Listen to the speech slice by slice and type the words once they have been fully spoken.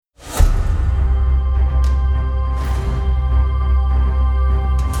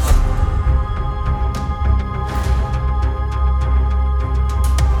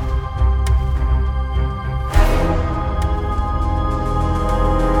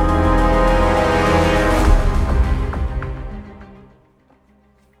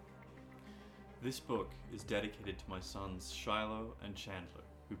is dedicated to my sons Shiloh and Chandler,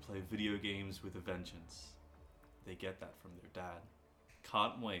 who play video games with a vengeance. They get that from their dad.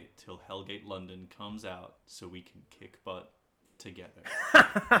 Can't wait till Hellgate London comes out so we can kick butt together.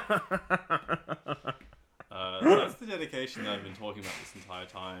 So that's the dedication that I've been talking about this entire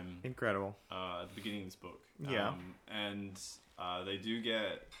time. Incredible. At the beginning of this book. Yeah. And they do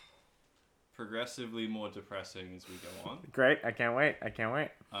get progressively more depressing as we go on. Great. I can't wait.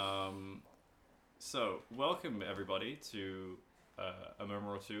 So, welcome everybody to A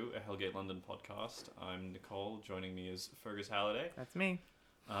Murmur or Two, a Hellgate London podcast. I'm Nicole. Joining me is Fergus Halliday. That's me.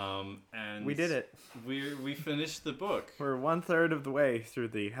 And we did it. We finished the book. We're 1/3 of the way through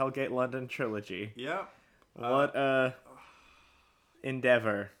the Hellgate London trilogy. Yeah. What a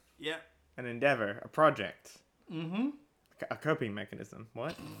endeavor. Yeah. An endeavor. A project. Mm-hmm. A coping mechanism.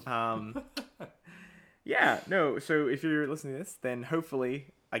 What? Yeah. No. So if you're listening to this, then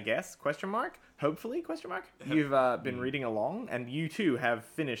hopefully, I guess, hopefully, you've been reading along, and you too have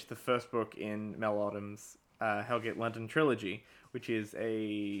finished the first book in Mel Autumn's Hellgate London trilogy, which is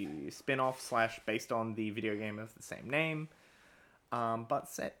a spin-off / based on the video game of the same name, but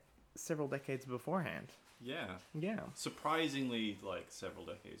set several decades beforehand. Yeah. Yeah. Surprisingly, like, several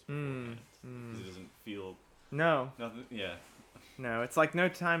decades beforehand. Because it doesn't feel... No. Nothing... Yeah. No, it's like no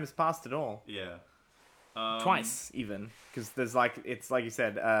time has passed at all. Yeah. Twice, even. Because there's, like, it's like you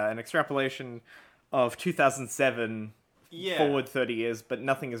said, an extrapolation of 2007 forward 30 years, but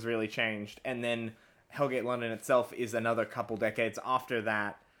nothing has really changed. And then Hellgate London itself is another couple decades after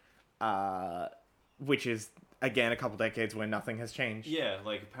that, which is, again, a couple decades where nothing has changed. Yeah,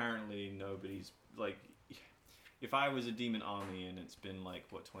 like, apparently nobody's, like... If I was a demon army and it's been, like,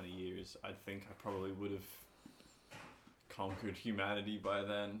 20 years, I think I probably would have conquered humanity by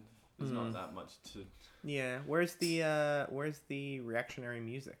then. There's not that much to... Yeah, where's the reactionary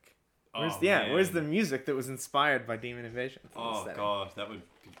music? Where's the music that was inspired by Demon Invasion? Oh god, that would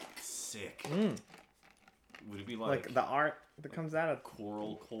be sick. Would it be like the art that comes out of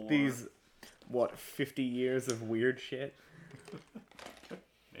choral core? These 50 years of weird shit?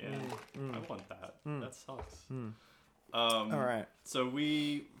 Man, I want that. That sucks. All right. So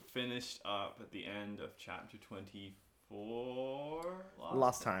we finished up at the end of chapter 24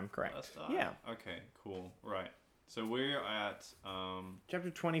 last time, correct? Last time? Yeah. Okay, cool. Right. So we're at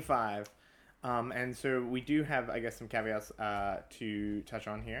chapter 25, and so we do have, I guess, some caveats to touch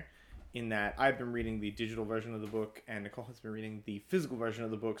on here. In that I've been reading the digital version of the book, and Nicole has been reading the physical version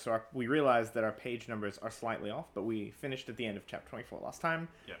of the book. So we realized that our page numbers are slightly off, but we finished at the end of chapter 24 last time.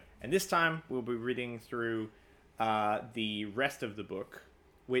 Yeah. And this time we'll be reading through the rest of the book,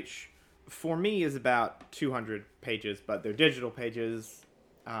 which for me is about 200 pages, but they're digital pages,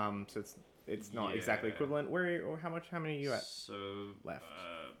 so it's not exactly equivalent. How many are you at? So left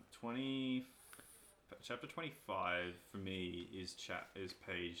 20. Chapter 25 for me is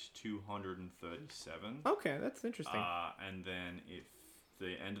page 237. Okay, that's interesting. And then if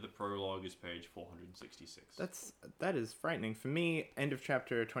the end of the prologue is page 466. That is frightening. For me, end of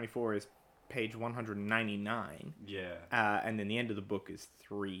chapter 24 is page 199. Yeah. And then the end of the book is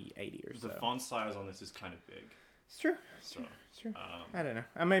 380 or so. The font size on this is kind of big. It's true. It's true. I don't know.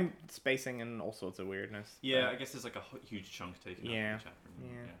 I mean, spacing and all sorts of weirdness. Yeah, I guess there's like a huge chunk taken up in the chapter.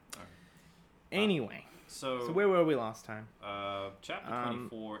 Yeah. All right. Anyway. So where were we last time? Chapter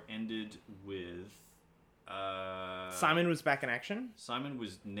 24 ended with... Simon was back in action? Simon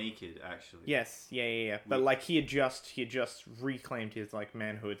was naked, actually. Yes, yeah. But, like, he had just reclaimed his, like,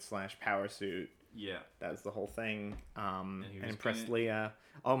 manhood / power suit. Yeah. That was the whole thing. And impressed Leah.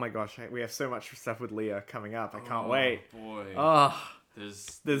 Oh my gosh, we have so much stuff with Leah coming up. I can't wait. Boy. Oh,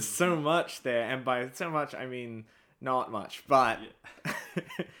 there's so much there. And by so much, I mean... Not much, but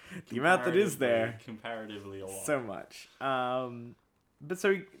the amount that is there... Comparatively a lot. So much. But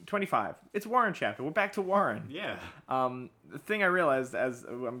so, 25. It's Warren chapter. We're back to Warren. Yeah. The thing I realized, as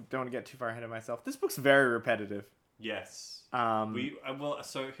I don't want to get too far ahead of myself, this book's very repetitive. Yes. So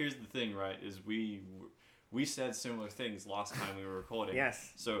here's the thing, right, is we said similar things last time we were recording.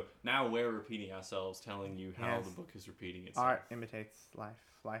 Yes. So now we're repeating ourselves, telling you how the book is repeating itself. Art imitates life.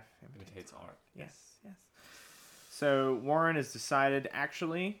 Life imitates art. Yes. So Warren has decided,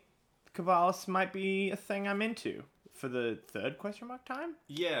 actually, Caballos might be a thing I'm into for the third time?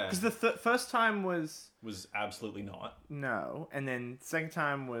 Yeah. Because the first time was absolutely not. No. And then second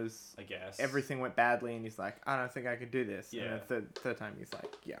time was... I guess. Everything went badly, and he's like, I don't think I could do this. Yeah. And the third time, he's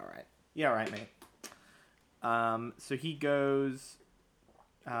like, yeah, all right. Yeah, all right, mate. So he goes...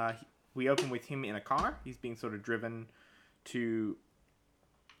 we open with him in a car. He's being sort of driven to...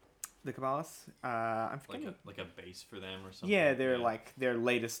 the Caballos. I'm forgetting. Like a base for them or something. Yeah, they're like their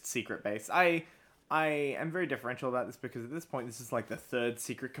latest secret base. I I am very differential about this because at this point, this is like the third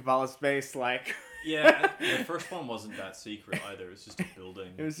secret Kabbalist base. Like, Yeah, the first one wasn't that secret either. It was just a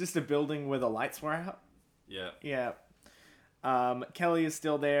building. it was just a building where the lights were out. Yeah. Yeah. Kelly is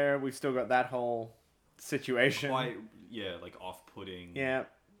still there. We've still got that whole situation. Quite, like off-putting. Yeah.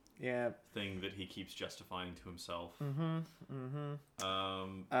 Thing that he keeps justifying to himself. We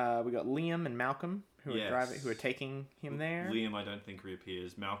got Liam and Malcolm who are driving, who are taking him there. Liam, I don't think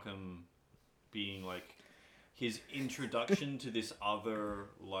reappears. Malcolm being like his introduction to this other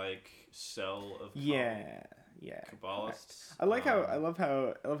like cell of Kabbalists. I love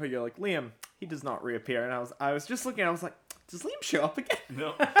how you're like, Liam, he does not reappear, and I was just looking, I was like, does Liam show up again?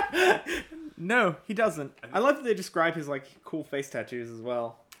 No. No, he doesn't. I love that they describe his like cool face tattoos as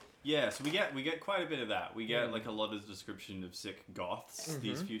well. Yeah, so we get quite a bit of that. We get like a lot of description of sick goths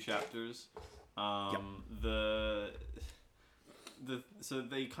these few chapters. So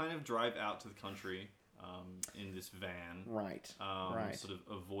they kind of drive out to the country in this van. Right. Sort of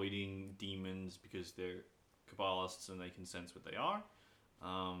avoiding demons because they're Kabbalists and they can sense what they are.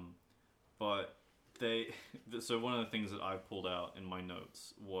 But so one of the things that I pulled out in my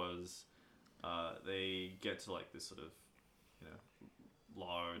notes was they get to like this sort of,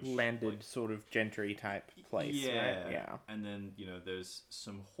 large landed sort of gentry type place. Yeah. And then there's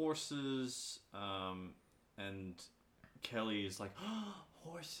some horses, and Kelly is like, oh,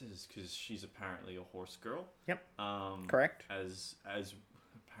 horses, because she's apparently a horse girl. Yep. Correct. As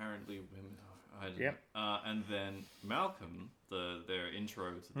apparently women are. I don't know. And then Malcolm, their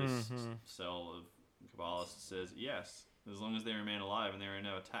intro to this cell of Kabbalists, says, yes, as long as they remain alive and there are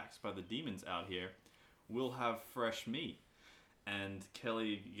no attacks by the demons out here, we'll have fresh meat. And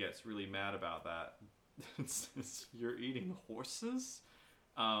Kelly gets really mad about that. Says, you're eating horses?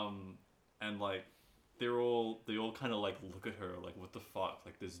 And like they all kind of like look at her like, what the fuck?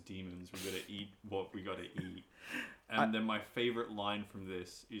 Like, there's demons. We gotta eat what we gotta eat. And then my favorite line from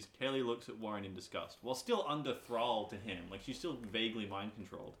this is Kelly looks at Warren in disgust, while still under thrall to him. Like, she's still vaguely mind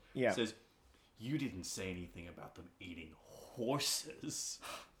controlled. Yeah. Says, you didn't say anything about them eating horses.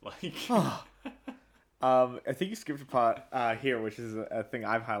 Like. I think you skipped a part here, which is a thing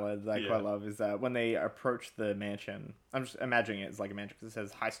I've highlighted that I quite love, is that when they approach the mansion, I'm just imagining it as like a mansion because it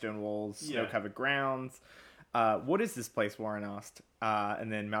says high stone walls, snow-covered grounds. What is this place, Warren asked.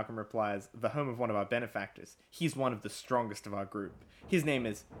 And then Malcolm replies, the home of one of our benefactors. He's one of the strongest of our group. His name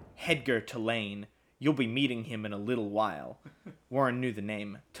is Hedgar Tulane. You'll be meeting him in a little while. Warren knew the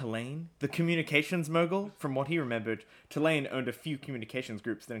name. Tulane? The communications mogul? From what he remembered, Tulane owned a few communications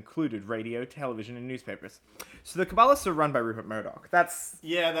groups that included radio, television, and newspapers. So the Kabbalists are run by Rupert Murdoch. That's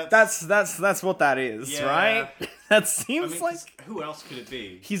what that is, right? That seems like... Who else could it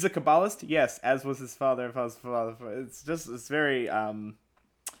be? He's a Kabbalist, yes, as was his father. It's very...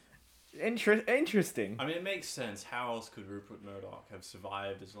 interesting. I mean, it makes sense. How else could Rupert Murdoch have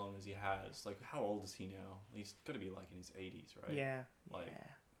survived as long as he has? Like, how old is he now? He's got to be like in his 80s, right? Yeah.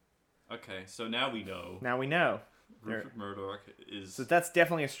 Okay, so now we know. Rupert Murdoch is... So that's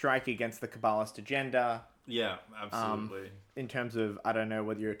definitely a strike against the Kabbalist agenda. Yeah, absolutely. In terms of, I don't know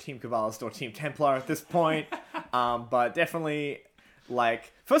whether you're a Team Kabbalist or Team Templar at this point, but definitely,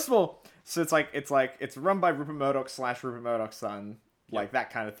 like, first of all, so it's run by Rupert Murdoch / Rupert Murdoch's son. Like that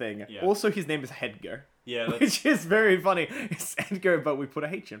kind of thing. Yeah. Also, his name is Hedgar. Yeah, which is very funny. It's Edgar, but we put a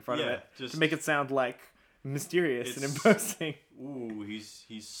H in front of it to make it sound like mysterious and imposing. Ooh,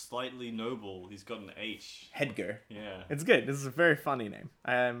 he's slightly noble. He's got an H. Hedgar. Yeah, it's good. This is a very funny name.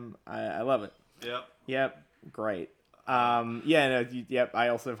 I love it. Yep. Great. I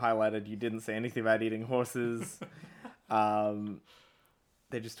also have highlighted you didn't say anything about eating horses.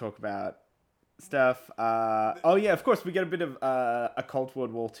 They just talk about stuff. Of course, we get a bit of occult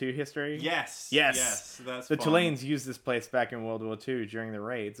World War II history. Yes. That's the Tulanes used this place back in World War II during the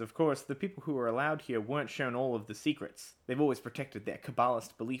raids. Of course, the people who were allowed here weren't shown all of the secrets. They've always protected their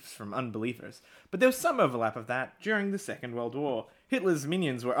Kabbalist beliefs from unbelievers. But there was some overlap of that during the Second World War. Hitler's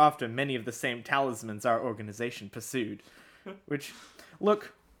minions were after many of the same talismans our organization pursued. Which,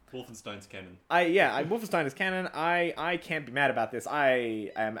 look... Wolfenstein's canon. Wolfenstein is canon. I can't be mad about this. I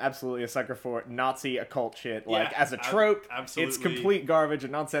am absolutely a sucker for Nazi occult shit. As a trope, absolutely. It's complete garbage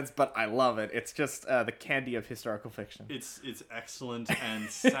and nonsense, but I love it. It's just the candy of historical fiction. It's excellent, and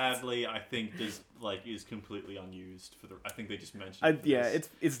sadly, I think is completely unused for the. I think they just mentioned.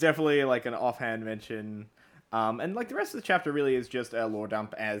 It's definitely like an offhand mention. And like the rest of the chapter really is just a lore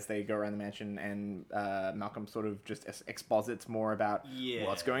dump as they go around the mansion, and Malcolm sort of just exposits more about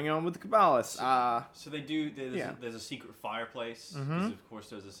what's going on with the Kabbalists. So they do. Yeah. There's a secret fireplace. Because of course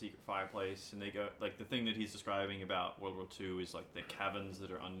there's a secret fireplace, and they go like the thing that he's describing about World War II is like the caverns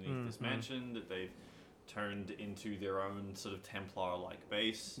that are underneath this mansion that they've turned into their own sort of Templar-like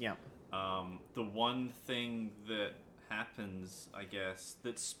base. Yeah. The one thing that happens, I guess,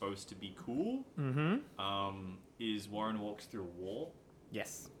 that's supposed to be cool, is Warren walks through a wall.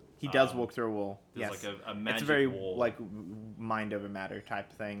 Yes. He does walk through a wall. There's Yes. like a magic it's a very wall. like mind over matter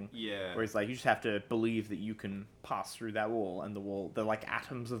type thing. Yeah. Where it's like you just have to believe that you can pass through that wall, and the like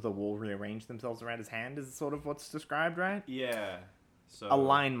atoms of the wall rearrange themselves around his hand is sort of what's described, right? Yeah. So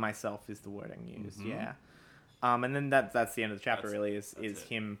Align myself is the wording used. Yeah. And then that's the end of the chapter. Really is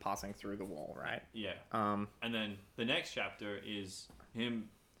him passing through the wall, right? Yeah. And then the next chapter is him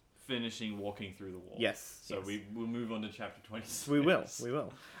finishing walking through the wall. Yes. So we'll move on to chapter 26. We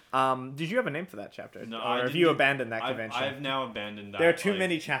will. Did you have a name for that chapter? No, or have you abandoned that convention? I've now abandoned that. There are too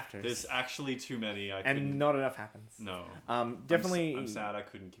many chapters. There's actually too many. And not enough happens. No. Definitely. I'm sad I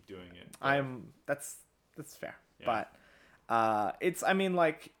couldn't keep doing it. That's fair. Yeah. But it's. I mean,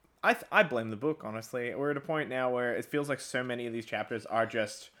 like. I blame the book, honestly. We're at a point now where it feels like so many of these chapters are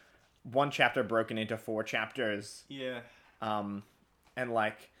just one chapter broken into 4 chapters. Yeah. And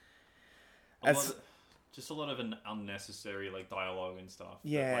like, just a lot of an unnecessary like dialogue and stuff.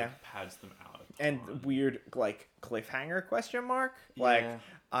 Yeah. That, like, pads them out. And weird like cliffhanger question mark. Like Yeah.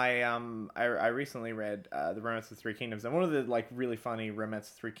 I recently read The Romance of the Three Kingdoms, and one of the like really funny Romance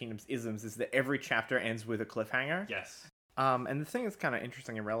of the Three Kingdoms isms is that every chapter ends with a cliffhanger. Yes. And the thing that's kind of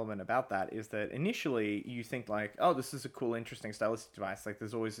interesting and relevant about that is that initially you think like, oh, this is a cool, interesting stylistic device. Like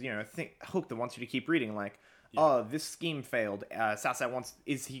there's always, a hook that wants you to keep reading. Like, oh, this scheme failed. Southside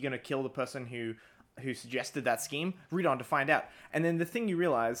is he going to kill the person who suggested that scheme? Read on to find out. And then the thing you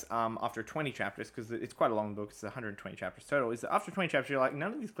realize after 20 chapters, because it's quite a long book, it's 120 chapters total, is that after 20 chapters you're like,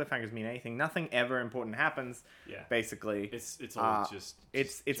 none of these cliffhangers mean anything. Nothing ever important happens. Yeah. Basically, It's all just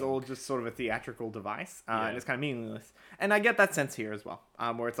it's all just sort of a theatrical device, Yeah. and it's kind of meaningless. And I get that sense here as well,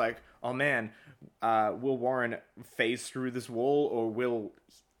 where it's like, oh man, will Warren phase through this wall, or will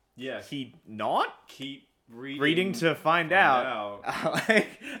he not? Keep Reading to find out. And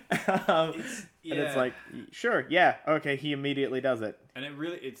it's like, sure, yeah, okay, he immediately does it. And it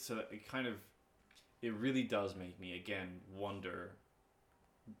really does make me again wonder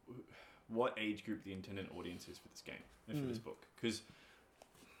what age group the intended audience is for this game and for this book, because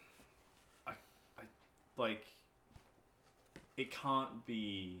I like it can't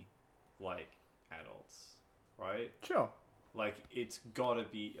be like adults, right? Sure. Like it's gotta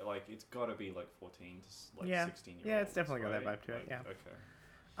be like 14 to like 16 year olds. Yeah, it's definitely got right? that vibe to it. Yeah.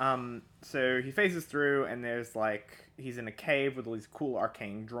 Okay. So he phases through, and there's like he's in a cave with all these cool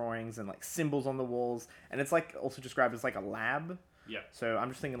arcane drawings and like symbols on the walls, and it's like also described as like a lab. Yeah. So I'm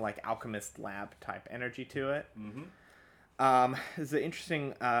just thinking like alchemist lab type energy to it. Mm-hmm. There's an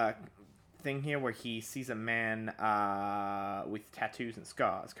interesting thing here where he sees a man with tattoos and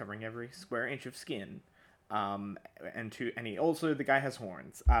scars covering every square inch of skin. And he also, the guy has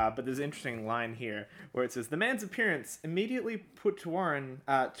horns. But there's an interesting line here where it says, the man's appearance immediately put Warren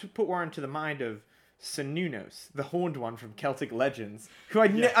to the mind of Sunnunos, the horned one from Celtic legends, who I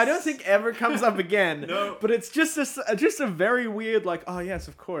don't think ever comes up again. No. But it's just a very weird, like, oh yes,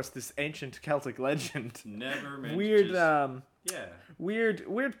 of course, this ancient Celtic legend. Never mentioned. Weird,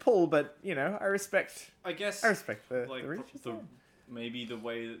 weird pull, but I respect. I guess I respect the like reach. maybe the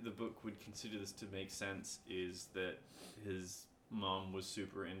way that the book would consider this to make sense is that his mom was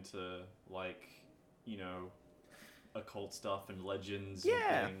super into like occult stuff and legends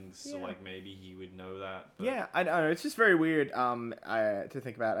and things, so like maybe he would know that. But... Yeah, I don't know. It's just very weird to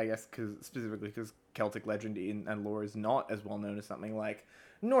think about, I guess, because Celtic legend and lore is not as well known as something like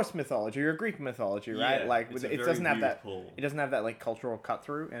Norse mythology or Greek mythology, right? Yeah, like it doesn't have that. Pull. It doesn't have that like cultural cut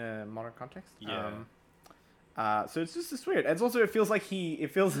through in a modern context. Yeah. So it's just weird. It's also it feels like the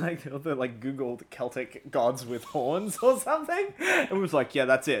like Googled Celtic gods with horns or something. It was like, yeah,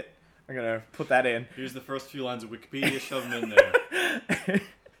 that's it. I'm gonna put that in. Here's the first few lines of Wikipedia, shove them in there.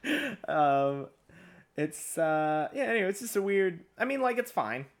 Anyway, it's just a weird. I mean, like it's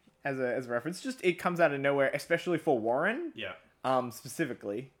fine as a reference. Just it comes out of nowhere, especially for Warren. Yeah.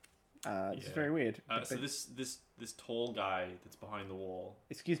 Specifically, it's very weird. So this tall guy that's behind the wall.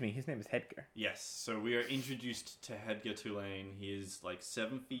 Excuse me, his name is Hedger. Yes. So we are introduced to Hedger Tulane. He is like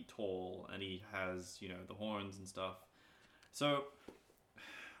 7 feet tall, and he has the horns and stuff. So.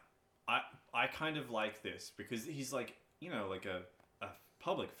 I kind of like this because he's like like a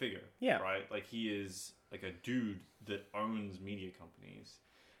public figure. Yeah. Right? Like, he is like a dude that owns media companies.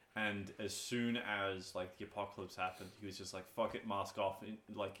 And as soon as, like, the apocalypse happened, he was just like, fuck it, mask off, and,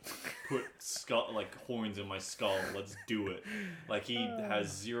 like, put horns in my skull, let's do it. Like, he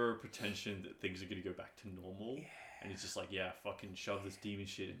has zero pretension that things are going to go back to normal. Yeah. And he's just like, yeah, fucking shove this demon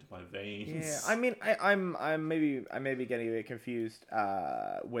shit into my veins. Yeah, I mean, I may be getting a bit confused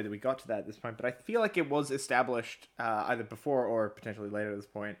whether we got to that at this point, but I feel like it was established either before or potentially later at this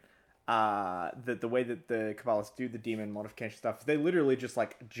point that the way that the Kabbalists do the demon modification stuff, they literally just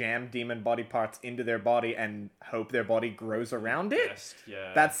like jam demon body parts into their body and hope their body grows around it. Yes,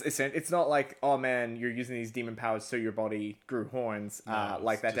 yeah. That's it's not like, oh man, you're using these demon powers so your body grew horns,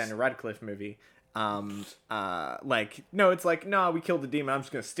 like that Daniel Radcliffe movie. It's like, no, we killed the demon, I'm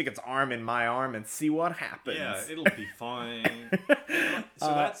just gonna stick its arm in my arm and see what happens. Yeah, it'll be fine.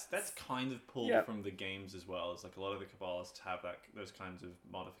 So that's kind of pulled from the games as well. It's like a lot of the Kabbalists have those kinds of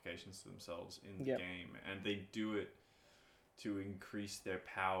modifications to themselves in the game, and they do it to increase their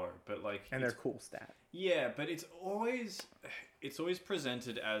power, but like, and their cool stat. Yeah, but it's always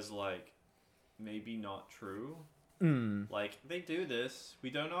presented as like maybe not true. Like, they do this.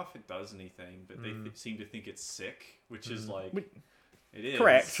 We don't know if it does anything, but they seem to think it's sick, which is like, it is.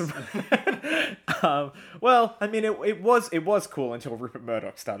 Correct. Well, I mean, it was cool until Rupert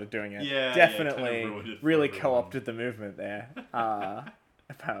Murdoch started doing it. Yeah, definitely, kind of really co-opted the movement there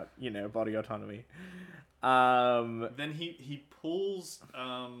about body autonomy. Then he pulls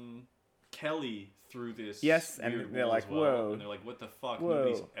Kelly through this. Yes, and they're like, whoa. And they're like, what the fuck?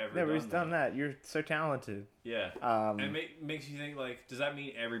 Whoa. Nobody's done that. You're so talented. Yeah. And it makes you think, like, does that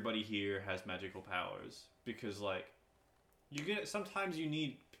mean everybody here has magical powers? Because, like, sometimes you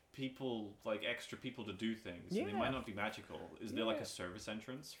need people, like, extra people to do things. Yeah. And they might not be magical. Is there, like, a service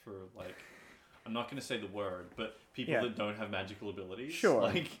entrance for, like, I'm not going to say the word, but people that don't have magical abilities? Sure.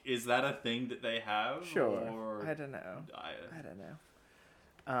 Like, is that a thing that they have? Sure. Or... I don't know. I don't know.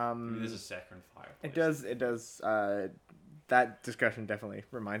 There's a saccharine fireplace. It does. That discussion definitely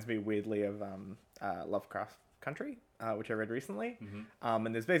reminds me weirdly of Lovecraft Country, which I read recently. Mm-hmm.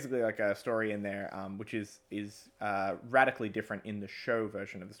 And there's basically like a story in there, which is radically different in the show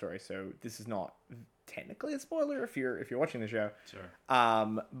version of the story. So this is not technically a spoiler if you're watching the show. Sure.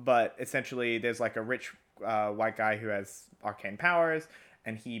 But essentially, there's like a rich white guy who has arcane powers,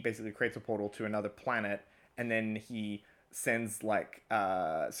 and he basically creates a portal to another planet, and then he sends like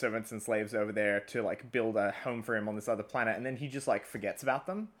servants and slaves over there to like build a home for him on this other planet, and then he just like forgets about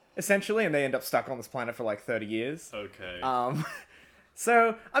them essentially, and they end up stuck on this planet for like 30 years. Okay.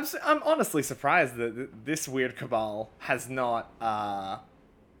 So I'm honestly surprised that this weird cabal has not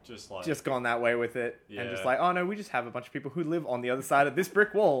just gone that way with it, and just like, oh no, we just have a bunch of people who live on the other side of this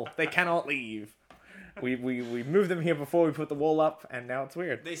brick wall. They cannot leave. We moved them here before we put the wall up, and now it's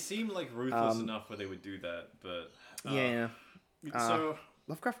weird. They seem like ruthless enough where they would do that, but so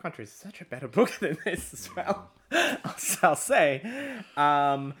Lovecraft Country is such a better book than this as well. I'll say.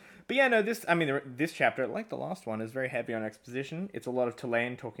 But yeah, no, this chapter, like the last one, is very heavy on exposition. It's a lot of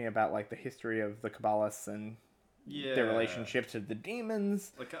Tulane talking about like the history of the Kabbalists and their relationship to the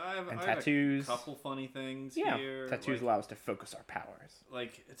demons. Like I have tattoos. A couple funny things here. Tattoos allow us to focus our powers.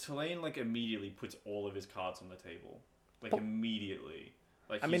 Like Tulane, like immediately puts all of his cards on the table. Like immediately.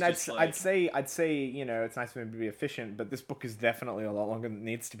 Like, I'd say it's nice for him to be efficient, but this book is definitely a lot longer than it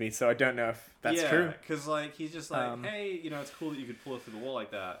needs to be. So I don't know if that's true. Yeah, because like he's just like, hey, it's cool that you could pull it through the wall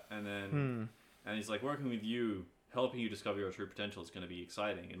like that, and then and he's like, working with you, helping you discover your true potential is going to be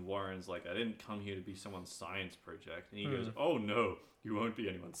exciting. And Warren's like, I didn't come here to be someone's science project, and he goes, oh no, you won't be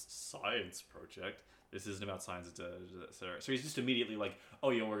anyone's science project. This isn't about science, etc. So he's just immediately like,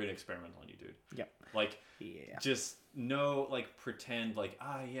 oh yeah, we're going to experiment on you, dude. Yep. Like, just no, like, pretend like,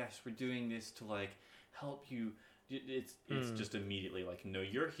 yes, we're doing this to like help you. It's just immediately like, no,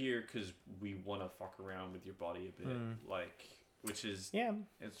 you're here because we want to fuck around with your body a bit, like, which is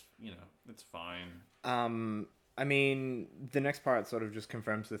it's it's fine. I mean, the next part sort of just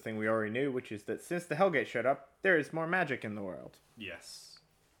confirms the thing we already knew, which is that since the Hellgate showed up, there is more magic in the world. Yes.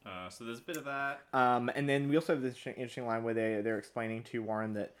 So there's a bit of that. And then we also have this interesting line where they're explaining to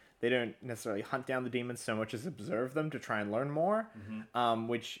Warren that they don't necessarily hunt down the demons so much as observe them to try and learn more,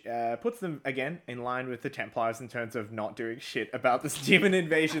 which puts them, again, in line with the Templars in terms of not doing shit about this demon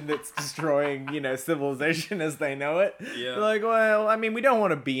invasion that's destroying, civilization as they know it. Yeah. They're like, well, I mean, we don't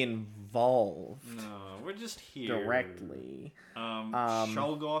want to be involved. No, we're just here. Directly.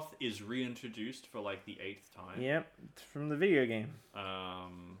 Shulgoth is reintroduced for, like, the 8th time. Yep, it's from the video game.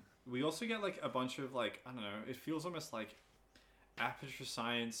 We also get, like, a bunch of, like, I don't know, it feels almost like aperture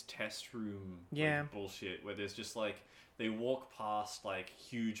science test room Yeah. bullshit where there's just like they walk past like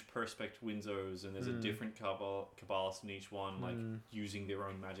huge perspex windows and there's a different Kabbalist in each one, like using their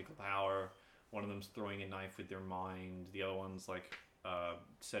own magical power. One of them's throwing a knife with their mind. The other one's like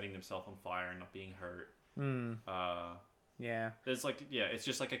setting themselves on fire and not being hurt. Yeah. There's like, it's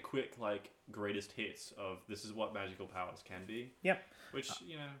just like a quick like greatest hits of this is what magical powers can be. Yep. Which,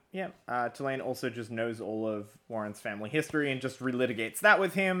 Tulane also just knows all of Warren's family history and just relitigates that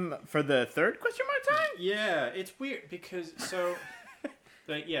with him for the third question mark time? Yeah, it's weird because so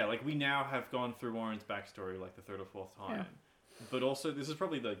like we now have gone through Warren's backstory like the third or fourth time. Yeah. But also this is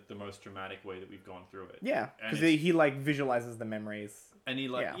probably the most dramatic way that we've gone through it. Yeah, because he like visualizes the memories. And he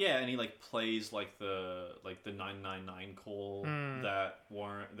like and he like plays like the 999 call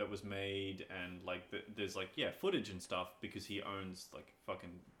that was made, and like there's like footage and stuff because he owns like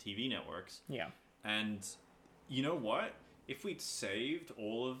fucking TV networks. Yeah. And you know what? If we'd saved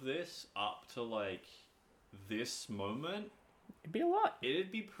all of this up to like this moment, it'd be a lot.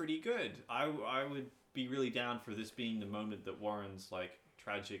 It'd be pretty good. I would be really down for this being the moment that Warren's like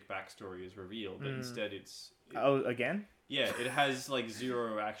tragic backstory is revealed, but instead it's again. Yeah, it has like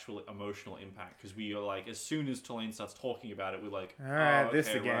zero actual emotional impact because we are like, as soon as Tulane starts talking about it, we're like, all right, this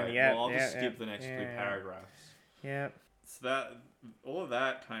again, right. Yeah. Well, I'll just skip the next 3 paragraphs. Yeah. So that all of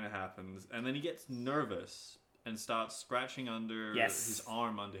that kind of happens, and then he gets nervous and starts scratching under his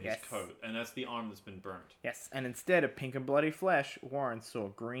arm under his coat, and that's the arm that's been burnt. Yes, and instead of pink and bloody flesh, Warren saw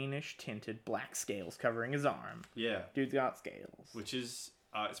greenish tinted black scales covering his arm. Yeah, dude's got scales, which is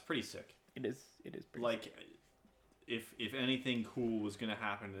it's pretty sick. It is pretty like. Sick. If anything cool was going to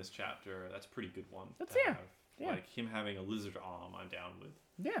happen in this chapter, that's a pretty good one. That's have. Like him having a lizard arm, I'm down with.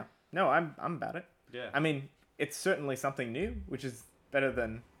 Yeah. No, I'm about it. Yeah. I mean, it's certainly something new, which is better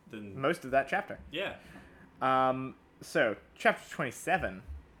than most of that chapter. Yeah. So, chapter 27,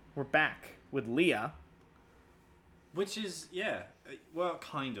 we're back with Leah. Which is, well,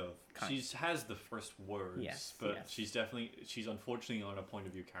 kind of. She has the first words, but she's unfortunately not a point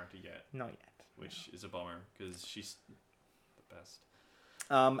of view character yet. Not yet. Which is a bummer, because she's the best.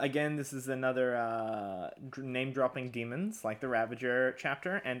 Again, this is another name-dropping demons, like the Ravager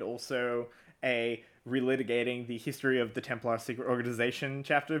chapter, and also a relitigating the history of the Templar secret organization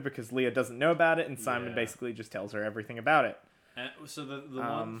chapter, because Leah doesn't know about it, and Simon basically just tells her everything about it. So the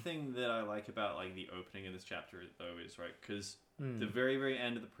one thing that I like about like the opening of this chapter, though, is right, because the very, very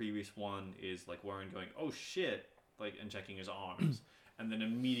end of the previous one is like Warren going, oh shit, like, and checking his arms. And then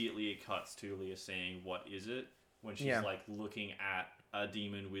immediately it cuts to Leah saying, what is it? When she's like looking at a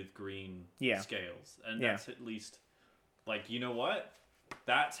demon with green scales. And that's at least like, you know what?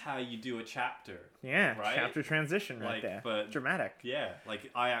 That's how you do a chapter. Yeah. Right? Chapter transition right there. But dramatic. Yeah. Like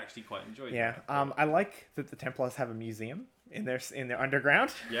I actually quite enjoyed that. Yeah. I like that the Templars have a museum in their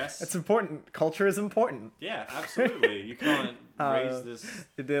underground. Yes. It's important. Culture is important. Yeah, absolutely. You can't raise this.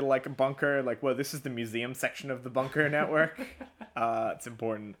 They did like a bunker, like, well, this is the museum section of the bunker network. It's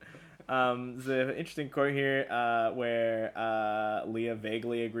important. There's an interesting quote here where Leah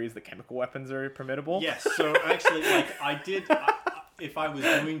vaguely agrees that chemical weapons are permittable. Yes, so actually, like, if I was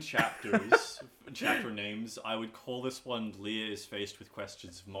doing chapter names, I would call this one "Leah is faced with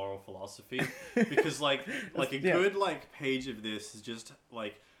questions of moral philosophy," because like a good like page of this is just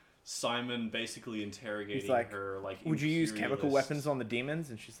like Simon basically interrogating her. Like, would you use chemical weapons on the demons?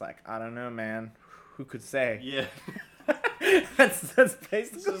 And she's like, I don't know, man. Who could say? Yeah. that's basically.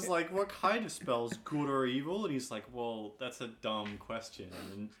 It's just like, what kind of spells, good or evil? And he's like, well, that's a dumb question.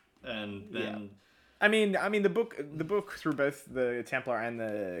 And then. I mean, the book through both the Templar and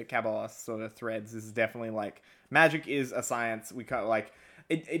the Kabbalist sort of threads is definitely like magic is a science. We kind of like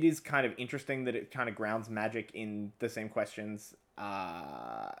it is kind of interesting that it kind of grounds magic in the same questions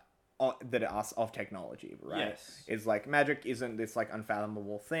that it asks of technology, right? Yes. It's like magic isn't this like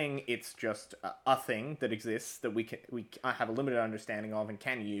unfathomable thing. It's just a thing that exists that we have a limited understanding of and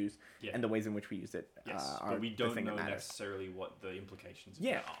can use, and the ways in which we use it. Yes, but we don't know necessarily what the implications of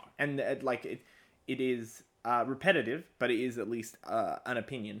that are. And it is repetitive, but it is at least an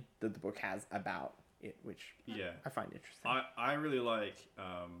opinion that the book has about it, which I find interesting. I really like.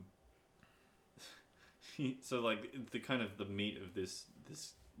 So like the kind of the meat of this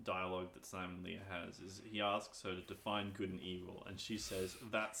dialogue that Simon Leah has is he asks her to define good and evil, and she says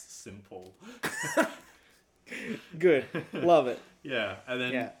that's simple. Good, love it. Yeah, and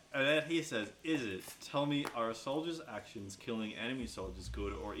then he says, "Is it? Tell me, are a soldier's actions killing enemy soldiers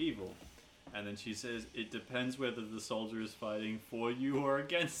good or evil?" And then she says, it depends whether the soldier is fighting for you or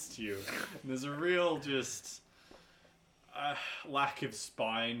against you. And there's a real just lack of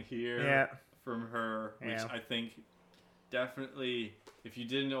spine here from her, which I think definitely, if you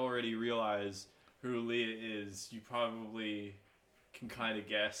didn't already realize who Leah is, you probably can kind of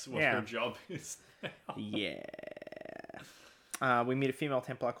guess what her job is now. Yeah. We meet a female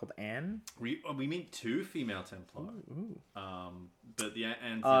Templar called Anne. We meet 2 female Templar. Ooh. But the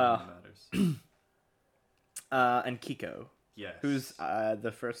Anne's the one that matters. And Kiko. Yes. Who's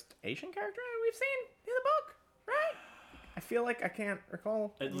the first Asian character we've seen in the book, right? I feel like I can't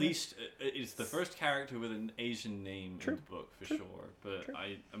recall. At least it's the first character with an Asian name in the book for sure. But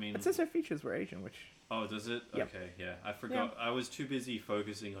I mean, it says her features were Asian, which. Oh, does it? Yep. Okay, yeah. I forgot. Yeah. I was too busy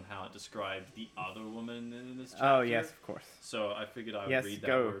focusing on how it described the other woman in this chapter. Oh yes, of course. So I figured I would read that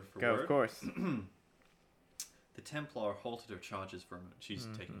word for word. Of course. The Templar halted her charges for a moment. She's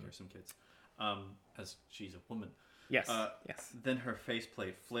taking care of some kids, as she's a woman. Yes. Yes. Then her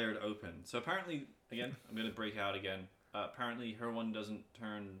faceplate flared open. So apparently, again, I'm going to break out again. Apparently, her one doesn't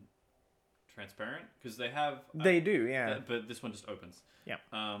turn transparent because they have. They do, yeah. But this one just opens. Yeah.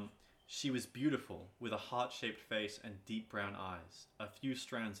 She was beautiful, with a heart-shaped face and deep brown eyes. A few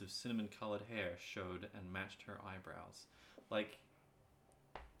strands of cinnamon-colored hair showed and matched her eyebrows. Like.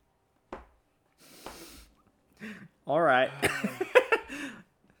 All right.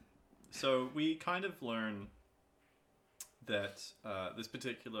 So we kind of learn that this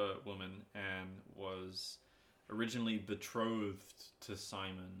particular woman, Anne, was originally betrothed to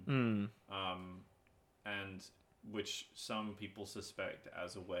Simon, and which some people suspect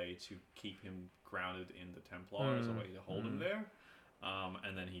as a way to keep him grounded in the Templar, as a way to hold him there,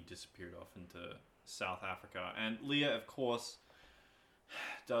 and then he disappeared off into South Africa. And Leah, of course,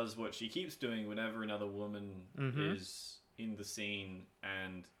 does what she keeps doing whenever another woman is in the scene,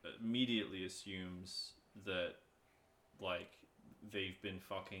 and immediately assumes that, like, they've been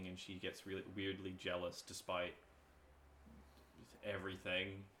fucking, and she gets really weirdly jealous despite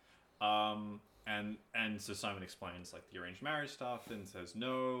everything. And so Simon explains, like, the arranged marriage stuff and says,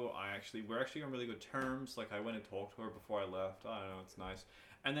 no, we're actually on really good terms. Like, I went and talked to her before I left. I don't know, it's nice.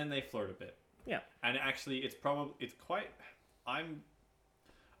 And then they flirt a bit. Yeah. And actually, I'm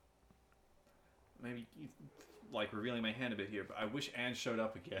maybe, like, revealing my hand a bit here, but I wish Anne showed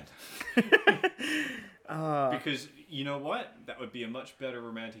up again. Because, you know what? That would be a much better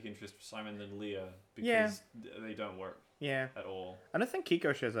romantic interest for Simon than Leah, because they don't work. Yeah. At all. I don't think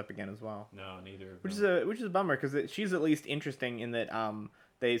Kiko shows up again as well. No, neither. Which is a bummer, because she's at least interesting in that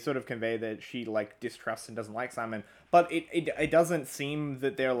they sort of convey that she, like, distrusts and doesn't like Simon, but it doesn't seem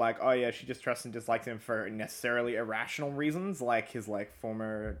that they're like, oh yeah, she distrusts and dislikes him for necessarily irrational reasons, like his, like,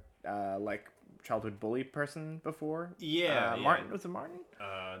 former like childhood bully person before. Yeah. Martin, was it Martin?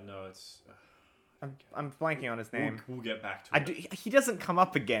 No, it's. I'm blanking on his name. We'll get back to it. He doesn't come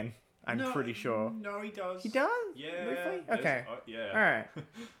up again. I'm pretty sure. No, he does. He does? Yeah. Briefly? Okay. Yeah.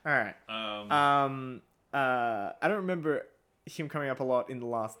 All right. I don't remember him coming up a lot in the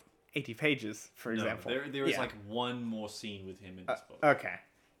last 80 pages, for example. There is like one more scene with him in this book. Okay.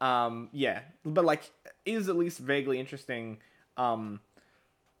 Yeah. But, like, it is at least vaguely interesting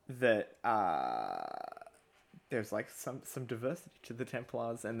that there's, like, some diversity to the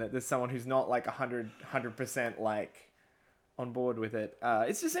Templars, and that there's someone who's not, like, 100% like on board with it.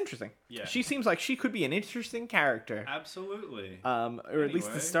 It's just interesting. Yeah. She seems like she could be an interesting character. Absolutely. Or at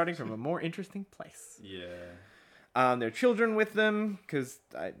least starting from a more interesting place. Yeah. There are children with them, because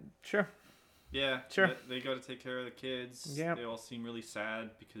sure. Yeah. Sure. They got to take care of the kids. Yeah. They all seem really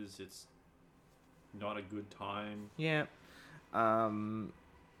sad because it's not a good time. Yeah.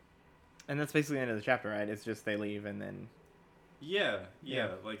 And that's basically the end of the chapter, right? It's just they leave and then... Yeah.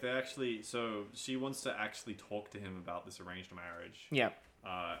 Like, they actually... So, she wants to actually talk to him about this arranged marriage. Yeah.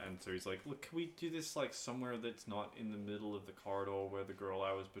 And so he's like, look, can we do this, like, somewhere that's not in the middle of the corridor where the girl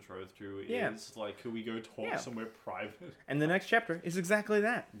I was betrothed to is? Like, could we go talk somewhere private? And the next chapter is exactly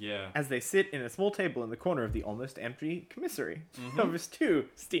that. Yeah. As they sit in a small table in the corner of the almost empty commissary. Over 2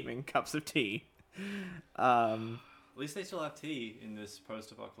 steaming cups of tea. At least they still have tea in this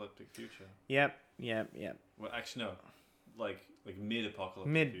post-apocalyptic future. Yep. Well, actually, no. Like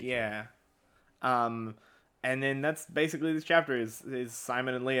mid-apocalyptic future. Yeah. And then that's basically this chapter is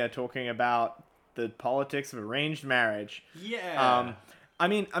Simon and Leah talking about the politics of arranged marriage. Yeah. I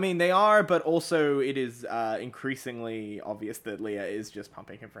mean they are, but also it is increasingly obvious that Leah is just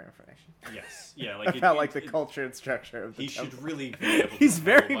pumping him for information. Yes. Yeah. Like about the culture and structure of the He temple. should really be able to He's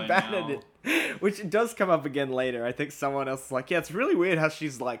very bad now. at it, which does come up again later. I think someone else is like, yeah, it's really weird how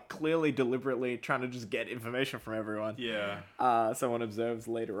she's, like, clearly deliberately trying to just get information from everyone. Yeah. Someone observes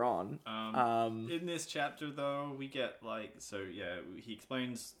later on. In this chapter, though, we get, like, he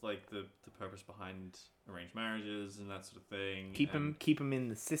explains, like, the purpose behind arranged marriages and that sort of thing. Keep him in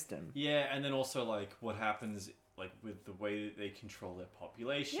the system. Yeah, and then also, like, what happens like with the way that they control their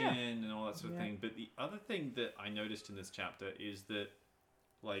population Yeah. and all that sort of Yeah. thing. But the other thing that I noticed in this chapter is that,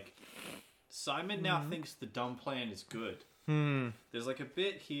 like, Simon now thinks the dumb plan is good. There's like a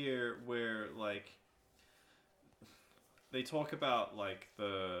bit here where like they talk about like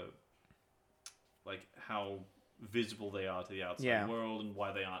how visible they are to the outside world and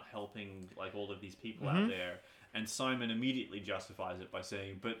why they aren't helping like all of these people out there. And Simon immediately justifies it by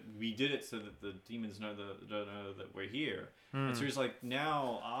saying, "But we did it so that the demons don't know that we're here." And so he's like,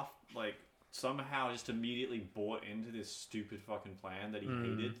 now, somehow just immediately bought into this stupid fucking plan that he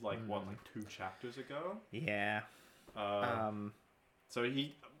hated, like 2 chapters ago. Yeah. So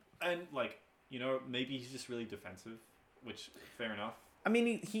he, and like, you know, maybe he's just really defensive, which fair enough. I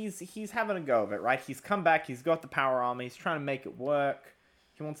mean, he's having a go of it, right? He's come back. He's got the power armor. He's trying to make it work.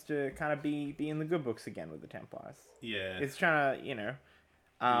 He wants to kind of be in the good books again with the Templars. Yeah. He's trying to, you know,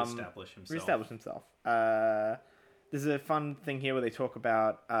 reestablish himself. There's a fun thing here where they talk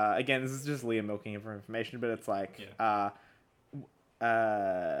about, again, this is just Leah milking him for information, but it's like,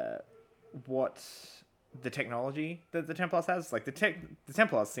 what the technology that the Templars has. Like, the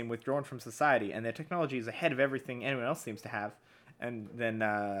Templars seem withdrawn from society, and their technology is ahead of everything anyone else seems to have. And then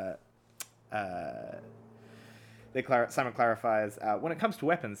Simon clarifies, when it comes to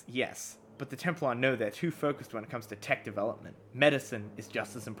weapons, yes, but the Templar know they're too focused when it comes to tech development. Medicine is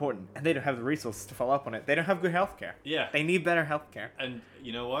just as important, and they don't have the resources to follow up on it. They don't have good healthcare. Yeah. They need better healthcare. And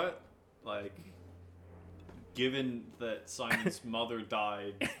you know what? Like, given that Simon's mother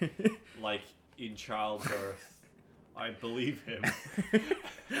died, like, in childbirth, I believe him.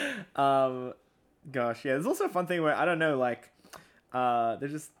 Gosh, yeah. There's also a fun thing where, I don't know, like, they're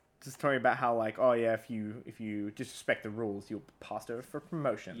just talking about how, like, oh yeah, if you disrespect the rules, you'll be passed over for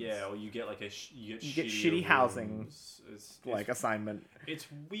promotions. Yeah, or you get like you get shitty housing, it's assignment. It's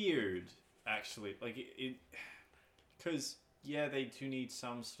weird, actually. Like it, because yeah, they do need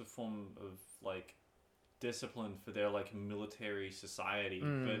some sort of form of like discipline for their like military society,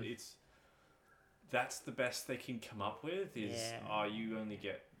 but that's the best they can come up with. Is you only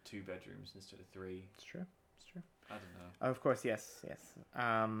get 2 bedrooms instead of 3. It's true. I don't know. Of course, yes.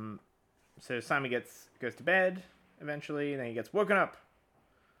 So Simon goes to bed eventually, and then he gets woken up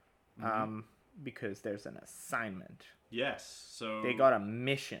because there's an assignment. Yes, so they got a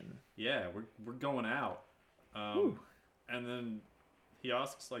mission. Yeah, we're going out, and then he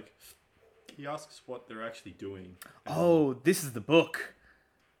asks what they're actually doing. Oh, this is the book.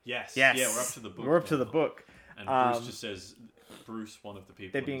 Yes. Yeah, we're up to the book. We're up to the book. And Bruce just says. Bruce, one of the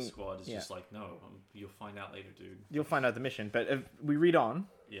people in the squad, is just like, no, you'll find out later, dude. You'll find out the mission. But if we read on,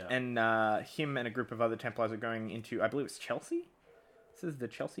 and him and a group of other Templars are going into, I believe it's Chelsea? This is the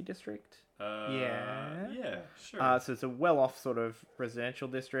Chelsea district? Yeah, sure. So it's a well-off sort of residential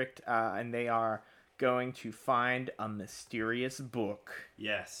district, and they are going to find a mysterious book.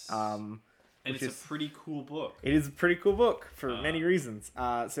 Yes. And it's a pretty cool book. It is a pretty cool book for many reasons.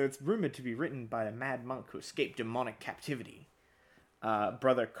 So it's rumored to be written by a mad monk who escaped demonic captivity.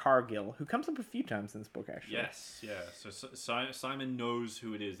 Brother Cargill, who comes up a few times in this book, actually. Yes, yeah. So Simon knows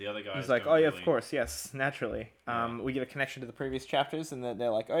who it is. The other guy. He's like, oh yeah, of course, yes, naturally. We get a connection to the previous chapters, and they're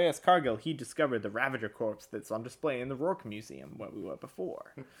like, oh yes, Cargill, he discovered the Ravager corpse that's on display in the Rourke Museum where we were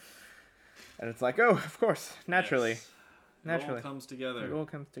before. And it's like, oh, of course, naturally. Yes. It all comes together. It all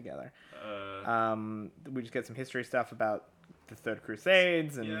comes together. We just get some history stuff about the Third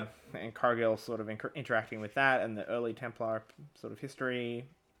Crusades and Cargill sort of interacting with that and the early Templar sort of history.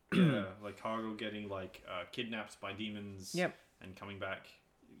 Yeah, like Cargill getting like kidnapped by demons. Yep. And coming back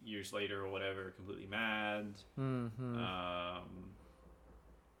years later or whatever, completely mad. Mm-hmm.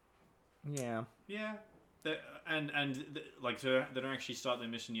 Yeah. Yeah. They don't actually start their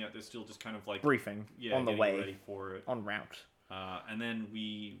mission yet. They're still just kind of like briefing on the way, ready for it, en route. And then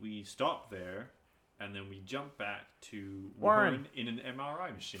we stop there, and then we jump back to Warren in an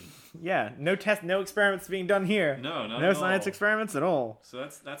MRI machine. Yeah, no experiments being done here. No science experiments at all. So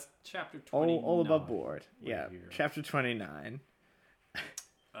that's chapter 29. All above board. Yeah, here. Chapter 29.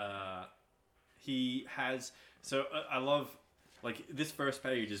 He has. So I love. Like, this first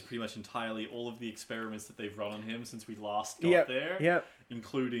page is pretty much entirely all of the experiments that they've run on him since we last got there. Yep.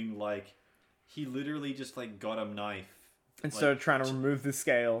 Including, like, he literally just, like, got a knife. And started trying to remove the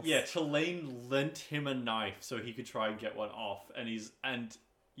scales. Yeah, Tulane lent him a knife so he could try and get one off. And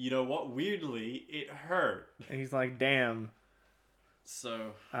you know what? Weirdly, it hurt. And he's like, damn.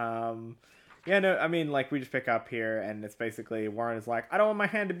 So. Yeah, no, I mean, like, we just pick up here, and it's basically, Warren is like, I don't want my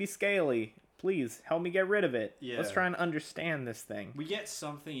hand to be scaly. please help me get rid of it. Yeah. Let's try and understand this thing. We get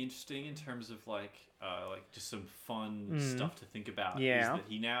something interesting in terms of like just some fun stuff to think about. Yeah. Is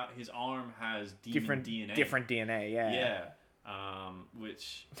that his arm has demon DNA. Different DNA, yeah. Yeah.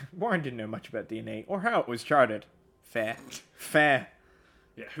 Which Warren didn't know much about DNA or how it was charted. Fair.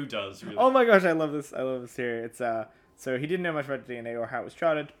 Yeah, who does really? Oh my gosh, I love this here. It's so he didn't know much about DNA or how it was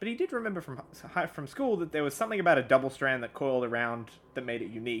charted, but he did remember from school that there was something about a double strand that coiled around that made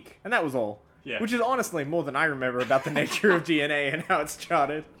it unique, and that was all. Yeah. Which is honestly more than I remember about the nature of DNA and how it's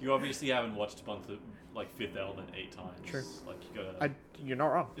charted. You obviously haven't watched a bunch of like Fifth Element 8 times. True. Like you gotta. You're not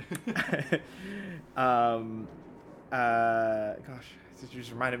wrong. Gosh, this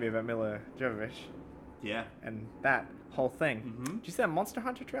just reminded me about Mila Jovovich. Yeah. And that whole thing. Mm-hmm. Did you see that Monster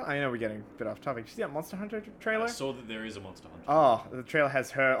Hunter trailer? I know we're getting a bit off topic. Did you see that Monster Hunter trailer? I saw that there is a Monster Hunter. Oh, the trailer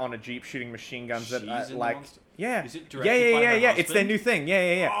has her on a jeep shooting machine guns She's at in like. Monster... Yeah. Is it directed by her yeah. It's their husband? new thing.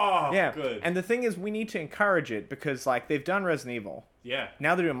 Yeah. Oh, yeah. good. And the thing is, we need to encourage it because like they've done Resident Evil. Yeah.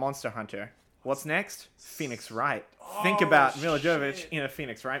 Now they're doing Monster Hunter. What's next? Phoenix Wright. Think about Mila Jovovich in a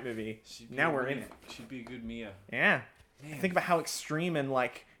Phoenix Wright movie. Now we're in it. She'd be a good Mia. Yeah. Man. Think about how extreme and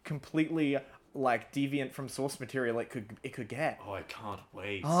like completely like deviant from source material it could get. Oh, I can't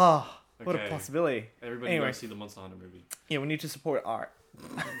wait. Oh, what a Okay. possibility. Everybody Anyway. go see the Monster Hunter movie. Yeah, we need to support art.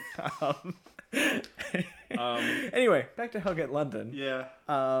 Anyway, back to Hellgate London. Yeah.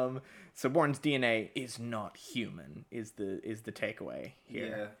 So Warren's DNA is not human. Is the takeaway here?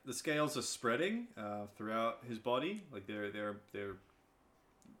 Yeah. The scales are spreading throughout his body. Like they're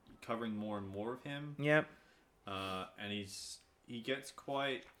covering more and more of him. Yep. And he gets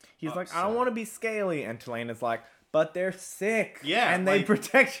quite. He's upset. like, I don't want to be scaly, and Talena's like, but they're sick. Yeah, and they like-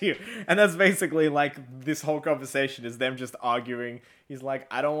 protect you. And that's basically like this whole conversation is them just arguing. He's like,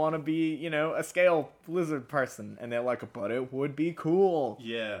 I don't want to be, a scale lizard person. And they're like, but it would be cool.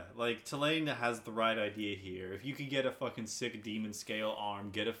 Yeah, like Talena has the right idea here. If you could get a fucking sick demon scale arm,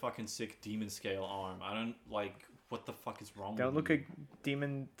 get a fucking sick demon scale arm. I don't like. What the fuck is wrong Don't with look you? a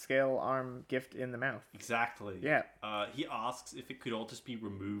demon scale arm gift in the mouth. Exactly. Yeah. He asks if it could all just be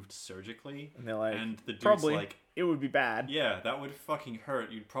removed surgically. And they're like, and the dude's probably. like, It would be bad. yeah, that would fucking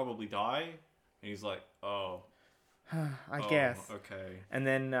hurt. You'd probably die. And he's like, oh. I guess. Okay. And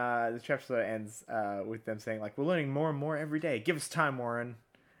then the chapter ends with them saying, like, we're learning more and more every day. Give us time, Warren.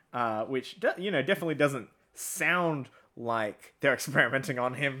 Which, definitely doesn't sound like they're experimenting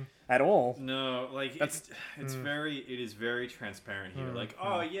on him at all. No, like it is very transparent here. Like,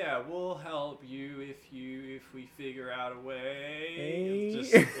 oh yeah, we'll help you if we figure out a way. It's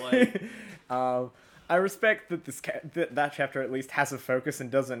just like I respect that that chapter at least has a focus and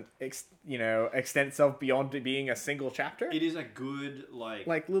doesn't extend itself beyond it being a single chapter. it is a good like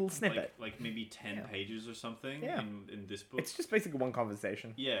little snippet. like maybe 10 pages or something Yeah. in this book. It's just basically one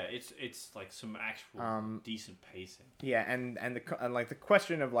conversation. Yeah, it's like some actual decent pacing. Yeah, and the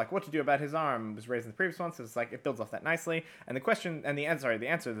question of like what to do about his arm was raised in the previous one, so it's like it builds off that nicely. And the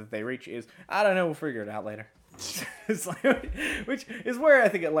answer that they reach is, I don't know, we'll figure it out later. It's like, which is where I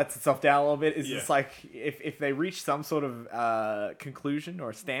think it lets itself down a little bit. Is just like if they reach some sort of conclusion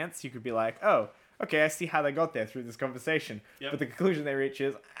or stance, you could be like, oh, okay, I see how they got there through this conversation. Yep. But the conclusion they reach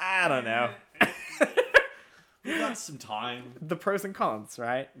is, I don't know. We got some time. The pros and cons,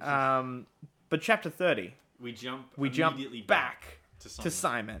 right? But chapter 30, We jump immediately back to to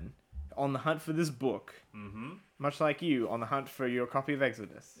Simon on the hunt for this book. Mm-hmm. Much like you, on the hunt for your copy of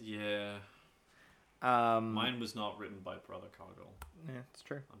Exodus. Yeah. Um, Mine was not written by Brother Cargill, yeah, it's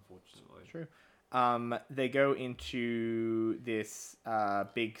true. unfortunately. True. They go into this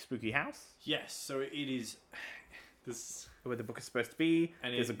big spooky house Yes, so it is this. where the book is supposed to be.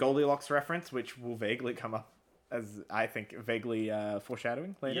 And There's a Goldilocks reference, which will vaguely come up as, I think, vaguely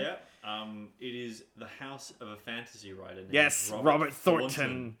foreshadowing later. Yeah. It is the house of a fantasy writer named Yes, Robert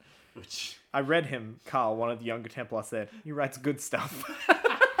Thornton. Which I read him, Carl, one of the younger Templars said. He writes good stuff.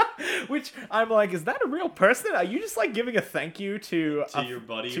 Which I'm like, is that a real person? Are you just like giving a thank you to your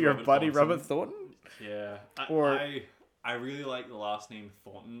buddy, Robert Thornton? Yeah. I really like the last name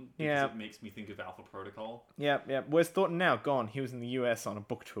Thornton because it makes me think of Alpha Protocol. Yeah. Where's Thornton now? Gone. He was in the US on a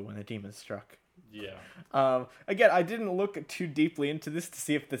book tour when the demons struck. Yeah. Again, I didn't look too deeply into this to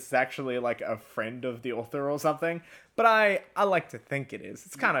see if this is actually like a friend of the author or something, but I like to think it is.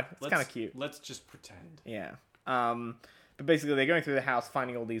 It's kind of cute. Let's just pretend. Yeah. But basically, they're going through the house,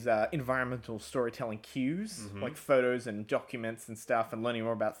 finding all these environmental storytelling cues, like photos and documents and stuff, and learning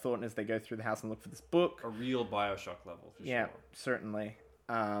more about Thornton as they go through the house and look for this book. A real Bioshock level, for Yeah, sure. certainly.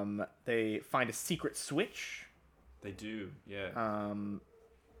 They find a secret switch. They do, yeah.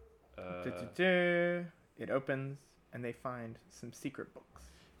 It opens, and they find some secret books.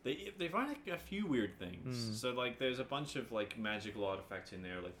 They find a few weird things. So like there's a bunch of like magical artifacts in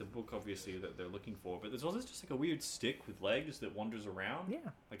there, like the book obviously that they're looking for, but there's also just like a weird stick with legs that wanders around. Yeah,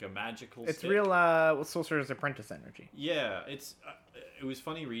 like a magical. It's stick. real Sorcerer's Apprentice energy. Yeah, it was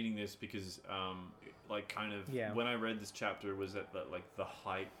funny reading this because like kind of when I read this chapter was at like the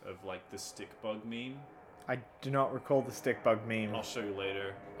height of like the stick bug meme. I do not recall the stick bug meme. I'll show you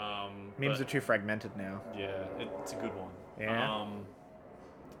later. Memes are too fragmented now. Yeah, it's a good one. Yeah.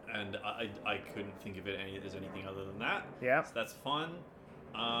 And I couldn't think of it as anything other than that. Yeah. So that's fun.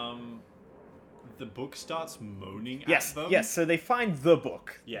 The book starts moaning at them. Yes, so they find the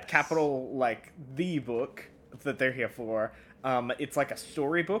book. Yes. Capital, like, the book that they're here for. It's like a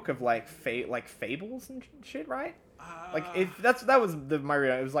storybook of, like, fables and shit, right? That was my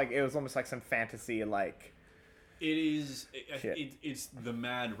real. It was almost like some fantasy, like... It is... It's the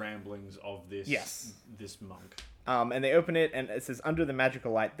mad ramblings of this monk. And they open it, and it says, under the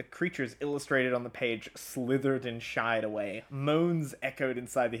magical light, the creatures illustrated on the page slithered and shied away. Moans echoed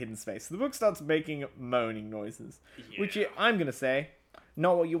inside the hidden space. The book starts making moaning noises, which I'm going to say,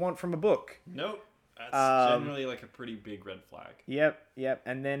 not what you want from a book. Nope. That's generally like a pretty big red flag. Yep.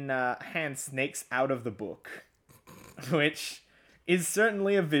 And then hand snakes out of the book, which is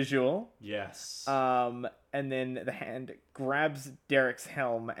certainly a visual. Yes. And then the hand grabs Derek's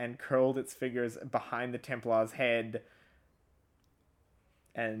helm and curled its fingers behind the Templar's head.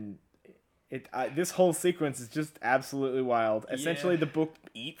 And this whole sequence is just absolutely wild. Essentially, the book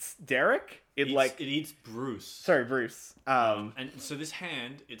eats Derek. It eats Bruce. Sorry, Bruce. And so this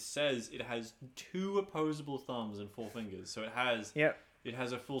hand, it says it has 2 opposable thumbs and 4 fingers. So it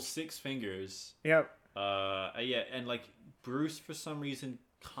has a full 6 fingers. Yep. And like Bruce for some reason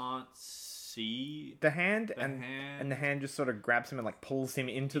can't see the hand, and the hand just sort of grabs him and like pulls him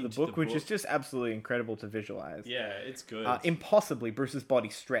into the book, which is just absolutely incredible to visualize. Yeah, it's good. Impossibly, Bruce's body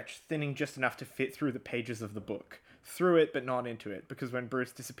stretched, thinning just enough to fit through the pages of the book. Through it, but not into it, because when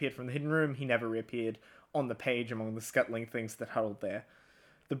Bruce disappeared from the hidden room, he never reappeared on the page among the scuttling things that huddled there.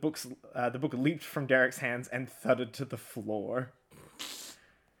 The book leaped from Derek's hands and thudded to the floor.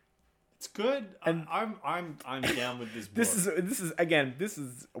 It's good. And I'm down with this book. This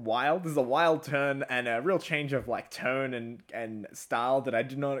is wild. This is a wild turn and a real change of like tone and style that I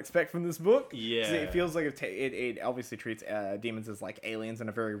did not expect from this book. Yeah, it feels like it obviously treats demons as like aliens and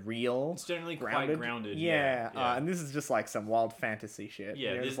a very real. It's generally quite grounded. Yeah. And this is just like some wild fantasy shit.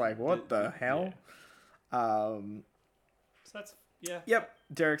 Yeah, it's like what the hell. Yeah. So that's Yep.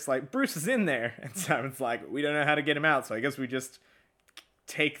 Derek's like, Bruce is in there, and Simon's like, we don't know how to get him out, so I guess we just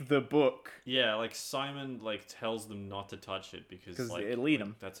take the book. Yeah, like Simon like tells them not to touch it because like it'll eat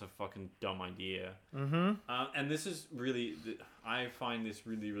him. That's a fucking dumb idea. Mm-hmm. And this is really, I find this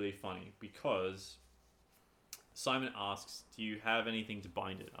really, really funny because Simon asks, "Do you have anything to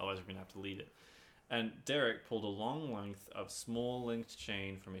bind it? Otherwise, we're gonna have to lead it." And Derek pulled a long length of small linked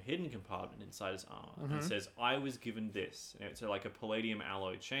chain from a hidden compartment inside his armor and says, "I was given this." And it's like a palladium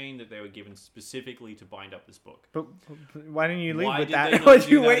alloy chain that they were given specifically to bind up this book. But why didn't you lead with that? Why'd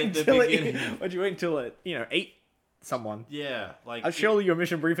you wait until it ate someone? Yeah, like surely your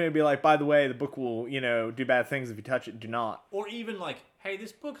mission briefing would be like, by the way, the book will, do bad things if you touch it. Do not. Or even like, hey,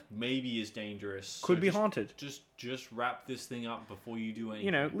 this book maybe is dangerous. Could be haunted. Just wrap this thing up before you do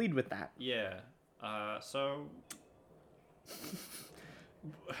anything. Lead with that. Yeah. So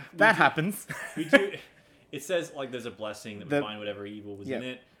that happens. We do. It says like there's a blessing that would bind whatever evil was in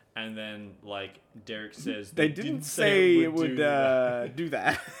it, and then like Derek says they didn't say it would do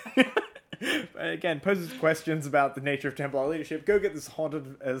that. Again, poses questions about the nature of Templar leadership. Go get this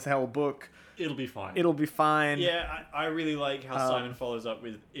haunted as hell book. It'll be fine. Yeah, I really like how Simon follows up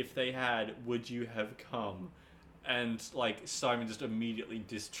with, "If they had, would you have come?" And like Simon just immediately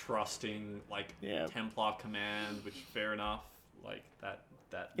distrusting like Templar command, which fair enough. Like that.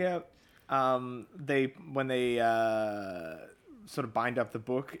 Yeah. When they sort of bind up the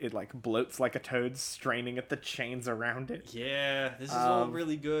book, it like bloats like a toad, straining at the chains around it. Yeah, this is all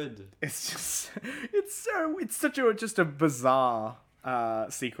really good. It's such a bizarre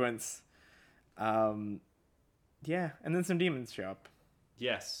sequence. And then some demons show up.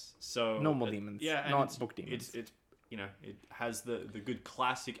 Yes, so normal demons, not book demons. It has the good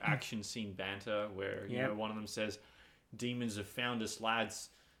classic action scene banter where one of them says, "Demons have found us, lads,"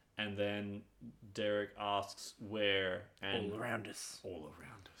 and then Derek asks where, and all around us,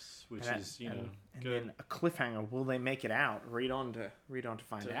 which is and good. Then a cliffhanger. Will they make it out? Read on to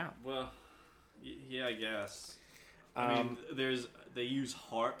find out. Well, yeah, I guess. I mean, they use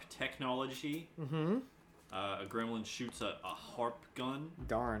harp technology. Mm-hmm. A gremlin shoots a harp gun.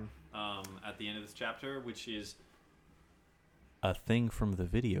 Darn. At the end of this chapter, which is a thing from the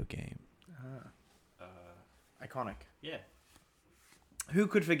video game. Iconic. Yeah. Who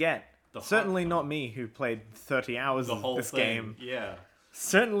could forget? Certainly not me, who played 30 hours The of whole this thing. game. Yeah.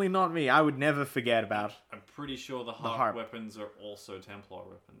 Certainly not me. I would never forget about. I'm pretty sure the harp weapons are also Templar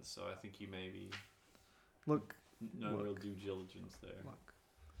weapons, so I think you maybe Look. real due diligence there. Look.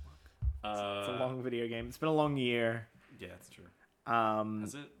 It's a long video game. It's been a long year. Yeah, it's true.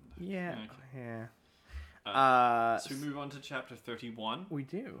 Has it? Yeah. Okay. Yeah. So we move on to chapter 31. We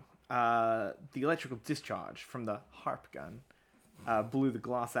do. The electrical discharge from the harp gun blew the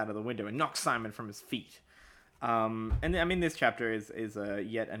glass out of the window and knocked Simon from his feet. And I mean, this chapter is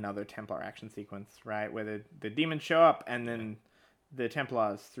yet another Templar action sequence, right? Where the demons show up and then the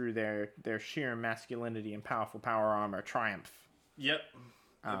Templars, through their sheer masculinity and powerful power armor, triumph. Yep.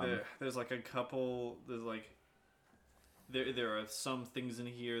 There's like a couple. There's like there are some things in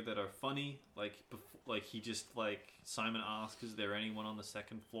here that are funny. Like he just like Simon asks, "Is there anyone on the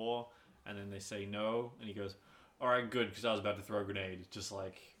second floor?" And then they say no, and he goes, "All right, good, because I was about to throw a grenade." Just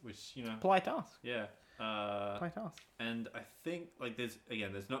like, which Polite task. Yeah. Polite task. And I think like there's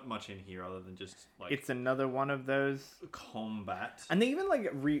not much in here other than just like it's another one of those combat. And they even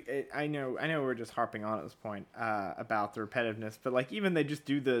like I know we're just harping on at this point about the repetitiveness, but like even they just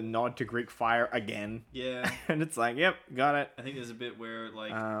do the nod to Greek fire again. Yeah. And it's like, yep, got it. I think there's a bit where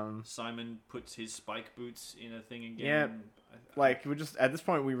like Simon puts his spike boots in a thing again. Yeah. Like we're just at this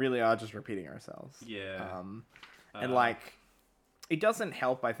point we really are just repeating ourselves. Yeah. And like it doesn't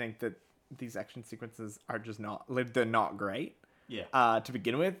help, I think, that these action sequences are just they're not great. Yeah. To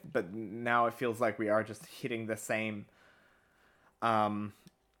begin with, but now it feels like we are just hitting the same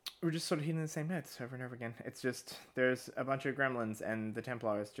we're just sort of hitting the same notes over and over again. It's just there's a bunch of gremlins and the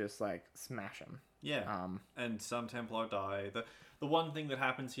Templars just like smash them. Yeah. And some Templar die. The one thing that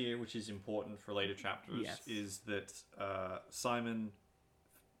happens here, which is important for later chapters, is that Simon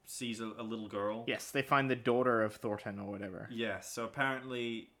sees a little girl. Yes, they find the daughter of Thornton or whatever. Yeah, so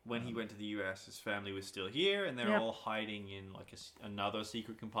apparently when he went to the US, his family was still here, and they're all hiding in like another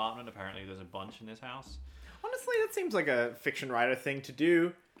secret compartment. Apparently there's a bunch in this house. Honestly, that seems like a fiction writer thing to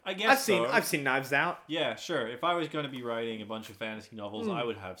do. I guess I've seen Knives Out. Yeah, sure. If I was going to be writing a bunch of fantasy novels, I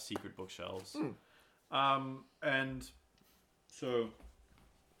would have secret bookshelves. And so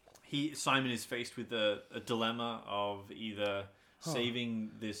Simon is faced with a dilemma of either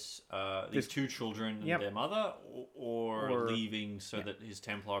saving these two children and their mother, or leaving so that his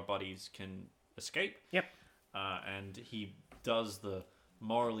Templar buddies can escape. Yep. And he does the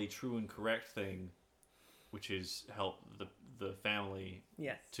morally true and correct thing, which is help the family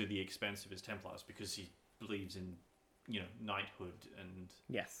to the expense of his Templars, because he believes in knighthood and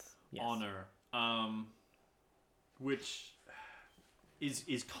honor, which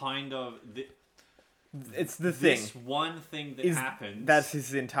is kind of it's the thing. This one thing that happens. That's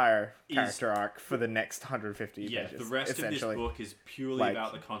his entire character arc for the next 150 pages. Yeah, the rest of this book is purely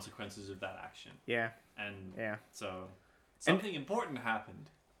about the consequences of that action. Yeah. And so something important happened.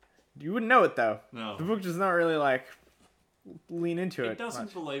 You wouldn't know it though. No. The book does not really like lean into it. It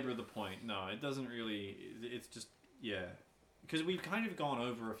doesn't belabor the point. No, it doesn't really. It's just because we've kind of gone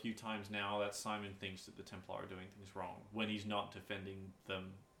over a few times now that Simon thinks that the Templar are doing things wrong when he's not defending them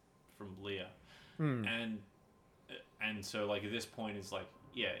from Leah. And so like at this point is like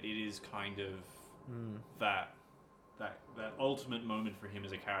it is kind of that ultimate moment for him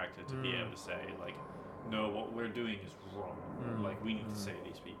as a character to be able to say like, no, what we're doing is wrong. Like we need to save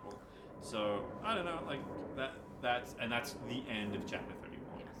these people. So I don't know, like that's the end of chapter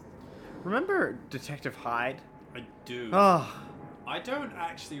 31. Remember Detective Hyde? I do. Oh. I don't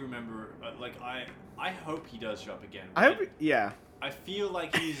actually remember. I hope he does show up again. I feel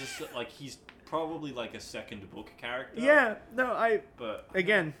like he's probably like a second book character. Yeah, no, But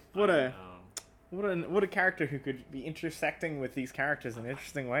again, what a character who could be intersecting with these characters in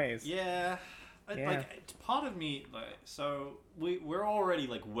interesting ways. Yeah. Like it's part of me. Like, so we're already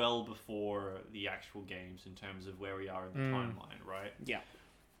like well before the actual games in terms of where we are in the timeline, right? Yeah.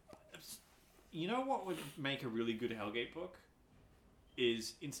 You know what would make a really good Hellgate book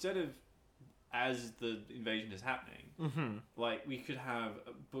is instead of as the invasion is happening, like we could have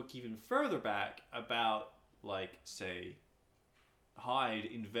a book even further back about like say Hyde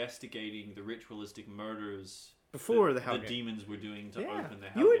investigating the ritualistic murders before the demons were doing to open the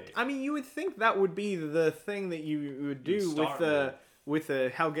Hellgate. You would think that would be the thing that you would do with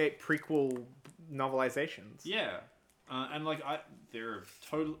the Hellgate prequel novelizations. Yeah, and like there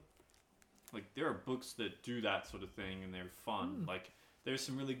are books that do that sort of thing and they're fun. Like there's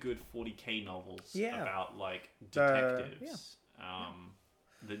some really good 40k novels about like detectives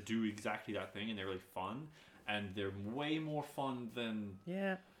that do exactly that thing and they're really fun. and they're way more fun than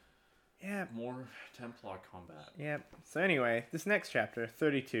Yeah. more Templar combat. Yeah. So anyway, this next chapter,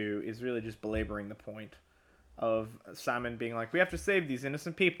 32, is really just belaboring the point of Simon being like, we have to save these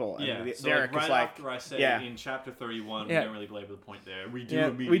innocent people. And So Derek right is like, after I say in chapter 31, we don't really belabor the point there. We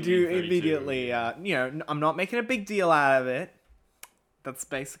do immediately. I'm not making a big deal out of it. That's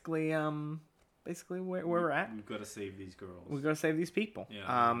basically where we're at. We've got to save these girls. We've got to save these people.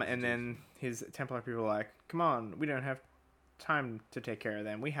 Yeah, and then his Templar people are like, come on, we don't have time to take care of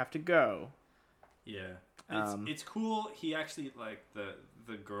them. We have to go. Yeah. It's cool. He actually, like,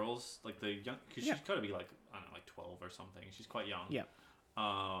 the girls, like, the young... Because she's got to be, like, I don't know, like 12 or something. She's quite young. Yeah.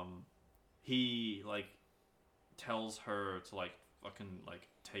 He, like, tells her to, like, fucking, like,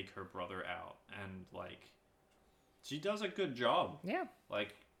 take her brother out. And, like, she does a good job. Yeah.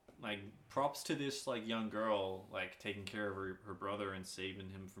 Like props to this, like, young girl, like, taking care of her brother and saving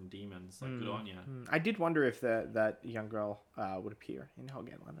him from demons. Like, good on ya. I did wonder if that young girl would appear in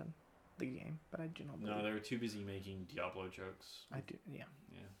Hellgate London, the game, but I do not believe. No, they were too busy making Diablo jokes. I do, yeah.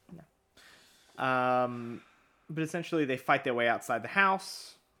 Yeah. But essentially they fight their way outside the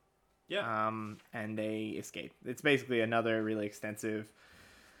house. Yeah. And they escape. It's basically another really extensive...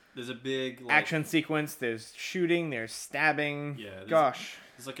 There's a big like, action sequence. There's shooting. There's stabbing. Yeah.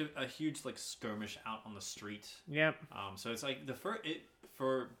 There's like a huge like skirmish out on the street. Yep. So it's like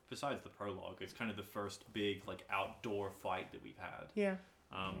besides the prologue, it's kind of the first big like outdoor fight that we've had. Yeah.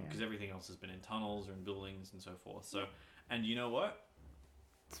 Because everything else has been in tunnels or in buildings and so forth. So, and you know what?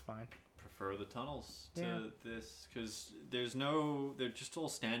 It's fine. Prefer the tunnels to this because they're just all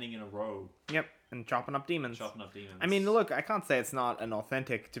standing in a row. Yep. And chopping up demons. I mean, look, I can't say it's not an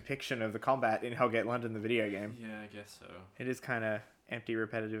authentic depiction of the combat in Hellgate London, the video game. Yeah, I guess so. It is kind of empty,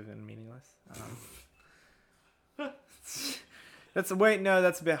 repetitive, and meaningless. That's a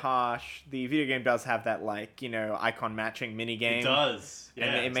bit harsh. The video game does have that, like, icon matching mini game. It does. Yeah,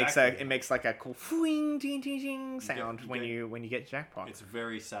 and it makes like a cool fling, ding, ding, ding sound when you get jackpot. It's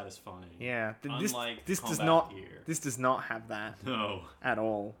very satisfying. Yeah. This does not have that. No. At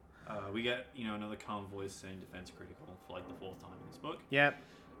all. We get, another calm voice saying defense critical for like the 4th time in this book. Yep.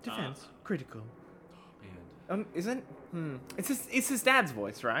 Defense critical. Oh, man. Isn't? It's his dad's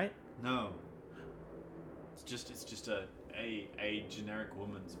voice, right? No. It's just a generic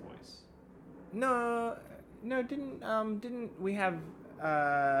woman's voice. No, didn't we have?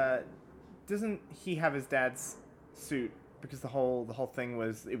 Doesn't he have his dad's suit? Because the whole thing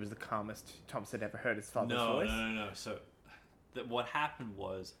was the calmest Thomas had ever heard his father's voice. No. So, what happened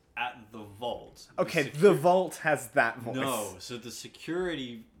was at the vault. Okay, the vault has that voice. No, so the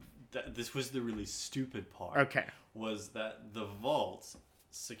security. This was the really stupid part. Okay, was that the vault's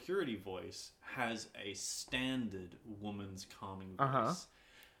security voice has a standard woman's calming voice.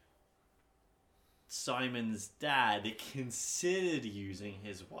 Simon's dad considered using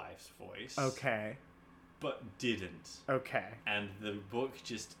his wife's voice. Okay. But didn't. Okay. And the book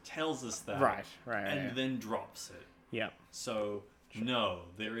just tells us that. Right. And then drops it. Yeah. So, no,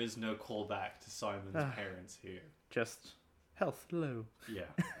 there is no callback to Simon's parents here. Just health low. Yeah.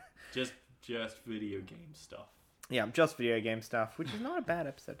 just video game stuff. Yeah, just video game stuff, which is not a bad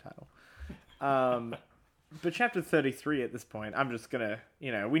episode title. But chapter 33 at this point, I'm just gonna,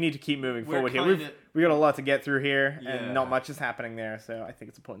 we need to keep moving forward here. We got a lot to get through here, and not much is happening there, so I think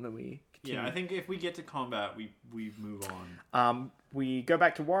it's important that we continue. Yeah, I think if we get to combat, we move on. We go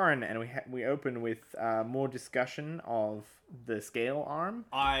back to Warren, and we open with more discussion of the scale arm.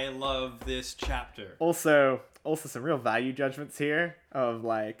 I love this chapter. Also some real value judgments here of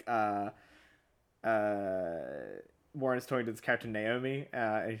like Warren is talking to this character Naomi,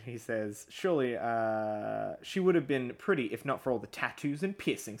 and he says, surely she would have been pretty if not for all the tattoos and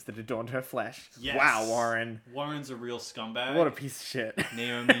piercings that adorned her flesh. Yes. Wow, Warren. Warren's a real scumbag. What a piece of shit.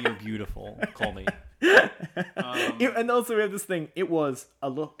 Naomi, you're beautiful. Call me. And also we have this thing, it was a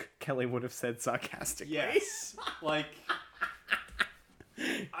look, Kelly would have said sarcastically. Yes. Like...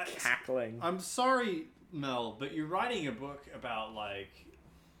 Cackling. I'm sorry, Mel, but you're writing a book about, like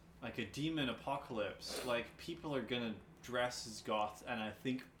a demon apocalypse. Like, people are gonna dress as goths, and I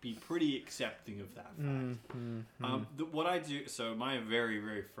think be pretty accepting of that fact. What I do... So, my very,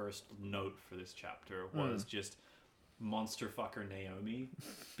 very first note for this chapter was just monster fucker Naomi.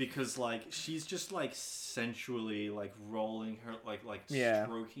 Because, like, she's just, like, sensually, like, rolling her... Like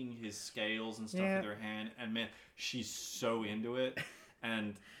stroking his scales and stuff with her hand. And, man, she's so into it.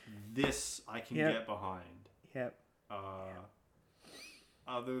 And this I can get behind. Yep.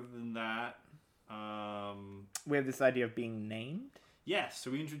 Other than that, we have this idea of being named. Yes,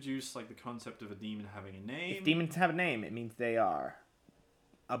 so we introduce like the concept of a demon having a name. If demons have a name, it means they are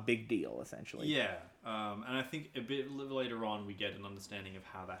a big deal, essentially. Yeah, and I think a bit later on we get an understanding of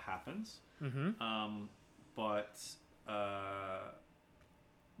how that happens. But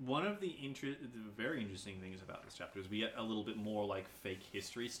one of the very interesting things about this chapter is we get a little bit more like fake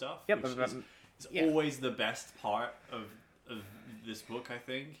history stuff. Yep, which is always the best part of this book, I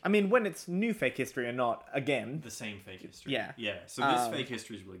think. I mean, when it's new fake history and not, again... the same fake history. Yeah. Yeah, so this fake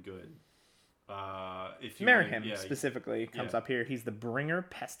history is really good. If you Merihim specifically comes up here. He's the bringer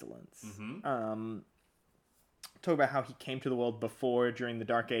pestilence. Talk about how he came to the world before, during the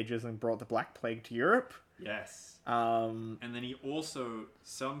Dark Ages, and brought the Black Plague to Europe. Yes. And then he also,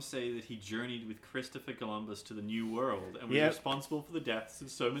 some say that he journeyed with Christopher Columbus to the New World and was responsible for the deaths of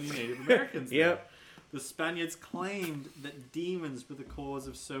so many Native Americans there. The Spaniards claimed that demons were the cause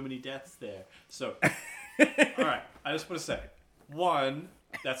of so many deaths there. So, alright, I just want to say, one,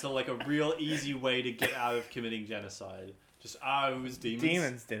 that's like a real easy way to get out of committing genocide. Just, it was demons.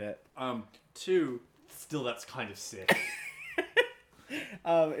 Demons did it. Two, still that's kind of sick. It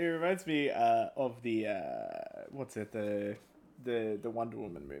reminds me of the the Wonder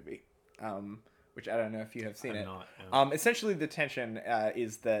Woman movie, which I don't know if you have seen it. Not, essentially, the tension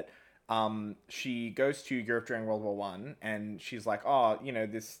is that she goes to Europe during World War One, and she's like,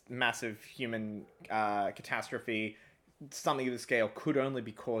 this massive human catastrophe, something of the scale, could only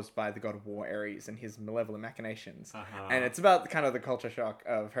be caused by the god of war Ares and his malevolent machinations. And it's about kind of the culture shock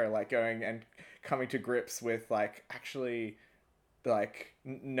of her like going and coming to grips with like, actually, like,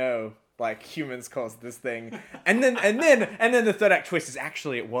 no, like, humans caused this thing. And then the third act twist is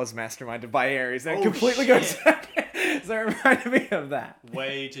actually it was masterminded by Ares, and it completely goes back. So it reminded me of that.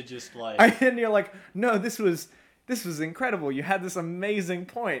 Way to just like... And you're like, no, this was incredible. You had this amazing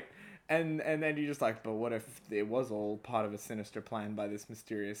point. And then you're just like, but what if it was all part of a sinister plan by this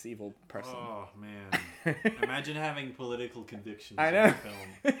mysterious evil person? Oh, man. Imagine having political convictions I know. in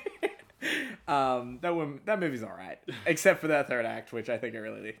the film. That movie's all right, except for that third act, which I think it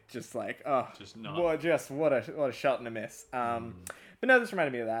really just like, just not. what a shot and a miss. But no, this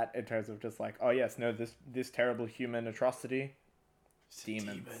reminded me of that in terms of just like, oh yes, no, this terrible human atrocity,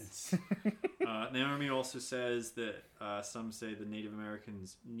 demons. Naomi also says that some say the Native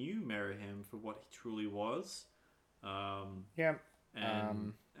Americans knew Merihim for what he truly was.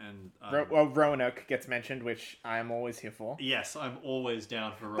 Roanoke gets mentioned, which I'm always here for. Yes, I'm always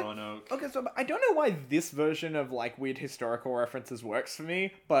down for Roanoke. Okay, so I don't know why this version of like weird historical references works for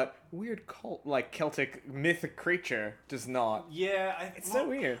me, but weird Celtic mythic creature does not. Yeah, it's so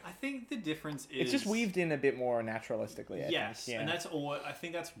weird. I think the difference is it's just weaved in a bit more naturalistically. Yes, and that's all. I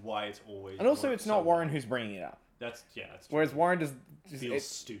think that's why it's always. And also, it's not Warren who's bringing it up. That's whereas Warren just feels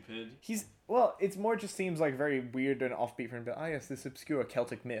stupid. It's more just seems like very weird and offbeat for him. But yes, this obscure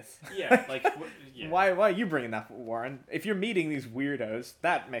Celtic myth. Yeah, like why are you bringing that, Warren? If you're meeting these weirdos,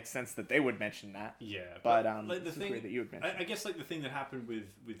 that makes sense that they would mention that. Yeah, but like the thing that you would mention. I guess like the thing that happened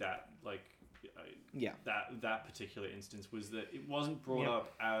with that that particular instance was that it wasn't brought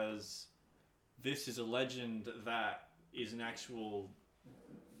up as this is a legend that is an actual,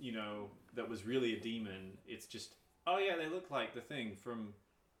 that was really a demon. It's just, they look like the thing from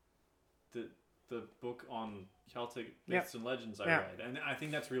the book on Celtic myths and legends I read. And I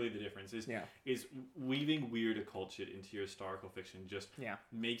think that's really the difference is weaving weird occult into your historical fiction just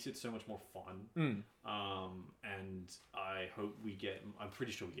makes it so much more fun. And I hope I'm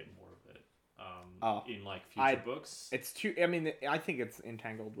pretty sure we get more of it in like future books. It's too, I mean, I think it's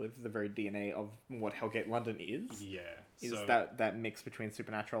entangled with the very DNA of what Hellgate London is. Yeah. Is that mix between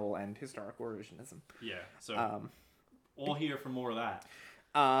supernatural and historical revisionism. Yeah. So all here for more of that.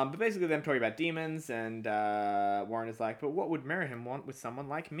 But basically them talking about demons, and Warren is like, but what would Merihim want with someone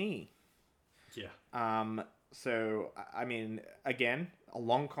like me? Yeah. So, I mean, again, a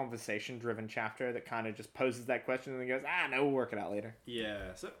long conversation-driven chapter that kind of just poses that question and then goes, no, we'll work it out later.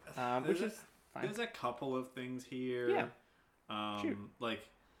 Yeah. So, which is fine. There's a couple of things here. Yeah. Shoot. Like,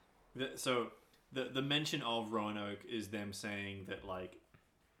 the mention of Roanoke is them saying that, like,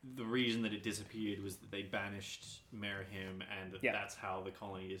 the reason that it disappeared was that they banished Merihim, and that's how the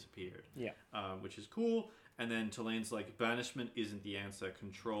colony disappeared. Yeah. Which is cool. And then Tulane's like, banishment isn't the answer,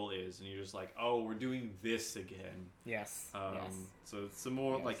 control is. And you're just like, oh, we're doing this again. Yes. So it's some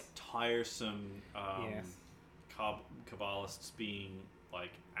more like tiresome Kabbalists being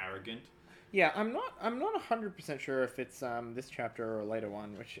like arrogant. Yeah, I'm not 100% sure if it's this chapter or a later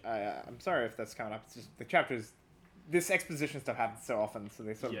one, which I'm sorry if that's coming up. It's just the chapters. This exposition stuff happens so often, so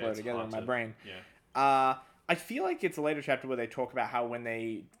they sort of blur together in my brain. Yeah. I feel like it's a later chapter where they talk about how when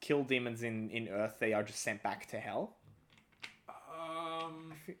they kill demons in Earth, they are just sent back to hell.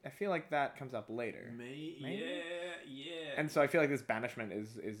 I feel like that comes up later. Maybe? Yeah. And so I feel like this banishment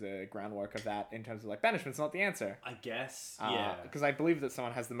is a groundwork of that in terms of like banishment's not the answer. I guess. Yeah. Because I believe that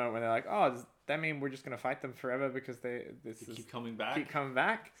someone has the moment where they're like, oh, does that mean we're just gonna fight them forever because they keep coming back? Keep coming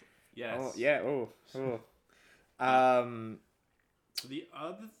back. Yes. Oh, yeah. Oh. So the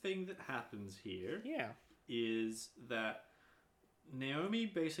other thing that happens here is that Naomi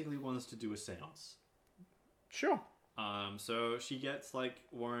basically wants to do a seance. Sure. So she gets like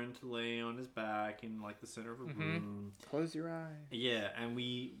Warren to lay on his back in like the center of a room. Close your eyes. Yeah, and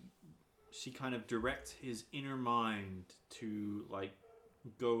she kind of directs his inner mind to like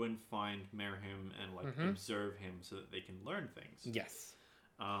go and find Merhim and like observe him so that they can learn things. Yes.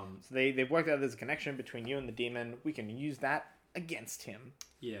 So they've worked out there's a connection between you and the demon. We can use that against him.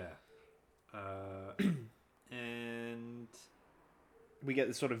 Yeah. And we get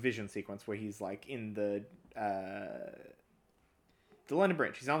this sort of vision sequence where he's like in the London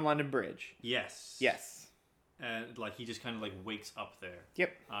Bridge. He's on London Bridge. Yes. And like he just kind of like wakes up there.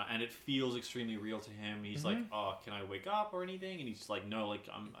 Yep. And it feels extremely real to him. He's like, "Oh, can I wake up or anything?" And he's just like, "No, like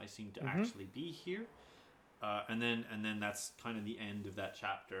I seem to actually be here." And then that's kind of the end of that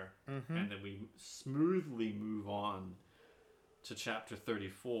chapter. And then we smoothly move on to chapter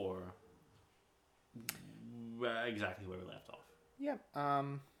 34. Exactly where we left off. Yep.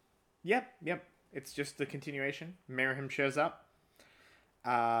 Yep. It's just the continuation. Merhim shows up.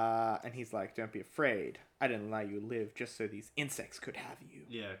 And he's like, don't be afraid. I didn't allow you to live just so these insects could have you.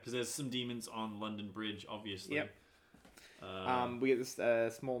 Yeah, because there's some demons on London Bridge, obviously. Yep. We get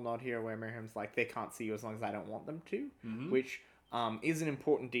this small nod here where Merhim's like, they can't see you as long as I don't want them to, which is an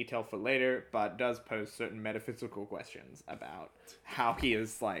important detail for later, but does pose certain metaphysical questions about how he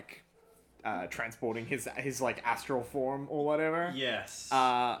is like transporting his like astral form or whatever. Yes.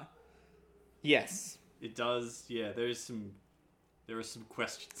 Yes. It does. Yeah, there are some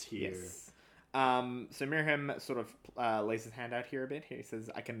questions here. Yes. So Merhim sort of lays his hand out here a bit. He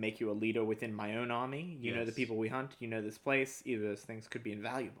says, I can make you a leader within my own army. You know the people we hunt. You know this place. Either of those things could be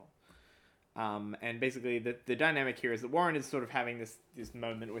invaluable. And basically the dynamic here is that Warren is sort of having this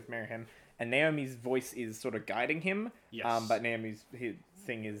moment with Merhim, and Naomi's voice is sort of guiding him. Yes. But Naomi's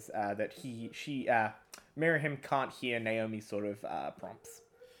thing is that Merhim can't hear Naomi's sort of prompts.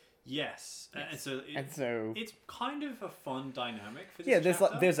 Yes. And so it's kind of a fun dynamic for this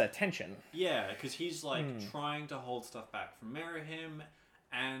chapter. There's a tension. Yeah, because he's like trying to hold stuff back from Merhim,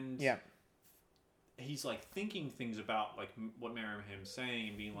 and he's like thinking things about like what Merhim's saying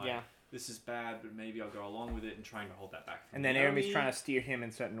and being like, this is bad, but maybe I'll go along with it, and trying to hold that back from And then Naomi. Naomi's trying to steer him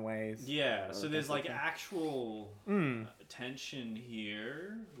in certain ways. Yeah, so there's like actual tension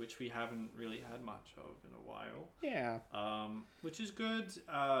here, which we haven't really had much of in a while. Yeah. Which is good.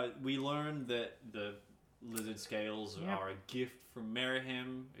 We learned that the lizard scales are a gift from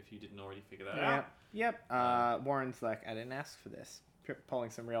Merhim, if you didn't already figure that out. Yep. Warren's like, I didn't ask for this. Pulling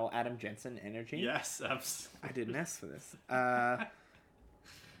some real Adam Jensen energy. Yes, absolutely. I didn't ask for this.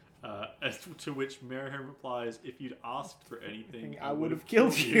 As to which Merhim replies, if you'd asked for anything, I would have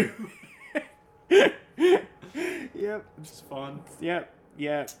killed you. Yep. It's fun. Yep.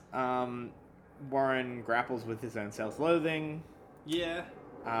 Warren grapples with his own self-loathing. Yeah.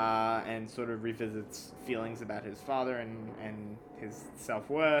 And sort of revisits feelings about his father and his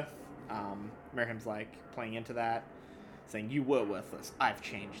self-worth. Merhim's like playing into that, saying, you were worthless. I've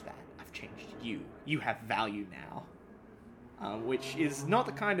changed that. I've changed you. You have value now. Which is not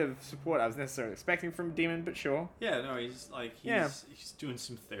the kind of support I was necessarily expecting from a demon, but sure. Yeah, no, he's doing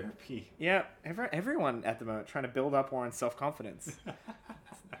some therapy. Yeah, everyone at the moment trying to build up Warren's self-confidence.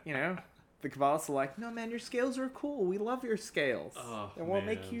 You know, the Kabbalists are like, no, man, your scales are cool. We love your scales. Oh, they won't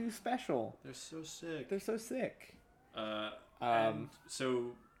make you special. They're so sick. They're so sick. And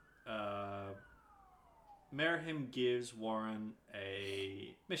so Merhim gives Warren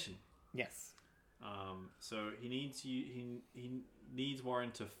a mission. Yes. So he needs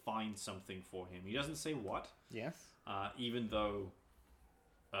Warren to find something for him. He doesn't say what. Yes. Even though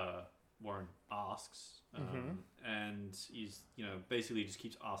Warren asks, and he's basically just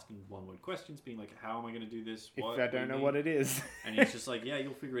keeps asking one-word questions, being like, "How am I going to do this? If I don't know what it is," and he's just like, "Yeah,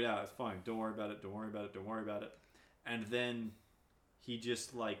 you'll figure it out. It's fine. Don't worry about it. Don't worry about it. Don't worry about it." And then he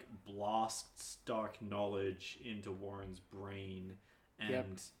just like blasts dark knowledge into Warren's brain,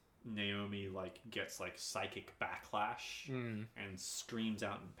 and Naomi like gets like psychic backlash and screams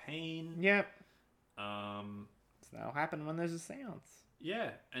out in pain. Yep. So that'll happen when there's a seance.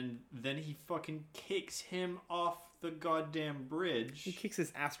 Yeah, and then he fucking kicks him off the goddamn bridge. He kicks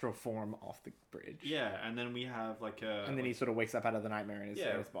his astral form off the bridge. Yeah, and then we have like a... And then he sort of wakes up out of the nightmare in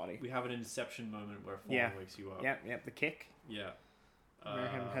his body. We have an inception moment where form wakes you up. Yep, the kick. Yeah.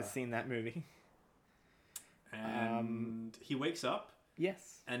 Merham has seen that movie. And he wakes up.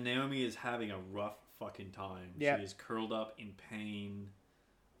 Yes. And Naomi is having a rough fucking time. Yep. She is curled up in pain.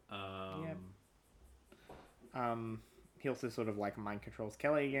 He also sort of like mind controls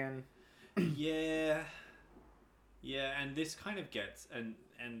Kelly again. Yeah, and this kind of gets and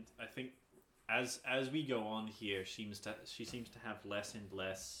I think as we go on here, she seems to have less and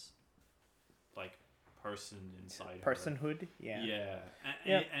less like person inside personhood. her. Yeah.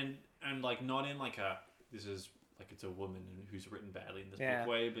 And like not in like a this is like it's a woman who's written badly in this book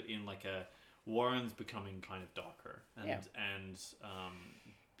way, but in like a Warren's becoming kind of darker and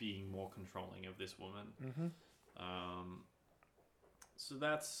being more controlling of this woman. Mm-hmm. So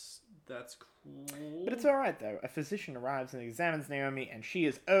that's cool. But it's all right though. A physician arrives and examines Naomi, and she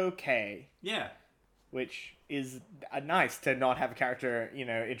is okay. Yeah. Which is nice to not have a character,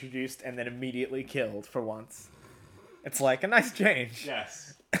 introduced and then immediately killed for once. It's like a nice change.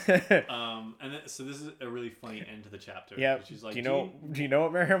 Yes. So this is a really funny end to the chapter. Yeah. She's like, do you know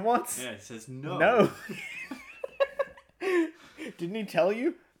what Merham wants? Yeah, it says no. No. Didn't he tell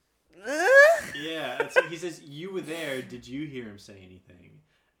you? Yeah. And so he says, you were there. Did you hear him say anything?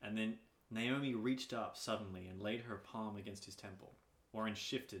 And then Naomi reached up suddenly and laid her palm against his temple. Warren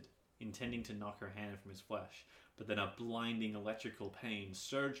shifted, intending to knock her hand from his flesh, but then a blinding electrical pain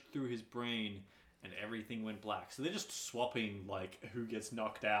surged through his brain and everything went black. So they're just swapping like who gets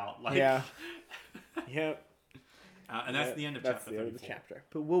knocked out. Like, yeah. Yep. And that's the end of chapter 34. That's the end of the chapter.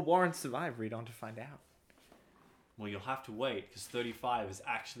 But will Warren survive? Read on to find out. Well, you'll have to wait because 35 is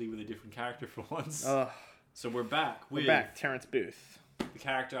actually with a different character for once. Ugh. So we're back with Terrence Booth. The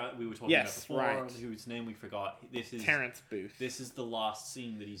character we were talking about before, right. Whose name we forgot. This is Terrence Booth. This is the last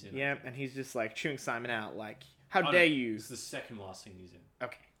scene that he's in. Yeah, and he's just like chewing Simon out, like, how dare you? It's the second last scene he's in.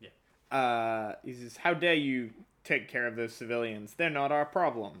 Okay. Yeah. He says, how dare you take care of those civilians? They're not our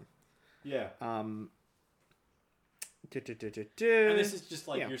problem. Yeah. And this is just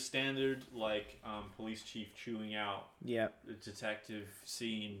like your standard police chief chewing out a detective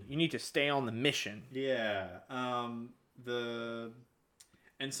scene. You need to stay on the mission. Yeah.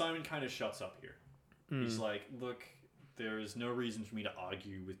 And Simon kind of shuts up here. He's like, look, there is no reason for me to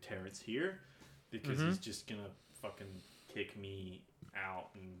argue with Terrence here because he's just gonna fucking kick me out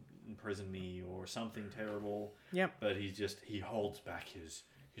and imprison me or something terrible. Yep. But he holds back his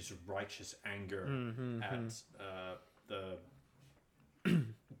righteous anger at the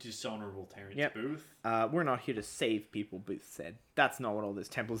dishonorable Terrence Booth. We're not here to save people, Booth said. That's not what all this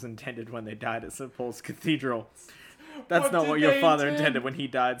temple's intended when they died at St. Paul's Cathedral. That's not what your father intended when he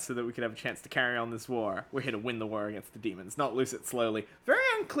died so that we could have a chance to carry on this war. We're here to win the war against the demons, not lose it slowly. Very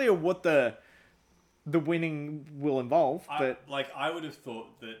unclear what the winning will involve, but I would have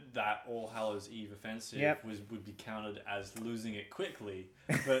thought that All Hallows Eve offensive would be counted as losing it quickly,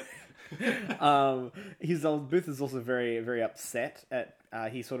 but Booth is also very, very upset at.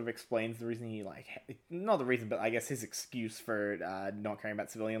 He sort of explains the reason he not the reason, but I guess his excuse for not caring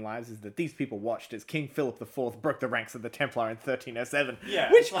about civilian lives is that these people watched as King Philip IV broke the ranks of the Templar in 1307. Yeah,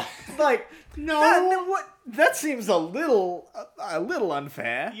 which no, that seems a little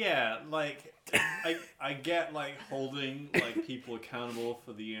unfair. Yeah, I get holding people accountable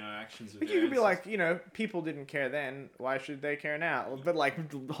for the actions of. You could be people didn't care then. Why should they care now? But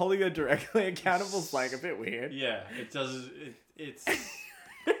holding them directly accountable is a bit weird. Yeah, it does.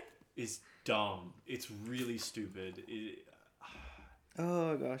 It's dumb. It's really stupid.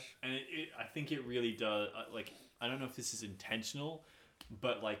 Oh gosh. And I think it really does. I don't know if this is intentional,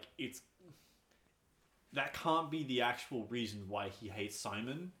 but it's. That can't be the actual reason why he hates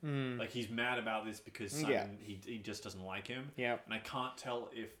Simon. He's mad about this because Simon, he just doesn't like him. Yeah. And I can't tell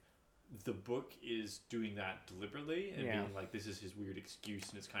if the book is doing that deliberately and being this is his weird excuse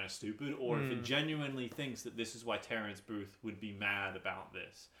and it's kind of stupid, or if it genuinely thinks that this is why Terrence Booth would be mad about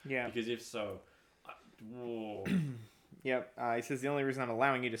this. Yeah. Because if so, whoa. Yep. He says the only reason I'm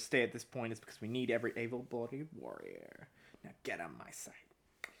allowing you to stay at this point is because we need every able-bodied warrior. Now get on my side.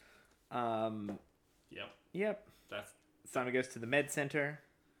 Yep. That's Simon goes to the med center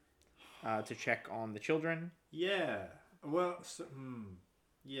to check on the children. Yeah. Well,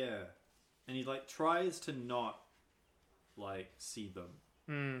 yeah. And he tries to not see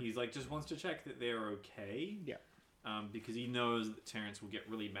them. He's just wants to check that they're okay. Yeah. Because he knows that Terrence will get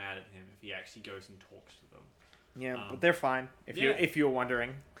really mad at him if he actually goes and talks to them. Yeah, but they're fine. If you're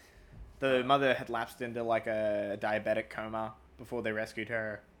wondering, the mother had lapsed into a diabetic coma before they rescued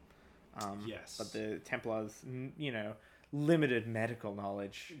her. Yes. But the Templars, limited medical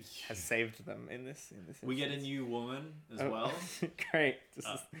knowledge has saved them in this We get a instance. new woman as well. Great.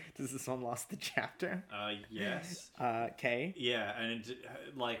 Does this one last the chapter? Yes. Kay. Yeah, and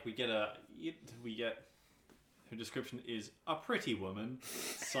like we get her description is a pretty woman.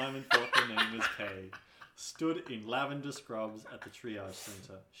 Simon thought her name was Kay. Stood in lavender scrubs at the triage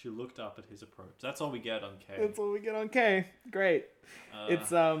center. She looked up at his approach. That's all we get on Kay. That's all we get on Kay. Great.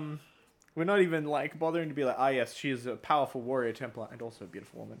 It's we're not even like bothering to be like, yes, she is a powerful warrior Templar and also a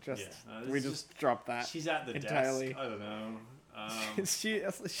beautiful woman. We just drop that. She's at the entirely. desk. I don't know. Is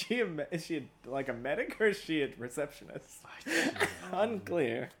she like a medic or is she a receptionist?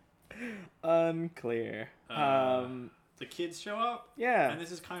 Unclear. The kids show up. Yeah. And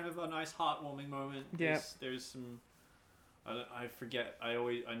this is kind of a nice heartwarming moment. Yeah. There's some. I forget. I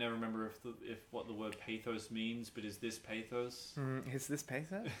never remember if what the word pathos means. But is this pathos? Is this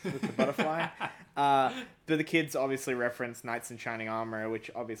pathos with the butterfly? But the kids obviously reference knights in shining armor, which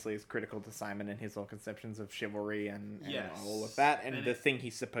obviously is critical to Simon and his own conceptions of chivalry and all of that, and the thing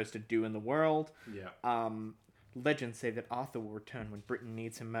he's supposed to do in the world. Yeah. Legends say that Arthur will return when Britain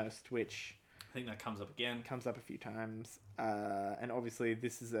needs him most, which I think that comes up again. Comes up a few times. And obviously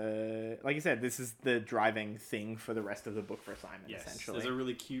this is like you said, this is the driving thing for the rest of the book for Simon, essentially. There's a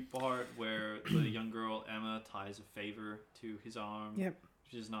really cute part where the young girl, Emma, ties a favor to his arm. Yep.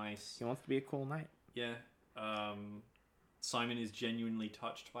 Which is nice. He wants to be a cool knight. Yeah. Simon is genuinely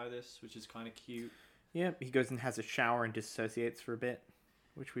touched by this, which is kind of cute. Yep. He goes and has a shower and dissociates for a bit,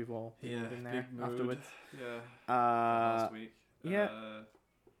 which we've all been in there afterwards. Yeah. Last week. Yeah.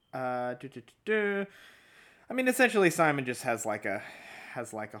 I mean, essentially, Simon just has like a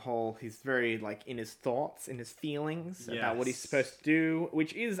whole. He's very like in his thoughts, in his feelings about what he's supposed to do,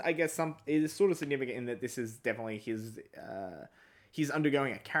 which is, I guess, it is sort of significant in that this is definitely his. He's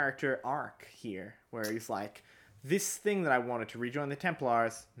undergoing a character arc here, where he's like, this thing that I wanted to rejoin the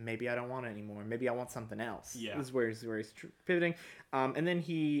Templars, maybe I don't want it anymore. Maybe I want something else. Yeah, this is where he's pivoting. And then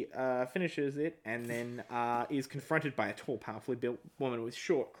he finishes it, and then is confronted by a tall, powerfully built woman with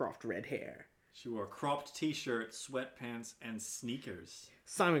short, cropped red hair. She wore a cropped t-shirt, sweatpants, and sneakers.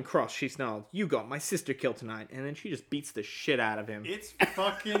 Simon Cross, she snarled, "You got my sister killed tonight," and then she just beats the shit out of him. It's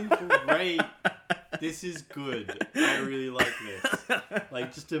fucking great. This is good. I really like this.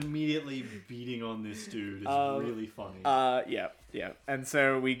 Like, just immediately beating on this dude is really funny. Yeah. And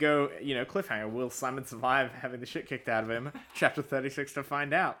so we go, cliffhanger. Will Simon survive having the shit kicked out of him? Chapter 36 to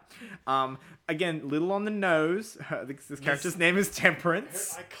find out. Again, little on the nose. This character's name is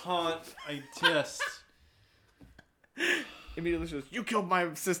Temperance. I just... Immediately says, "You killed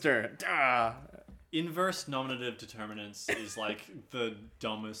my sister." Duh. Inverse nominative determinants is like the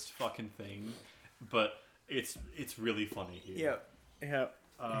dumbest fucking thing, but it's really funny here. Yeah.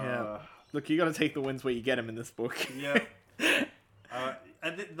 Look, you got to take the wins where you get them in this book. Yeah.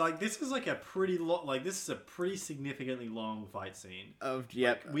 This is like a pretty this is a pretty significantly long fight scene.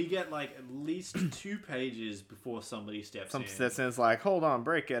 We get like at least 2 pages before somebody steps in. Steps in is like, "Hold on,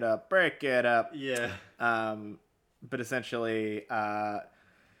 break it up." Yeah. But essentially, a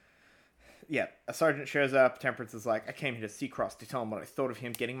sergeant shows up. Temperance is like, "I came here to see Cross to tell him what I thought of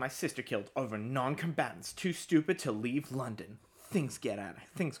him getting my sister killed over non-combatants too stupid to leave London. Things got out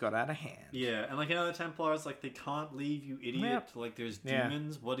of hand." Yeah, and like the Templars, like, they can't leave, you idiot. Yep. Like, there's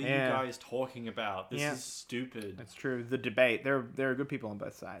demons. What are you guys talking about? This is stupid. That's true. The debate. There are good people on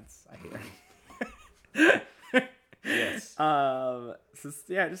both sides, I hear. Yes. Just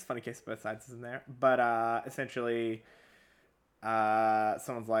a funny case of both sides, isn't there? But essentially,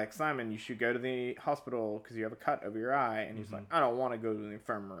 someone's like, "Simon, you should go to the hospital because you have a cut over your eye," and he's like, "I don't want to go to the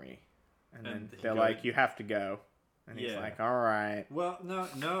infirmary," and then they're like, "You have to go," and he's like, "All right." Well,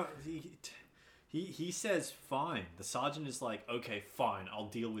 no, he says fine. The sergeant is like, "Okay, fine, I'll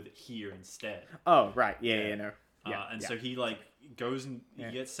deal with it here instead." Oh, right, So he like goes and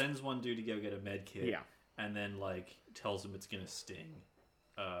sends one dude to go get a med kit. Yeah. And then, like, tells him it's gonna sting,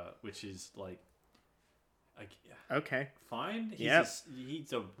 which is like, okay, fine. He's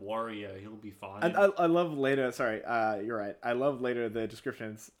a warrior. He'll be fine. I love later. Sorry, you're right. I love later the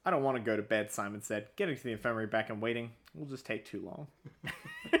descriptions. "I don't want to go to bed," Simon said. "Getting to the infirmary back and waiting will just take too long."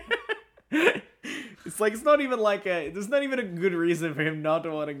 It's like there's not even a good reason for him not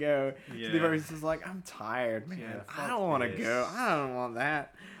to want to go. To the infirmary. He's just like, "I'm tired, man. Yeah, I don't want to go. I don't want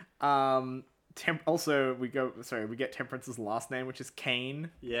that." Also, we get Temperance's last name, which is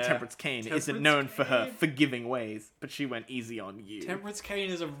Kane. Yeah. Temperance Kane isn't known for her forgiving ways, but she went easy on you. Temperance Kane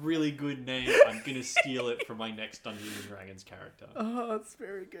is a really good name. I'm gonna steal it for my next Dungeons and Dragons character. Oh, that's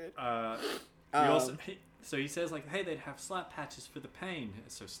very good. So he says, like, "Hey, they'd have slap patches for the pain."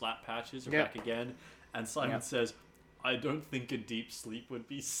 So slap patches are back again. And Simon says, I don't think a deep sleep would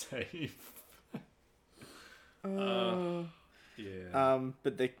be safe. Yeah.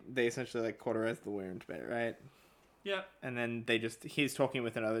 But they essentially like cauterize the wound, right? Yeah. And then he's talking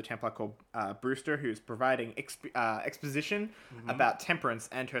with another Templar called Brewster, who's providing exposition about Temperance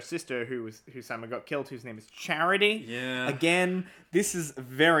and her sister, who Simon got killed, whose name is Charity. Yeah. Again, this is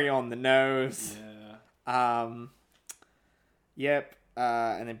very on the nose. Yeah. Yep.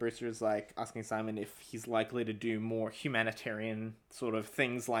 And then Brewster is like asking Simon if he's likely to do more humanitarian sort of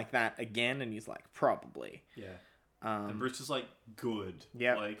things like that again, and he's like, probably. Yeah. And Brewster's like, good.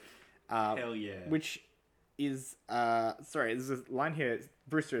 Yeah. Like, hell yeah. Which is there's a line here.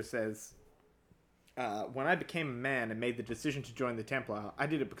 Brewster says, when I became a man and made the decision to join the Templar, I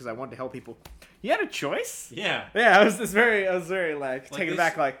did it because I wanted to help people. You had a choice? Yeah. I was very like taken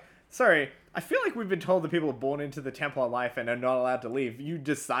aback, like, sorry, I feel like we've been told that people are born into the Templar life and are not allowed to leave. You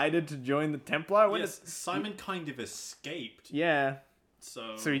decided to join the Templar? Simon kind of escaped. Yeah.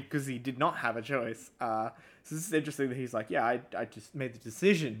 So because he did not have a choice. So this is interesting that he's like, yeah, I just made the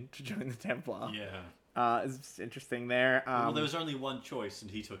decision to join the Templar. Yeah. It's interesting there. Well, there was only one choice,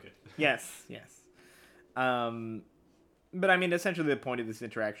 and he took it. Yes. But I mean, essentially the point of this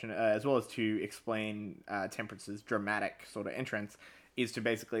interaction, as well as to explain Temperance's dramatic sort of entrance, is to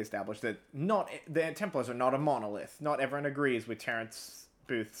basically establish that the Templars are not a monolith. Not everyone agrees with Terence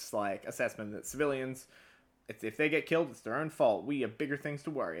Booth's like assessment that civilians, if they get killed, it's their own fault. We have bigger things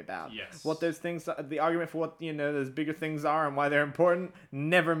to worry about. Yes. What those things, the argument for what those bigger things are and why they're important,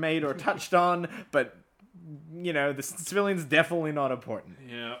 never made or touched on. But the civilians definitely not important.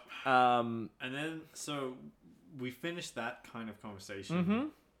 Yeah. And then so we finished that kind of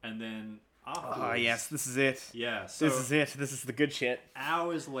conversation, and then afterwards, oh yes, this is it. Yeah. So this is it. This is the good shit.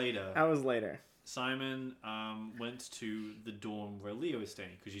 Hours later, Simon went to the dorm where Leo is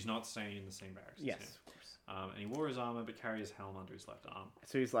staying because she's not staying in the same barracks. Yes, as him. of course. And he wore his armor but carried his helm under his left arm.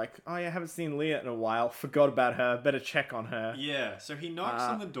 So he's like, oh yeah, I haven't seen Leah in a while. Forgot about her. Better check on her. Yeah. So he knocks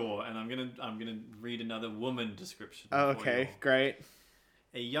on the door, and I'm gonna read another woman description. Okay, great.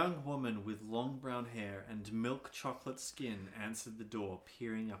 A young woman with long brown hair and milk chocolate skin answered the door,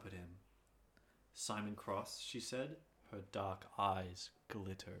 peering up at him. Simon Cross, she said. Her dark eyes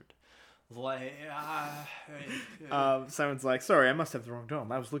glittered. Simon's like, sorry, I must have the wrong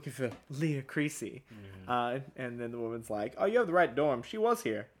dorm. I was looking for Leah Creasy. And then the woman's like, oh, you have the right dorm. She was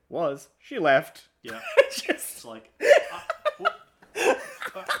here. She left. Yeah. Just like...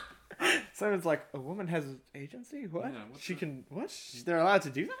 Simon's like, a woman has agency? What? Yeah, she can... What? They're allowed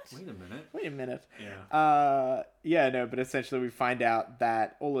to do that? Wait a minute. Yeah. But essentially we find out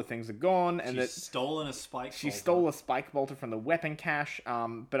that all the things are gone and She's stolen a spike bolter. She stole a spike bolter from the weapon cache.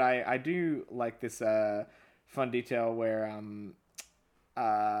 But I do like this fun detail where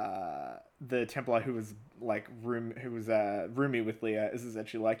the Templar who was roomie with Leah is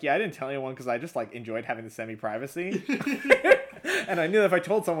essentially like, yeah, I didn't tell anyone because I just like enjoyed having the semi-privacy. And I knew that if I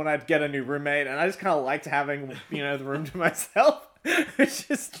told someone I'd get a new roommate, and I just kind of liked having, the room to myself. It's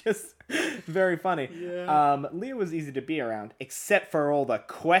just very funny. Yeah. Leah was easy to be around, except for all the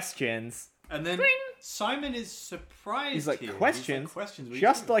questions. And then Simon is surprised. He's like, here. questions? He's like, questions?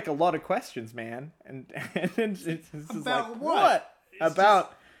 Just like a lot of questions, man. And then it's about like, what?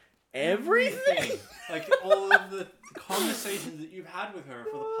 About everything? Like all of the conversations that you've had with her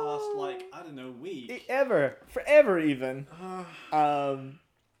for the past, week. Forever even.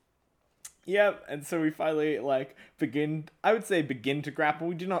 Yep, and so we finally, begin to grapple.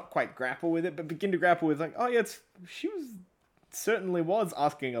 We do not quite grapple with it, but begin to grapple with, oh yeah, she certainly was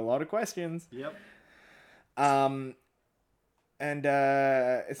asking a lot of questions. Yep. And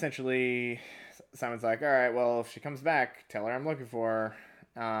essentially, Simon's like, all right, well, if she comes back, tell her I'm looking for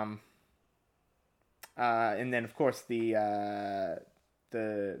her. And then, of course, the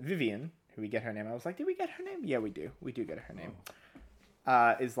Vivian, who we get her name. I was like, did we get her name? Yeah, we do. We do get her name.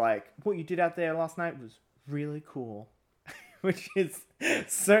 Is like, what you did out there last night was really cool. Which is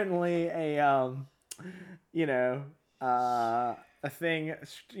certainly a thing,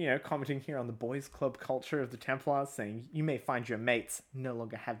 commenting here on the boys club culture of the Templars, saying you may find your mates no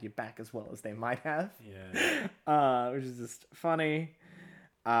longer have your back as well as they might have. Yeah. Which is just funny.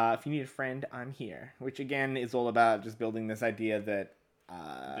 If you need a friend, I'm here. Which again is all about just building this idea that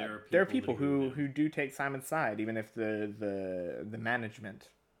there are people who do take Simon's side, even if the management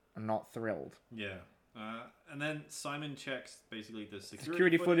are not thrilled. Yeah. And then Simon checks basically the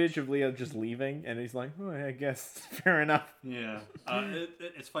security footage of Leo just leaving, and he's like, oh, I guess fair enough. Yeah.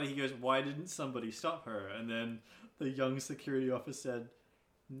 It's funny, he goes, why didn't somebody stop her? And then the young security officer said,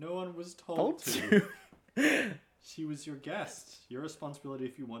 no one was told to. she was your guest. Your responsibility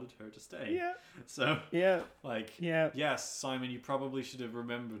if you wanted her to stay. Yeah. So, Yeah. like, Yeah. yes, Simon, you probably should have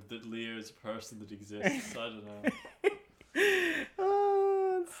remembered that Leah is a person that exists. I don't know.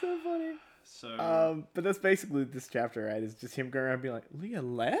 Oh, it's so funny. So, But that's basically this chapter, right? It's just him going around being like, Leah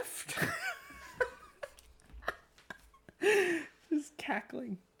left?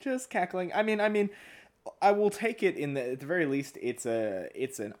 Just cackling. I mean, I will take it at the very least. It's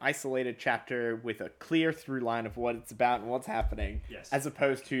an isolated chapter with a clear through line of what it's about and what's happening. Yes. As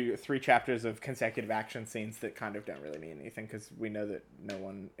opposed to 3 chapters of consecutive action scenes that kind of don't really mean anything because we know that no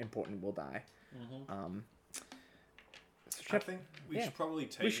one important will die. mm-hmm. So I think we should probably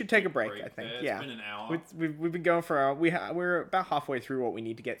take a break. I think. there. Yeah. It's been an hour. We've been going for we're about halfway through what we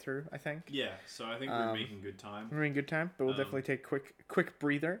need to get through. I think. Yeah. So I think we're making good time. We're in good time, but we'll definitely take a quick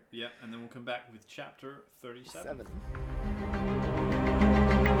breather. Yeah, and then we'll come back with chapter 37.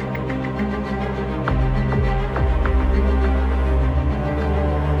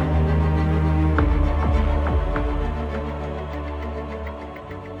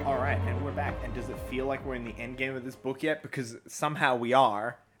 All right, and we're back. And does it feel like we're in the end game of this book yet? Because somehow we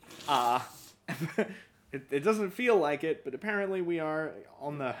are. It doesn't feel like it, but apparently we are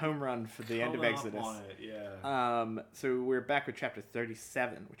on the home run for the end of Exodus. On it, yeah. So we're back with chapter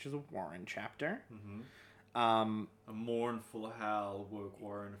 37, which is a Warren chapter. Mm-hmm. A mournful howl woke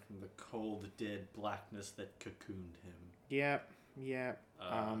Warren from the cold, dead blackness that cocooned him. Yep.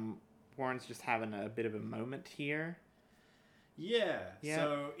 Warren's just having a bit of a moment here. Yeah. Yeah.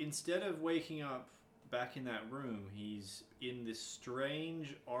 So instead of waking up back in that room, he's in this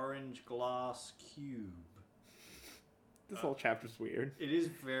strange orange glass cube. This whole chapter's weird. It is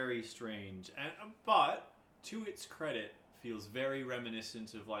very strange, but to its credit, feels very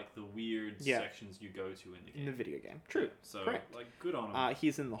reminiscent of like the weird sections you go to in the game. In the video game. True. So, correct. like, good on him.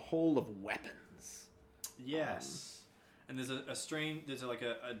 He's in the Hall of Weapons. Yes. And there's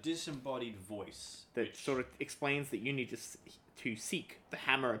a disembodied voice that sort of explains that you need to seek the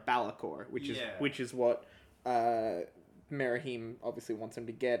Hammer of Balakor, which is what Merahim obviously wants him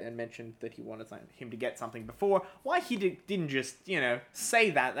to get, and mentioned that he wanted him to get something before. Why he didn't just say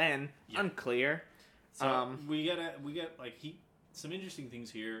that then? Yeah. Unclear. So we get some interesting things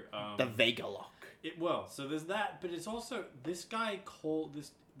here. The Vega Lock. So there's that, but it's also this guy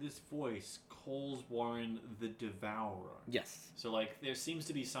this voice calls Warren the Devourer. Yes. So like there seems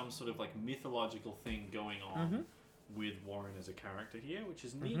to be some sort of like mythological thing going on with Warren as a character here, which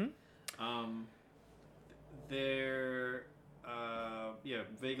is neat.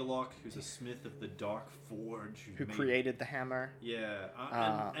 Vegalok, who's a smith of the Dark Forge, who created the hammer. Yeah,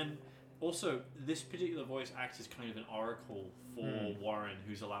 and also this particular voice acts as kind of an oracle for Warren,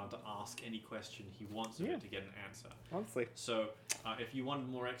 who's allowed to ask any question he wants of it to get an answer. Honestly. So if you wanted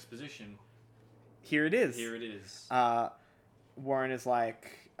more exposition, here it is. Warren is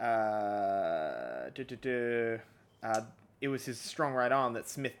like, it was his strong right arm that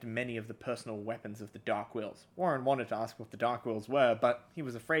smithed many of the personal weapons of the Dark Wills. Warren wanted to ask what the Dark Wills were, but he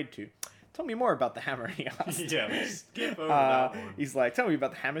was afraid to. Tell me more about the hammer, he asked. Skip over that one. He's like, tell me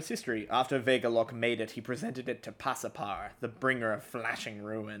about the hammer's history. After Vegalok made it, he presented it to Passapar, the bringer of flashing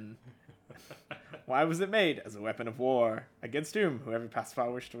ruin. Why was it made? As a weapon of war. Against whom? Whoever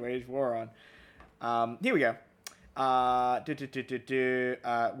Passapar wished to wage war on. Here we go. Where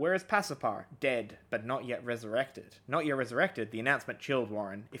is Passapar? Dead, but not yet resurrected. Not yet resurrected? The announcement chilled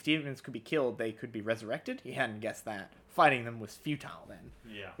Warren. If demons could be killed, they could be resurrected? He hadn't guessed that. Fighting them was futile then.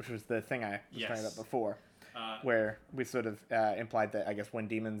 Yeah. Which was the thing I was talking about before. Where we sort of implied that, I guess, when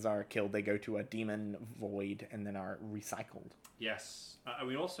demons are killed, they go to a demon void and then are recycled. Yes.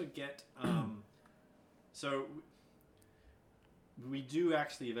 We also get... so... We do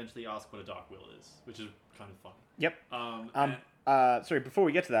actually eventually ask what a Dark Will is, which is kind of fun. Yep. Sorry, before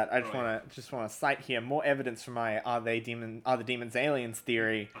we get to that, I just want to cite here more evidence for my are the demons aliens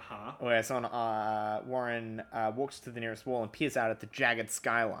theory, where Warren walks to the nearest wall and peers out at the jagged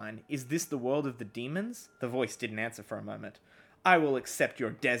skyline. Is this the world of the demons? The voice didn't answer for a moment. I will accept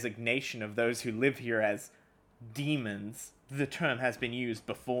your designation of those who live here as demons. The term has been used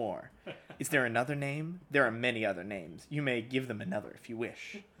before. Is there another name? There are many other names. You may give them another if you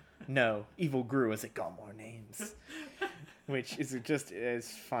wish. No, evil grew as it got more names. Which is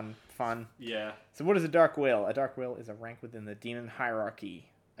fun. Yeah. So what is a Dark Will? A Dark Will is a rank within the demon hierarchy.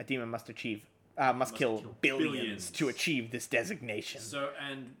 A demon must kill billions to achieve this designation. So,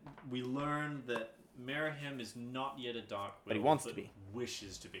 and we learn that Merahim is not yet a Dark Will, but he wants to be.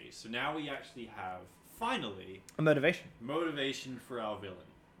 Wishes to be. So now we actually have, finally... a motivation. Motivation for our villain.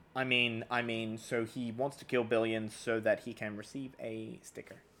 I mean, so he wants to kill billions so that he can receive a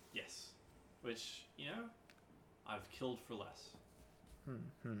sticker. Yes. Which, I've killed for less.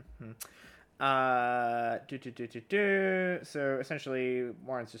 So essentially,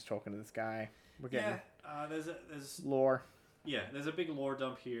 Warren's just talking to this guy. We're getting There's lore. Yeah, there's a big lore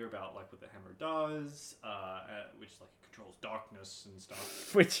dump here about like what the hammer does, which like it controls darkness and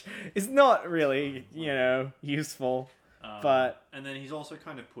stuff. Which is not really, useful. But and then he's also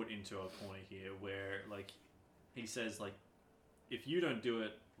kind of put into a corner here where like he says like if you don't do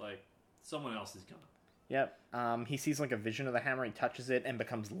it, like someone else is gonna. Yep. He sees like a vision of the hammer. He touches it and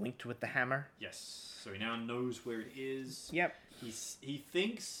becomes linked with the hammer. Yes. So he now knows where it is. Yep. He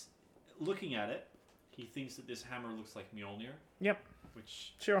thinks, looking at it, he thinks that this hammer looks like Mjolnir. Yep.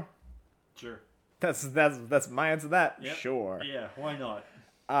 Which sure. That's my answer to that. Yep. Sure. Yeah. Why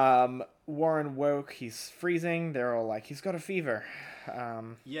not? Warren woke. He's freezing. They're all like, he's got a fever.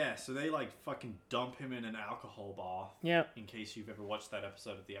 Yeah. So they like fucking dump him in an alcohol bath. Yep. In case you've ever watched that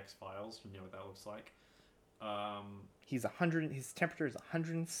episode of the X-Files, you know what that looks like. He's 100. His temperature is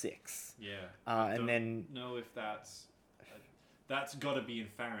 106. Yeah. And then know if that's got to be in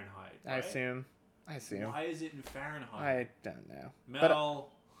Fahrenheit. Right? I assume. Why is it in Fahrenheit? I don't know. Mel,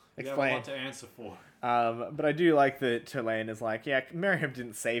 you have a explain. lot to answer for. But I do like that Tulane is like, yeah, Merriam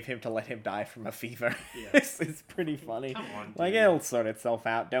didn't save him to let him die from a fever. Yeah. It's pretty funny. Come on, dude. Like, it'll sort itself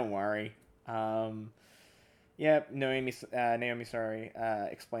out. Don't worry. Yeah, Naomi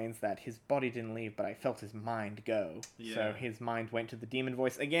explains that his body didn't leave, but I felt his mind go. Yeah. So his mind went to the demon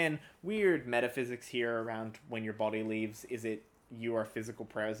voice. Again, weird metaphysics here around when your body leaves. Is it your physical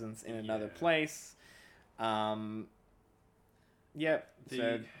presence in another place? Yep.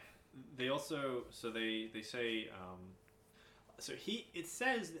 They also they say it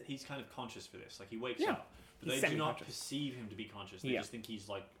says that he's kind of conscious for this. Like he wakes up, but they do not perceive him to be conscious. They just think he's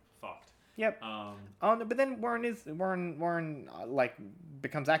like fucked. Yep. No, but then Warren like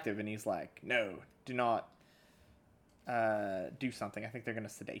becomes active and he's like, no, do not do something. I think they're gonna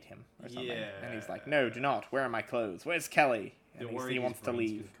sedate him or something. Yeah. And he's like, no, do not. Where are my clothes? Where's Kelly? And he wants to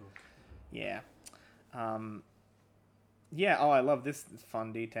leave. Yeah. Yeah. Oh, I love this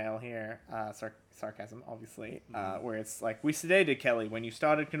fun detail here. Sarcasm, obviously. Where it's like, we sedated Kelly. When you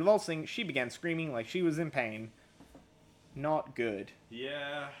started convulsing, she began screaming like she was in pain. Not good.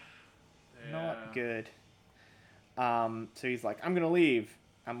 Yeah. Not good. So he's like, I'm gonna leave.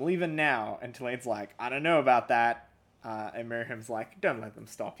 I'm leaving now. And Tulane's like, I don't know about that. And Miriam's like, don't let them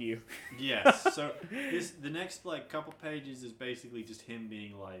stop you. Yes. So the next like couple pages is basically just him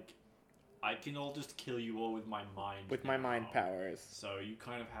being like, I can all just kill you all with my mind. With my mind powers. So you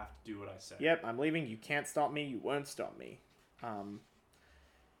kind of have to do what I say. Yep, I'm leaving. You can't stop me. You won't stop me.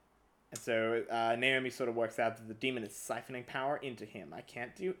 And so Naomi sort of works out that the demon is siphoning power into him. I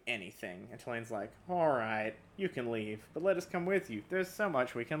can't do anything. And Tulane's like, all right, you can leave, but let us come with you. There's so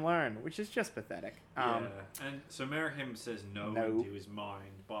much we can learn, which is just pathetic. Yeah. And so Merihim says no into his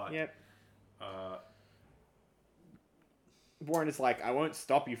mind, but... Yep. Warren is like, I won't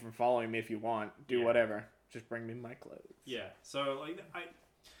stop you from following me if you want. Do whatever. Just bring me my clothes. Yeah. So, like,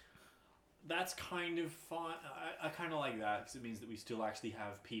 that's kind of fun. I kind of like that because it means that we still actually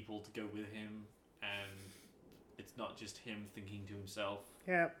have people to go with him, and it's not just him thinking to himself.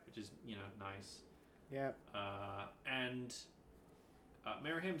 Yeah. Which is, nice. Yeah. And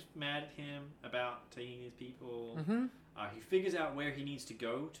Merihim's mad at him about taking his people. Mm-hmm. He figures out where he needs to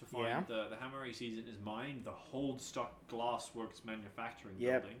go to find Yeah. the hammer. He sees in his mind the Hold Stock Glassworks manufacturing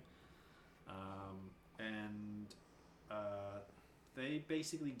Yep. building. And they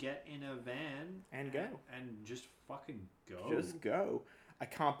basically get in a van and go. And just fucking go. Just go. I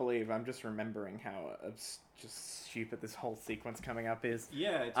can't believe I'm just remembering how just stupid this whole sequence coming up is.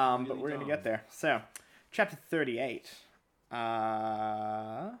 Yeah, it's but really we're going to dumb. get there. So, chapter 38.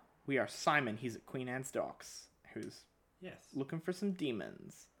 We are Simon. He's at Queen Anne's docks, who's looking for some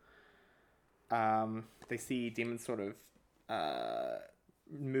demons. They see demons sort of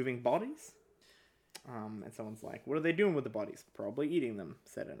moving bodies. And someone's like, what are they doing with the bodies? Probably eating them,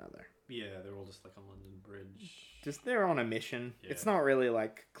 said another. Yeah, they're all just like on London Bridge. Just they're on a mission. Yeah. It's not really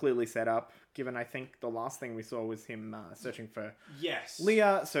like clearly set up, given I think the last thing we saw was him searching for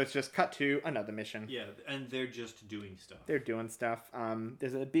Leah, so it's just cut to another mission. Yeah, and they're just doing stuff. They're doing stuff.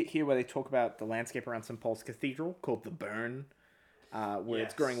 There's a bit here where they talk about the landscape around St. Paul's Cathedral called the Burn, where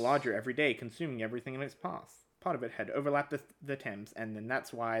it's growing larger every day, consuming everything in its path. Part of it had overlapped the Thames, and then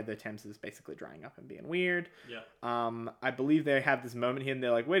that's why the Thames is basically drying up and being weird. Yeah. I believe they have this moment here, and they're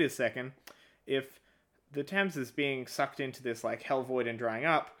like, wait a second, if the Thames is being sucked into this like hell void and drying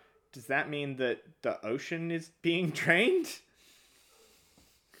up, does that mean that the ocean is being drained?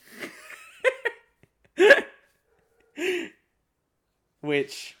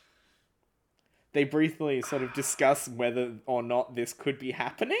 Which they briefly sort of discuss whether or not this could be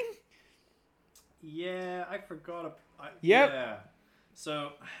happening. Yeah, I forgot. Yep. Yeah.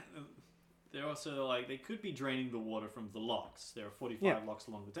 So they're also like, they could be draining the water from the locks. There are 45 locks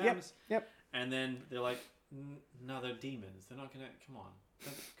along the dams. Yep. And then they're like, no, they're demons. They're not gonna.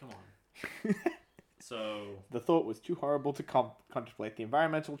 Come on. So the thought was too horrible to contemplate. The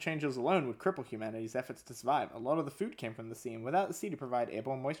environmental changes alone would cripple humanity's efforts to survive. A lot of the food came from the sea, and without the sea to provide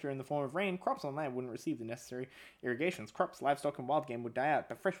airborne moisture in the form of rain, crops on land wouldn't receive the necessary irrigations. Crops, livestock, and wild game would die out,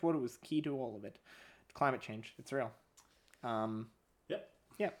 but fresh water was key to all of it. Climate change, it's real. Yep.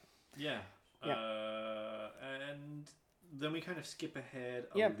 Yep. Yeah. Yep. And then we kind of skip ahead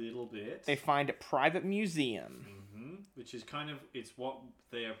a little bit. They find a private museum. Which is kind of, it's what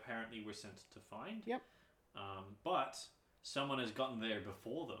they apparently were sent to find. Yep. But someone has gotten there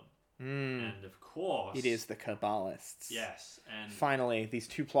before them. And of course... It is the Kabbalists. Yes. And finally, these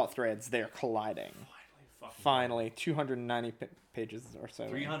two plot threads, they're colliding. Finally, 290 pages or so.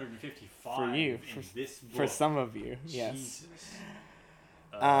 355 for you, in this book. For some of you, yes. Jesus.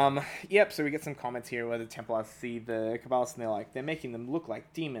 Yep, so we get some comments here where the Templars see the Kabbalists and they're making them look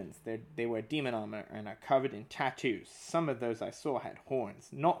like demons. They wear demon armor and are covered in tattoos. Some of those I saw had horns.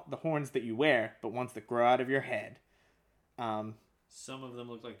 Not the horns that you wear, but ones that grow out of your head. Some of them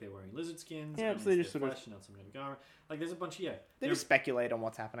look like they're wearing lizard skins. Yeah, so they just sort of... not some kind of garment. Like, there's a bunch of, They just speculate on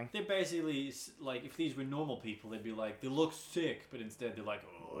what's happening. They're basically, like, if these were normal people, they'd be like, they look sick, but instead they're like,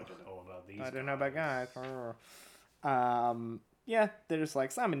 oh, I don't know about these I don't know about guys. Yeah, they're just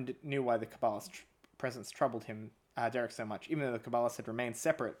like, Simon knew why the Kabbalist presence troubled him, Derek, so much. Even though the Kabbalists had remained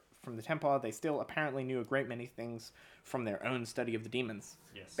separate from the Templar, they still apparently knew a great many things from their own study of the demons.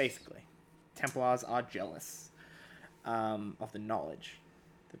 Yes. Basically. Templars are jealous of the knowledge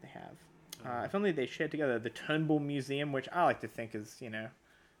that they have. If only they shared together the Turnbull Museum, which I like to think is,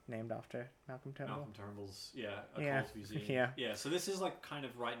 named after Malcolm Turnbull. Malcolm Turnbull's, occult museum. Yeah, so this is like kind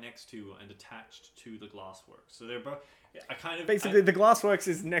of right next to and attached to the Glassworks. So they're both... Basically, the Glassworks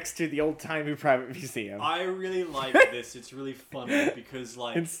is next to the old-timey private museum. I really like this. It's really funny because,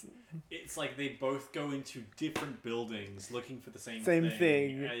 like, it's like they both go into different buildings looking for the same thing.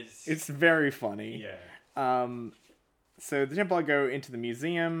 It's very funny. Yeah. So the Templar go into the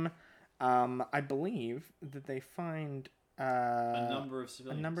museum. I believe that they find a number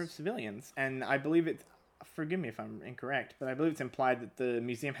of civilians. And I believe it... Forgive me if I'm incorrect, but I believe it's implied that the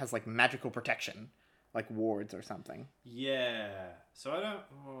museum has, like, magical protection. Like wards or something. Yeah. So I don't...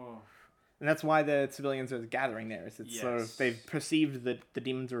 Oh. And that's why the civilians are gathering there. It's sort of... They've perceived that the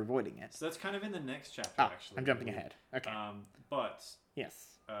demons are avoiding it. So that's kind of in the next chapter, actually. I'm jumping ahead. Okay. But...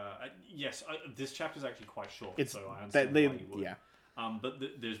 Yes. This chapter is actually quite short, so I understand why you would. Yeah. But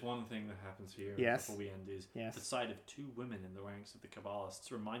there's one thing that happens here before we end is the sight of two women in the ranks of the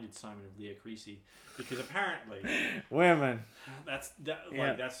Kabbalists reminded Simon of Leah Creasy, because apparently women. That's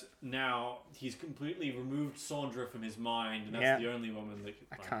now he's completely removed Sandra from his mind, and that's the only woman that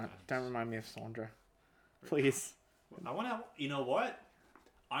I can't. Don't remind me of Sandra, please. I want to. You know what?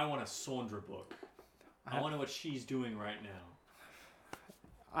 I want a Sandra book. I want to know what she's doing right now.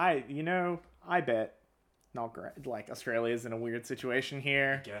 I bet. Not great. Like, Australia's in a weird situation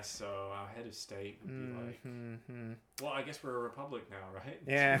here. I guess so. Our head of state would be like... Well, I guess we're a republic now, right?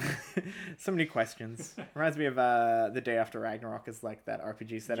 Yeah. So many questions. Reminds me of The Day After Ragnarok is like that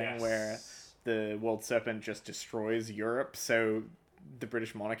RPG setting where the World Serpent just destroys Europe, so the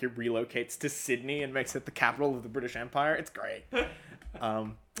British monarchy relocates to Sydney and makes it the capital of the British Empire. It's great.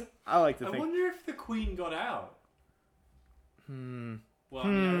 I like to think... I wonder if the Queen got out. Well, I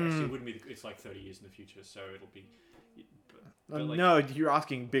mean, actually, it wouldn't be. It's like 30 years in the future, so it'll be. But like, no, you're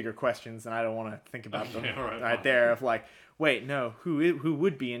asking bigger questions, and I don't want to think about them right there. Of like, wait, no, who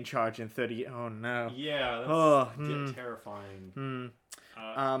would be in charge in 30? Oh no. Yeah, that's terrifying.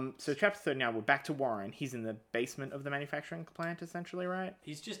 So chapter 3 now, we're back to Warren. He's in the basement of the manufacturing plant, essentially, right?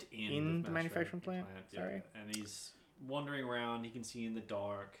 He's just in the manufacturing plant. Sorry, and he's wandering around. He can see in the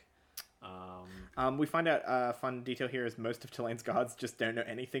dark. We find out a fun detail here is most of Tulane's guards just don't know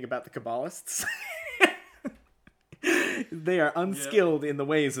anything about the Kabbalists. They are unskilled in the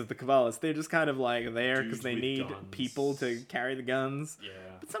ways of the Kabbalists. They're just kind of like there because they need people to carry the guns. Yeah.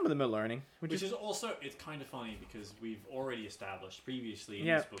 But some of them are learning. Which is also, it's kind of funny because we've already established previously in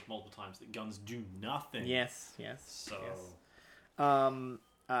this book multiple times that guns do nothing. Yes. So...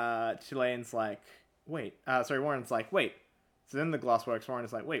 Tulane's like, Warren's like, wait. So then the Glassworks, Warren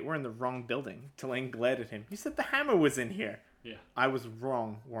is like, wait, we're in the wrong building. Tulane glared at him. You said the hammer was in here. Yeah. I was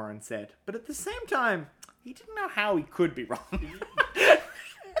wrong, Warren said. But at the same time, he didn't know how he could be wrong.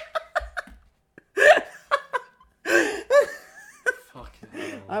 Fucking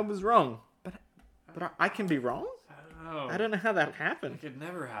hell. I was wrong. But But I can be wrong? I don't know how that happened. It could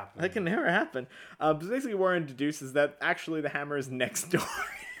never happen. That can never happen. But basically, Warren deduces that actually the hammer is next door.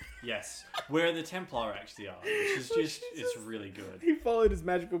 Yes, where the Templar actually are, which is it's really good. He followed his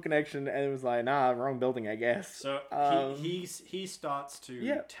magical connection and it was like, nah, wrong building, I guess. So he starts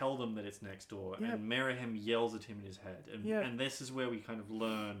to tell them that it's next door, and Merihim yells at him in his head, and this is where we kind of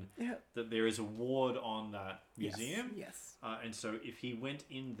learn that there is a ward on that museum. Yes. And so if he went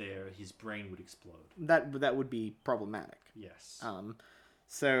in there, his brain would explode. That would be problematic. Yes.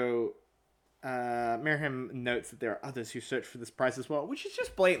 So Merihim notes that there are others who search for this prize as well, which is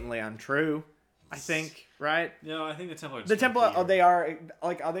just blatantly untrue, I think, right? No, I think the Templar... are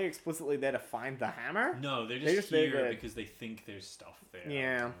they explicitly there to find the hammer? No, they're just here because they think there's stuff there.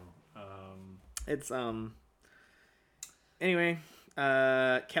 Yeah. It's, Anyway,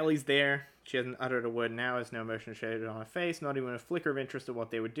 Kelly's there. She hasn't uttered a word now, has no emotion shaded on her face, not even a flicker of interest in what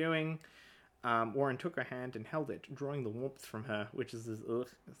they were doing. Warren took her hand and held it, drawing the warmth from her, which is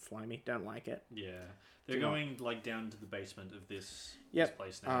slimy. Don't like it. Yeah. They're going down to the basement of this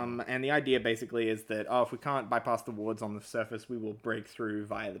place now. And the idea basically is that, if we can't bypass the wards on the surface, we will break through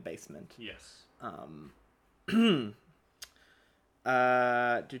via the basement. Yes.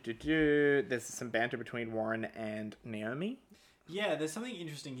 There's some banter between Warren and Naomi. Yeah, there's something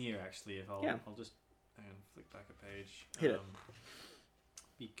interesting here, actually. If I'll just flick back a page. Hit it.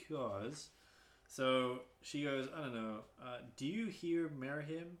 Because... So she goes, I don't know, do you hear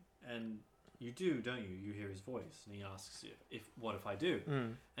Merihim? And you do, don't you? You hear his voice. And he asks, what if I do?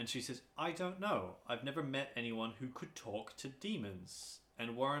 And she says, I don't know. I've never met anyone who could talk to demons.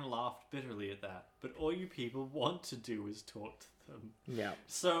 And Warren laughed bitterly at that. But all you people want to do is talk to them. Yeah.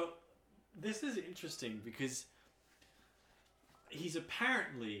 So this is interesting because he's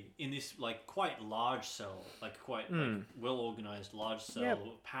apparently in this quite large cell, quite well organized large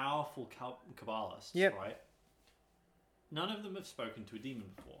cell, powerful Kabbalists, right? None of them have spoken to a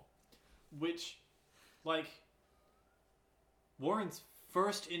demon before, which, Warren's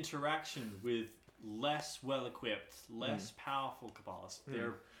first interaction with less well-equipped, less powerful Kabbalists,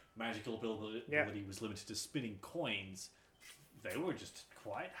 their magical ability was limited to spinning coins. They were just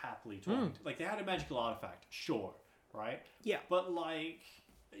quite happily talking. They had a magical artifact, sure. Right? Yeah. But,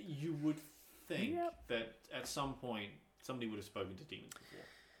 you would think that at some point somebody would have spoken to demons before.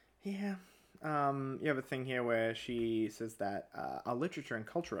 Yeah. You have a thing here where she says that our literature and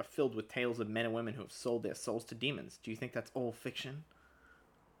culture are filled with tales of men and women who have sold their souls to demons. Do you think that's all fiction?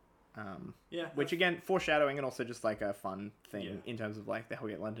 Which, again, foreshadowing and also just, a fun thing in terms of, the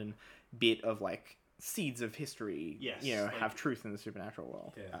Hellgate London bit of, seeds of history, have truth in the supernatural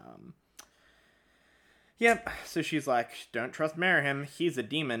world. Yeah. Yep, so she's like, don't trust Merihim, he's a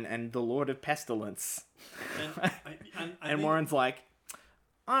demon and the Lord of Pestilence. And Warren's like,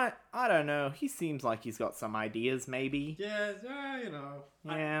 I don't know, he seems like he's got some ideas, maybe. Yeah,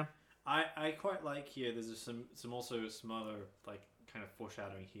 Yeah. I quite like here, there's some other, kind of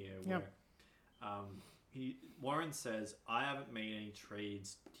foreshadowing here, where Warren says, I haven't made any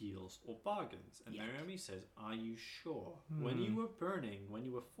trades, deals, or bargains. And Naomi says, are you sure? When you were burning, when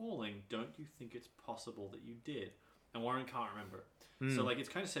you were falling, don't you think it's possible that you did? And Warren can't remember. So, it's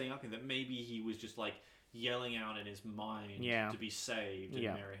kind of setting up that maybe he was just, yelling out in his mind to be saved.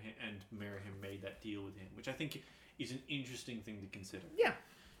 And Merihim made that deal with him, which I think is an interesting thing to consider. Yeah,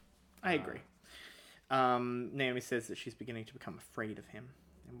 I agree. Naomi says that she's beginning to become afraid of him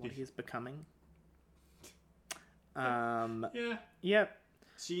and what he is becoming. Yep.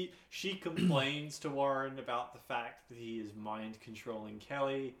 She complains to Warren about the fact that he is mind controlling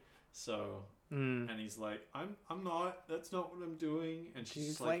Kelly. So and he's like, I'm not. That's not what I'm doing. And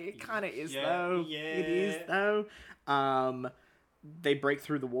she's like, it kind of is though. Yeah, it is though. They break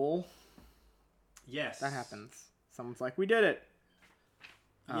through the wall. Yes, that happens. Someone's like, we did it.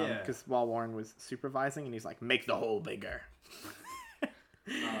 Because while Warren was supervising, and he's like, make the hole bigger.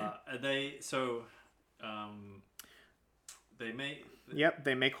 They make... Yep,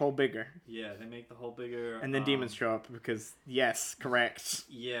 they make hole bigger. Yeah, they make the hole bigger. And then demons show up because, yes, correct.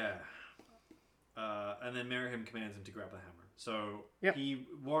 Yeah. And then Merihim commands him to grab the hammer. So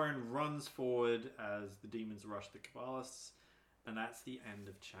Warren runs forward as the demons rush the Kabbalists. And that's the end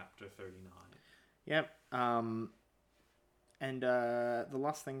of chapter 39. Yep. And the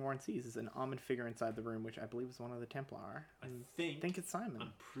last thing Warren sees is an armored figure inside the room, which I believe is one of the Templar. I think it's Simon.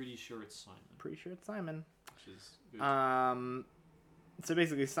 I'm pretty sure it's Simon. Which is good. So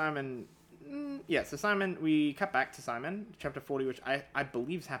basically Simon... so Simon, we cut back to Simon, chapter 40, which I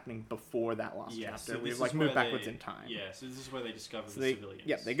believe is happening before that last chapter. So we've moved backwards in time. Yeah, so this is where they discover the civilians.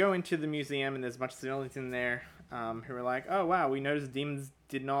 Yeah, they go into the museum and there's a bunch of civilians in there who are like, oh wow, we noticed demons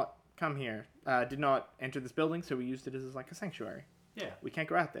did not come here. did not enter this building, so we used it as like a sanctuary. Yeah. We can't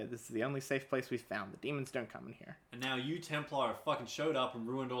go out there. This is the only safe place we've found. The demons don't come in here. And now you Templar fucking showed up and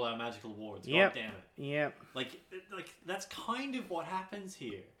ruined all our magical wards. Yep. God damn it. Yep. Like that's kind of what happens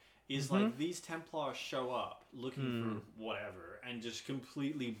here. Is like these Templars show up looking for whatever and just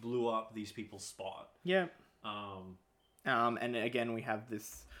completely blew up these people's spot. Yep. And again, we have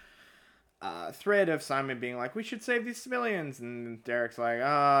this thread of Simon being like, we should save these civilians. And Derek's like,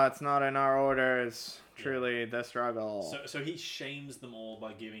 it's not in our orders. Truly, the struggle. So he shames them all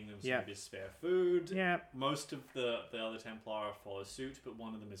by giving them some Yep. of his spare food. Yep. Most of the other Templar follow suit, but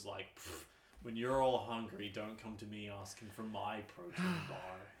one of them is like, when you're all hungry, don't come to me asking for my protein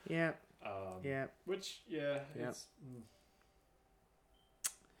bar. Yeah. Which, it's...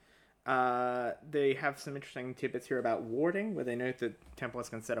 They have some interesting tidbits here about warding, where they note that Templars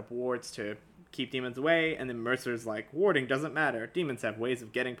can set up wards to keep demons away, and then Mercer's like, warding doesn't matter. Demons have ways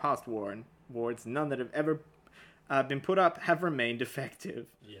of getting past wards. None that have ever been put up have remained effective.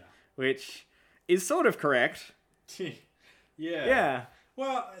 Yeah. Which is sort of correct. Yeah.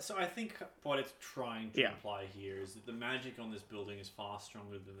 Well, so I think what it's trying to Yeah. imply here is that the magic on this building is far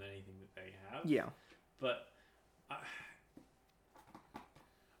stronger than anything that they have. Yeah. But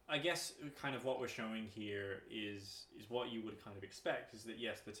I guess kind of what we're showing here is what you would kind of expect, is that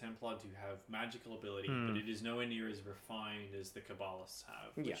yes, the Templar do have magical ability, but it is nowhere near as refined as the Kabbalists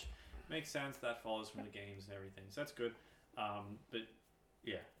have, which makes sense. That follows from the games and everything, so that's good. But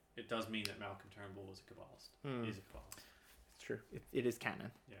yeah, it does mean that Malcolm Turnbull was a Kabbalist. Is a Kabbalist. It's true. It is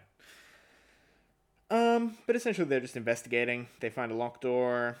canon. Yeah. But essentially they're just investigating. They find a locked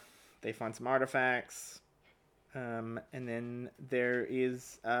door. They find some artifacts. And then there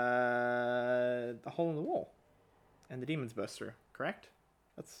is a hole in the wall. And the demons burst through, correct?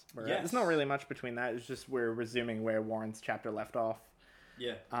 That's where there's not really much between that. It's just we're resuming where Warren's chapter left off.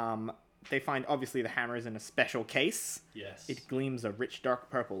 Yeah. They find, obviously, the hammer is in a special case. Yes. It gleams a rich dark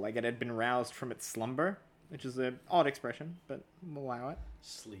purple, like it had been roused from its slumber, which is an odd expression, but we'll allow it.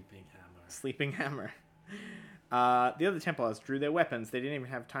 Sleeping hammer. Sleeping hammer. The other Templars drew their weapons. They didn't even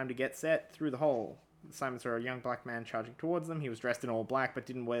have time to get set through the hole. Simon saw a young black man charging towards them. He was dressed in all black, but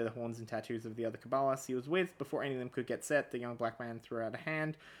didn't wear the horns and tattoos of the other Kabbalists he was with. Before any of them could get set, the young black man threw out a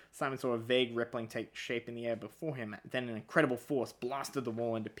hand. Simon saw a vague rippling take shape in the air before him. Then an incredible force blasted the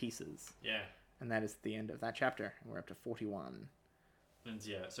wall into pieces. Yeah. And that is the end of that chapter. We're up to 41. And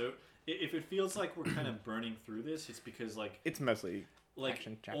yeah, so if it feels like we're kind of burning through this, it's because like it's mostly like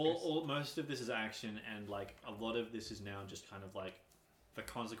action chapters. Most of this is action, and like a lot of this is now just kind of like the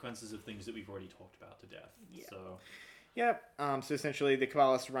consequences of things that we've already talked about to death. Yeah. So. Yep. So essentially, the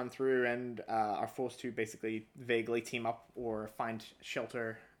Kabbalists run through and are forced to basically vaguely team up or find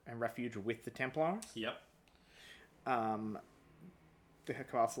shelter and refuge with the Templars. Yep. The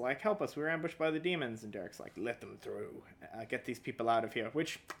Kabbalists are like, help us, we were ambushed by the demons. And Derek's like, let them through. Get these people out of here.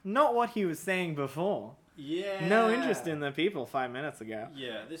 Which, not what he was saying before. Yeah. No interest in the people 5 minutes ago.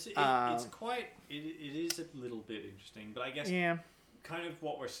 Yeah. It's quite... It is a little bit interesting, but I guess... Yeah. Kind of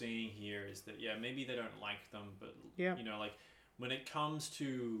what we're seeing here is that, yeah, maybe they don't like them, but, you know, like, when it comes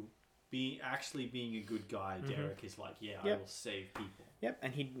to actually being a good guy, Derek is like, I will save people. Yep,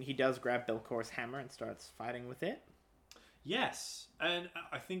 and he does grab Belcor's hammer and starts fighting with it. Yes, and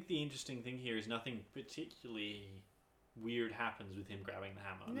I think the interesting thing here is nothing particularly weird happens with him grabbing the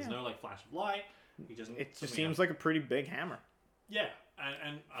hammer. There's no, like, flash of light. He doesn't... It just seems like a pretty big hammer. Yeah,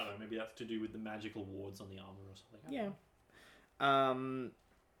 and I don't know, maybe that's to do with the magical wards on the armor or something. Yeah.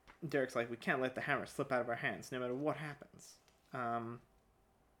 Derek's like, we can't let the hammer slip out of our hands, no matter what happens.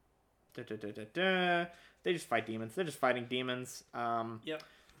 They just fight demons. They're just fighting demons. Yep.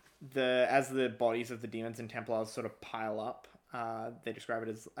 As the bodies of the demons and Templars sort of pile up, they describe it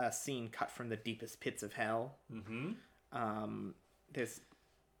as a scene cut from the deepest pits of hell. There's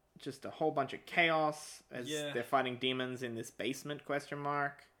just a whole bunch of chaos as they're fighting demons in this basement, ?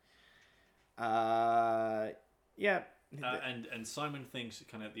 Yeah. And Simon thinks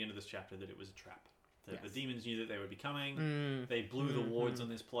kind of at the end of this chapter that it was a trap. That the demons knew that they would be coming. They blew the wards on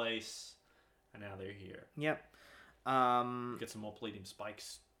this place, and now they're here. Yep. Get some more palladium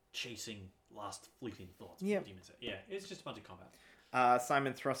spikes chasing last fleeting thoughts. Yep. Demons. Yeah, it's just a bunch of combat.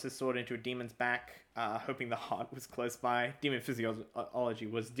 Simon thrusts his sword into a demon's back, hoping the heart was close by. Demon physiology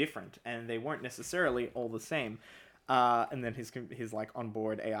was different, and they weren't necessarily all the same. And then his like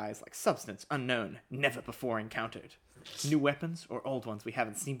onboard AI is like, substance unknown, never before encountered. New weapons or old ones we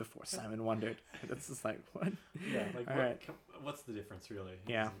haven't seen before, Simon wondered. That's just like, what? Yeah, like what's the difference really?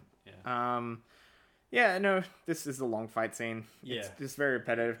 Yeah. Yeah. No, this is a long fight scene. Yeah. It's just very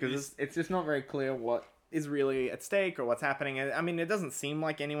repetitive because it's just not very clear what is really at stake or what's happening. I mean, it doesn't seem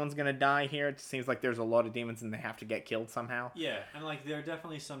like anyone's gonna die here. It seems like there's a lot of demons and they have to get killed somehow. Yeah, and like there are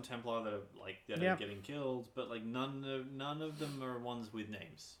definitely some Templar that are getting killed, but like none of them are ones with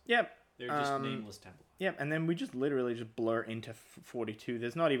names. Yep. They're just nameless Templar. Yep, and then we just literally just blur into 42.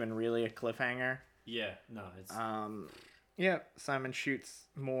 There's not even really a cliffhanger. Yeah, no, it's yeah, Simon shoots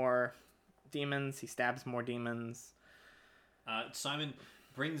more demons. He stabs more demons. Simon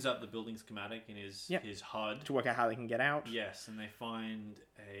brings up the building schematic in his HUD to work out how they can get out. Yes, and they find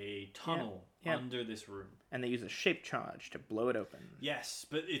a tunnel under this room, and they use a shape charge to blow it open. Yes,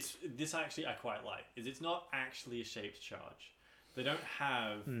 but this actually I quite like. It's not actually a shaped charge. They don't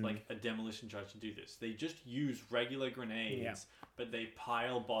have like a demolition charge to do this. They just use regular grenades, but they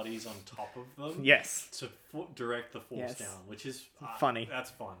pile bodies on top of them. Yes, to direct the force down, which is funny.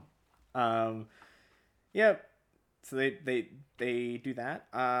 That's fun. Yep. So they do that.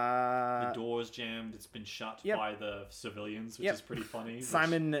 The door's jammed. It's been shut by the civilians, which is pretty funny.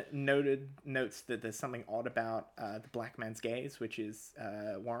 Simon notes that there's something odd about the black man's gaze, which is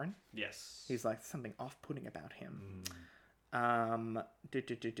Warren. Yes. He's like, something off-putting about him. They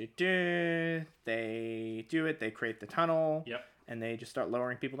do it. They create the tunnel. Yep. And they just start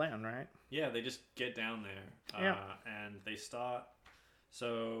lowering people down, right? Yeah, they just get down there. And they start.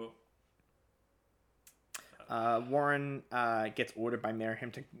 So. Warren gets ordered by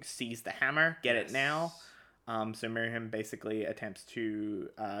Merihim to seize the hammer, get it now. So Merihim basically attempts to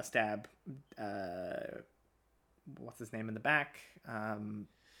stab what's his name in the back.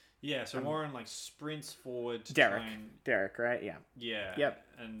 So Warren like sprints forward to Derek. try and... Derek, right? Yeah. Yeah. Yep.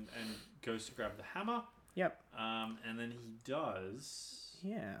 And goes to grab the hammer. Yep. And then he does.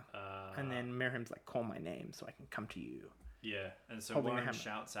 Yeah. And then Merihim's like, call my name so I can come to you. Yeah. And so Holding Warren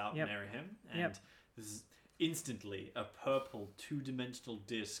shouts out Merihim, and this is instantly a purple two-dimensional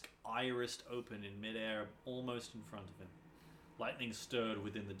disc irised open in midair almost in front of him. Lightning stirred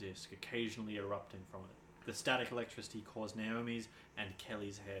within the disc, occasionally erupting from it. The static electricity caused Naomi's and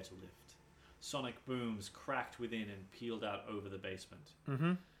Kelly's hair to lift. Sonic booms cracked within and peeled out over the basement.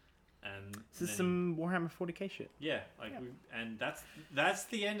 Mm-hmm. And this is some Warhammer 40k shit. Yeah, and that's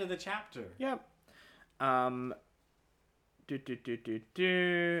the end of the chapter. Yep. I don't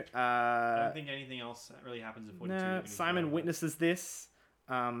think anything else really happens in 42. No, Simon witnesses this,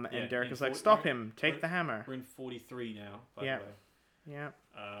 and Derek is like, "Stop him! Take the hammer." We're in 43 now, by the way. Yeah.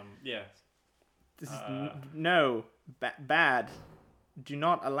 Yeah. This is bad. Do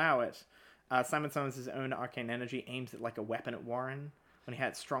not allow it. Simon summons his own arcane energy, aims it like a weapon at Warren. When he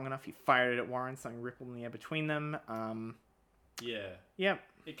had it strong enough, he fired it at Warren. Something rippled in the air between them. Yep.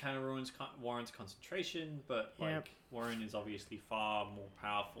 It kind of ruins Warren's concentration, but Warren is obviously far more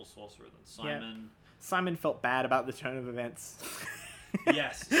powerful sorcerer than Simon. Yep. Simon felt bad about the turn of events.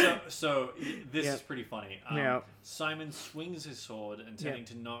 Yes. So this is pretty funny. Simon swings his sword, intending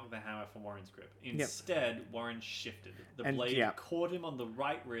to knock the hammer from Warren's grip. Instead, Warren shifted. The blade caught him on the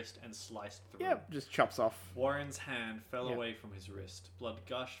right wrist and sliced through. Yep, just chops off. Warren's hand fell away from his wrist. Blood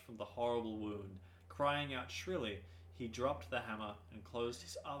gushed from the horrible wound. Crying out shrilly, he dropped the hammer and closed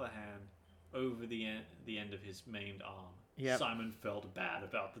his other hand over the end of his maimed arm. Yep. Simon felt bad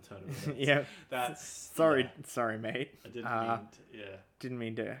about the turn of events. Yeah. That's sorry, mate. I didn't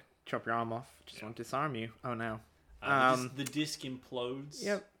mean to chop your arm off. Just want to disarm you. Oh no. The disc implodes.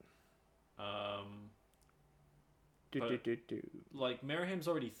 Yep. Like Merihim's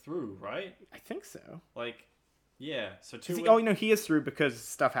already through, right? I think so. Like, yeah. So he is through because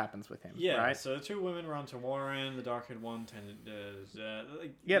stuff happens with him. Yeah. Right? So the two women run to Warren. The dark-haired one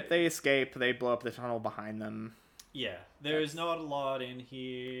they escape. They blow up the tunnel behind them. Yeah, there's not a lot in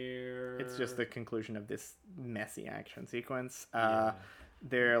here. It's just the conclusion of this messy action sequence.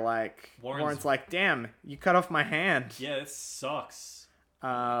 They're like, Warren's like, damn, you cut off my hand. Yeah, it sucks.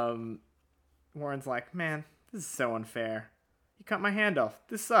 Warren's like, man, this is so unfair. You cut my hand off.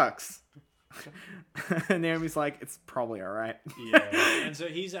 This sucks. And Naomi's like, it's probably all right. Yeah, and so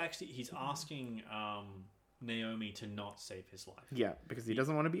he's asking Naomi to not save his life. Yeah, because he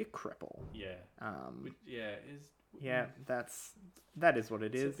doesn't want to be a cripple. Yeah. That is what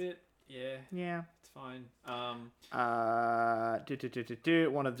it is. It's a bit, yeah, it's fine. One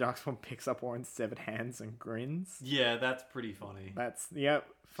of the Darkspawn picks up Warren's severed hands and grins. Yeah, that's pretty funny. That's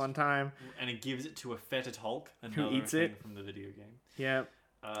fun time. And it gives it to a fetid Hulk, who eats it from the video game. Yep.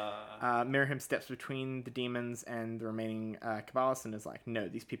 Merihim steps between the demons and the remaining Cabalists and is like, no,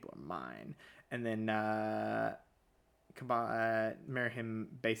 these people are mine. And then Merihim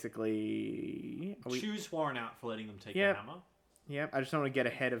basically choose Warren out for letting them take the hammer. Yep, I just don't want to get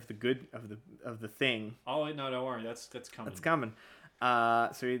ahead of the good of the thing. Oh no, don't worry, that's coming. That's coming.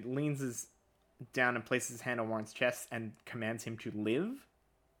 So he leans his down and places his hand on Warren's chest and commands him to live.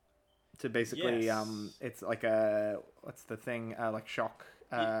 To basically, it's like what's the thing? Like shock,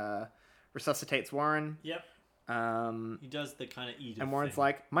 resuscitates Warren. Yep. He does the kind of eat. And Warren's thing.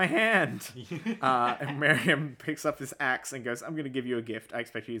 like, my hand. And Miriam picks up this axe and goes, I'm going to give you a gift. I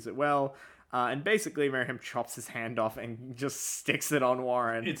expect you to use it well. And basically, Miriam chops his hand off and just sticks it on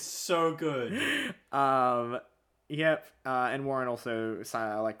Warren. It's so good. Yep. And Warren also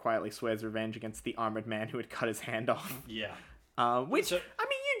quietly swears revenge against the armored man who had cut his hand off. Yeah. Which, I mean,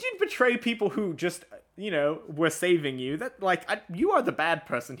 you did betray people who just, were saving you. That, you are the bad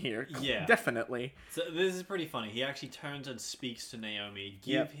person here. Yeah. Definitely. So this is pretty funny. He actually turns and speaks to Naomi.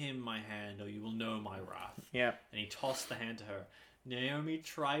 Give him my hand or you will know my wrath. Yeah. And he tossed the hand to her. Naomi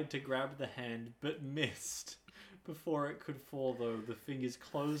tried to grab the hand, but missed. Before it could fall, though, the fingers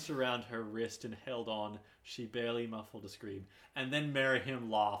closed around her wrist and held on. She barely muffled a scream. And then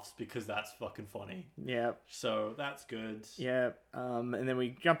Miriam laughs because that's fucking funny. Yep. So that's good. Yep. And then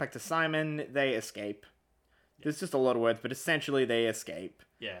we jump back to Simon. They escape. There's just a lot of words, but essentially they escape.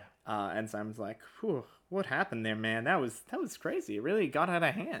 Yeah. And Simon's like, whew, what happened there, man? That was crazy. It really got out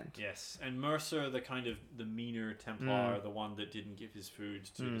of hand. Yes. And Mercer, the meaner Templar, the one that didn't give his food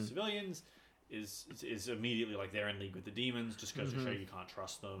to the civilians, is immediately like they're in league with the demons. Just goes to show you can't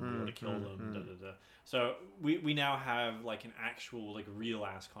trust them. You want to kill them. Da, da, da. So we now have like an actual real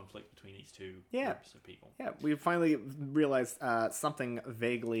ass conflict between these two groups of people. Yeah, we finally realized something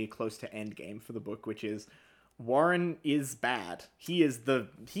vaguely close to endgame for the book, which is Warren is bad. He is the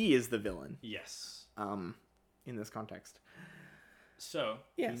villain. Yes. In this context. So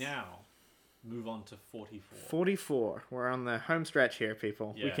we now move on to 44. 44. We're on the home stretch here,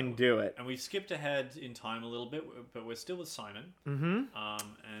 people. Yeah, we can do it. And we've skipped ahead in time a little bit, but we're still with Simon. Mm-hmm.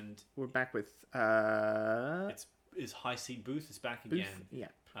 And we're back with his high seat Booth is back again. Yeah.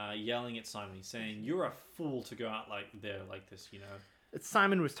 Yelling at Simon. He's saying, "You're a fool to go out there like this."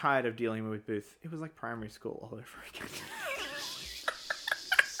 Simon was tired of dealing with Booth. It was like primary school all over again.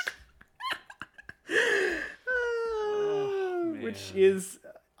 Which is,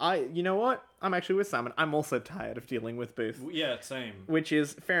 you know what? I'm actually with Simon. I'm also tired of dealing with Booth. Yeah, same. Which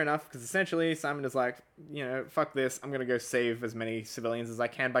is fair enough, because essentially Simon is like, fuck this. I'm going to go save as many civilians as I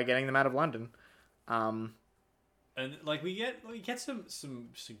can by getting them out of London. And we get some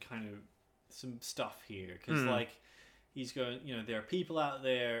kind of some stuff here, because he's going, there are people out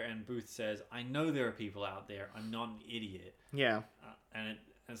there, and Booth says, I know there are people out there. I'm not an idiot. Yeah. And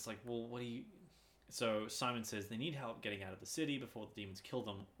it's like, well, what do you... So Simon says they need help getting out of the city before the demons kill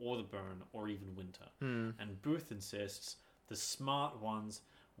them, or the burn, or even winter. And Booth insists the smart ones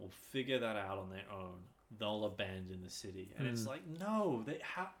will figure that out on their own. They'll abandon the city. And it's like, no,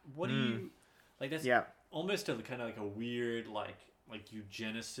 what do you... that's almost a kind of like a weird, like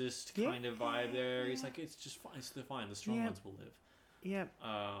eugenicist kind of vibe there. He's like, it's just fine. It's fine. The strong ones will live. Yeah.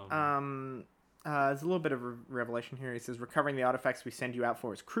 There's a little bit of a revelation here. He says, recovering the artifacts we send you out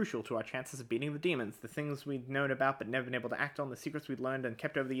for is crucial to our chances of beating the demons. The things we'd known about but never been able to act on, the secrets we'd learned and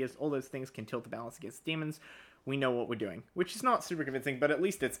kept over the years, all those things can tilt the balance against demons. We know what we're doing. Which is not super convincing, but at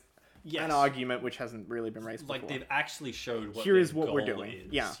least it's an argument which hasn't really been raised before. They've actually showed what Here's their what we're goal doing.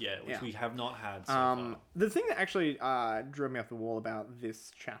 is. Which we have not had so far. The thing that actually drove me off the wall about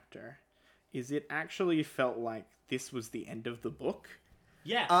this chapter is it actually felt like this was the end of the book.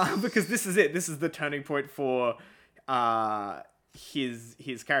 Yeah. Because this is it. This is the turning point for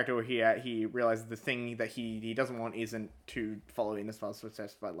his character, where he realizes the thing that he doesn't want isn't to follow in his father's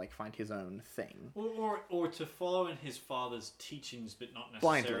footsteps, but find his own thing. Or to follow in his father's teachings, but not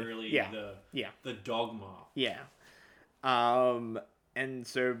necessarily the dogma. Yeah. And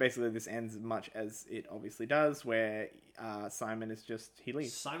so basically this ends much as it obviously does, where Simon is he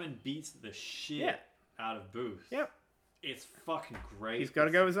leaves. Simon beats the shit out of Booth. Yep. It's fucking great. He's got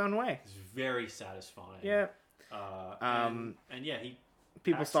to go his own way. It's very satisfying. Yeah.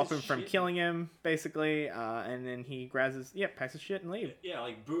 People stop him from killing him, basically, and then he grabs packs his shit and leaves. Yeah,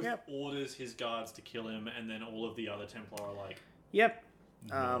 Booth orders his guards to kill him, and then all of the other Templar are like... Yep.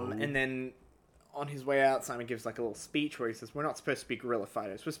 No. And then on his way out, Simon gives a little speech where he says, we're not supposed to be guerrilla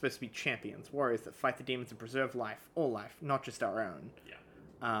fighters, we're supposed to be champions, warriors that fight the demons and preserve life, all life, not just our own.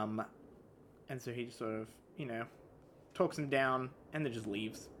 Yeah. And so he just sort of, talks him down, and then just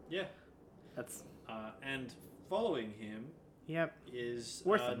leaves. Yeah. That's... and following him is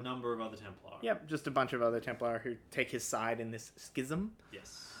a number of other Templar. Yep, just a bunch of other Templar who take his side in this schism.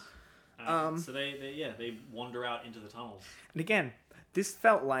 Yes. So they wander out into the tunnels. And again, this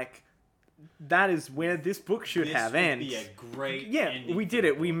felt like that is where this book should have ended. This would be a great ending. We did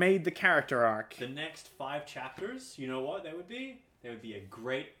it. We made the character arc. The next 5 chapters, you know what they would be? there would be a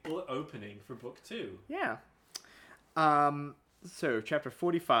great opening for book 2. Yeah. So chapter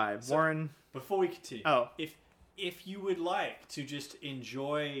 45. So, Warren. Before we continue, Oh, if you would like to just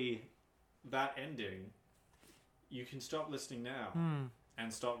enjoy that ending, you can stop listening now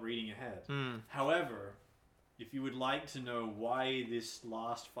and start reading ahead. However, if you would like to know why this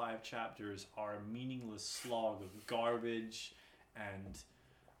last 5 chapters are a meaningless slog of garbage and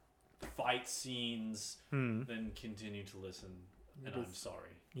fight scenes, then continue to listen. And I'm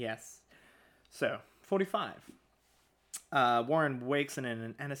sorry. Yes. So 45. Warren wakes in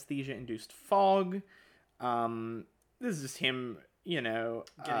an anesthesia-induced fog. This is just him, getting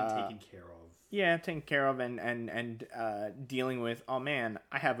taken care of. Yeah, taken care of and dealing with, oh man,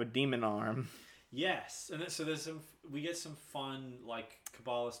 I have a demon arm. Yes, and so we get some fun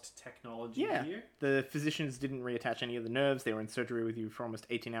Kabbalist technology here. The physicians didn't reattach any of the nerves. They were in surgery with you for almost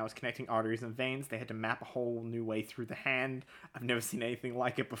 18 hours, connecting arteries and veins. They had to map a whole new way through the hand. I've never seen anything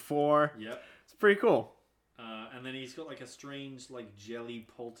like it before. Yep, it's pretty cool. And then he's got a strange jelly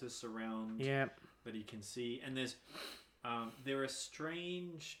poultice around that he can see, and there are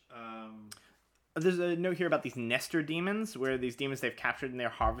strange. There's a note here about these Nestor demons, where these demons they've captured and they're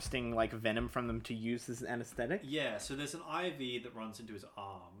harvesting venom from them to use as an anesthetic. Yeah, so there's an IV that runs into his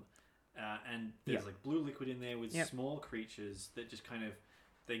arm, and there's blue liquid in there with small creatures that just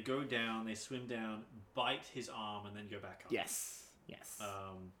they go down, they swim down, bite his arm, and then go back up. Yes.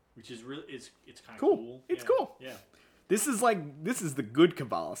 Which is really it's kind of cool. cool. It's cool. Yeah. This is the good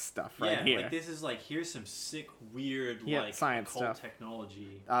Kabbalah stuff right here. This is here's some sick, weird science occult stuff.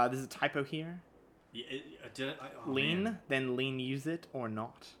 Technology. There's a typo here. Yeah, lean, man. then lean use it or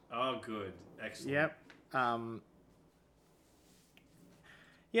not. Oh, good. Excellent.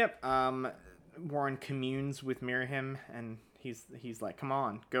 Yep. Warren communes with Miriam, and he's like, come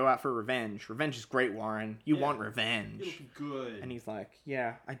on, go out for revenge. Revenge is great, Warren. You want revenge. It'll be good. And he's like,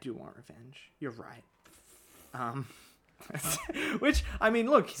 yeah, I do want revenge. You're right. Which, I mean,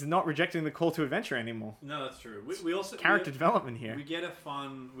 look, he's not rejecting the call to adventure anymore. No, that's true. We also character development here. We get a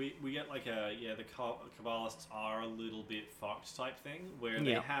fun. We get the Kabbalists are a little bit fucked type thing where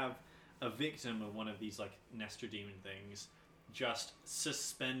they have a victim of one of these Nestor demon things just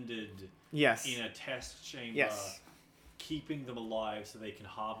suspended in a test chamber, keeping them alive so they can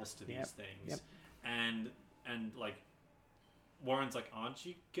harvest these things. And Warren's like, aren't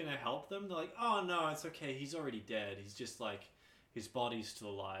you gonna help them? They're like, oh no, it's okay, he's already dead. He's just his body's still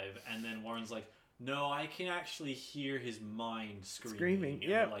alive. And then Warren's like, no, I can actually hear his mind screaming.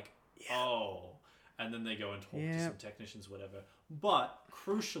 And they're like, oh. And then they go and talk to some technicians, whatever. But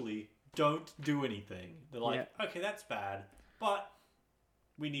crucially, don't do anything. They're like, okay, that's bad, but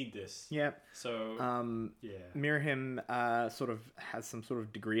we need this. Yep. So, Miriam sort of has some sort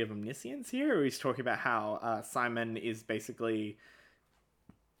of degree of omniscience here. Where he's talking about how Simon is basically...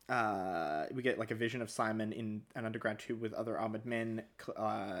 we get a vision of Simon in an underground tube with other armored men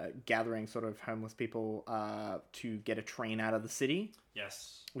gathering sort of homeless people to get a train out of the city.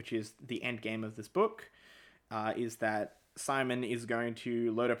 Yes. Which is the end game of this book, is that Simon is going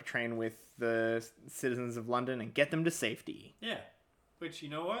to load up a train with the citizens of London and get them to safety. Yeah. Which, you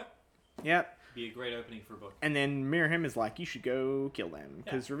know what? Yep. Be a great opening for a book. And then Miriam is like, you should go kill them.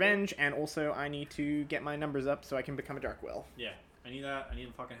 Because revenge, and also I need to get my numbers up so I can become a Dark Will. Yeah. I need that. I need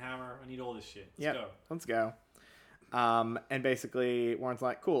a fucking hammer. I need all this shit. Let's go. And basically, Warren's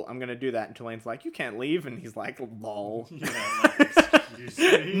like, cool, I'm going to do that. And Tulane's like, you can't leave. And he's like, lol. Excuse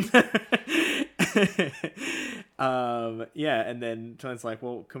me. And then Tulane's like,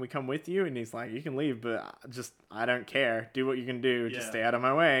 well, can we come with you? And he's like, you can leave, but I don't care. Do what you can do. Just stay out of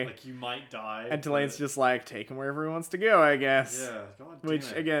my way. You might die. And Tulane's just like, take him wherever he wants to go, I guess. Yeah, God damn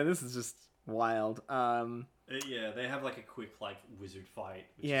Which, again, this is just wild. They have a quick wizard fight,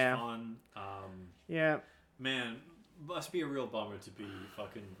 which is fun. Man, must be a real bummer to be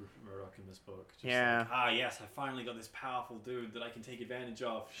fucking Rupert Murdoch in this book. Just yes, I finally got this powerful dude that I can take advantage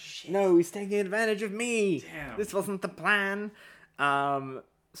of. Shit. No, he's taking advantage of me. Damn. This wasn't the plan. So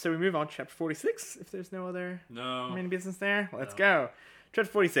we move on to chapter 46, if there's no other main business there. Let's go.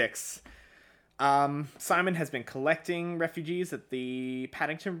 Chapter 46. Simon has been collecting refugees at the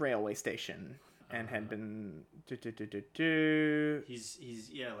Paddington railway station. And had been He's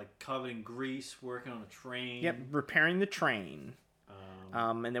covered in grease, working on a train. Yep, repairing the train.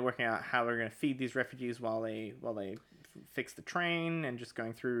 And they're working out how they're going to feed these refugees while they fix the train, and just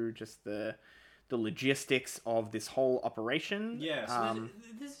going through just the logistics of this whole operation. Yeah, so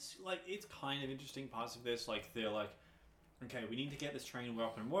this is it's kind of interesting parts of this. They're like, okay, we need to get this train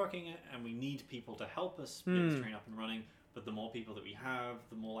up and working, and we need people to help us get this train up and running. But the more people that we have,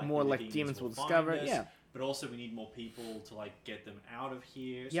 the more demons will discover. Yeah. but also we need more people to like get them out of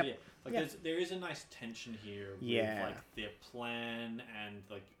here. So Yep. yeah, like there is a nice tension here with like their plan and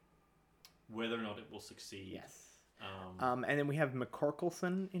like whether or not it will succeed. Yes. And then we have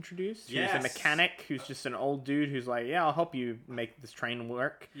McCorkelson introduced, who's a Yes. mechanic who's just an old dude who's like, yeah, I'll help you make this train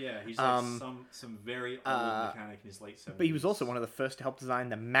work. Yeah, he's like some very old mechanic in his late 70s. But he was also one of the first to help design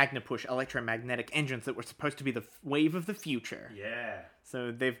the Magna-Push electromagnetic engines that were supposed to be the wave of the future. Yeah.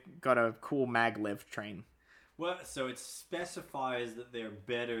 So they've got a cool maglev train. Well, so it specifies that they're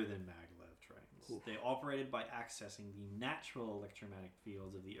better than maglev trains. Ooh. They're operated by accessing the natural electromagnetic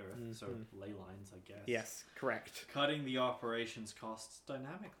fields of the Earth, so ley lines, I guess. Yes, correct. Cutting the operations costs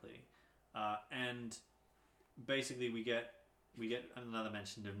dynamically. And basically we get another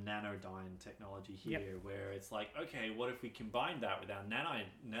mention of nanodyne technology here, where it's like, okay, what if we combine that with our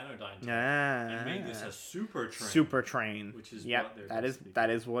nanodyne tech and make this a super train? Super train. Which is what that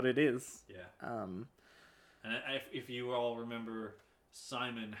is what it is. Yeah. And if you all remember,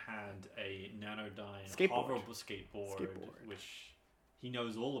 Simon had a nanodyne hoverable skateboard, which he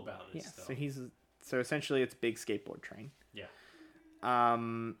knows all about this stuff. So essentially it's a big skateboard train. Yeah.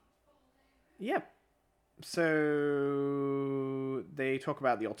 Yeah. So they talk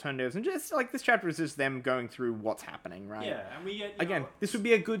about the alternatives, and just like this chapter is just them going through what's happening, right? Yeah, and we get this would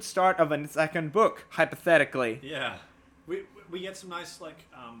be a good start of a second book, hypothetically. Yeah. We get some nice like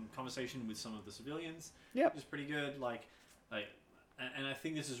conversation with some of the civilians. Yeah, which is pretty good. And I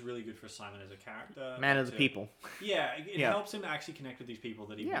think this is really good for Simon as a character. Man of the people. Yeah, it helps him actually connect with these people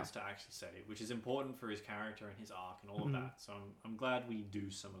that he wants to actually save, which is important for his character and his arc and all of that. So I'm glad we do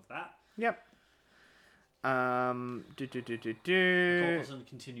some of that. Yep. Nicholson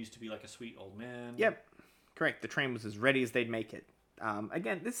continues to be like a sweet old man. Yep. Correct. The train was as ready as they'd make it.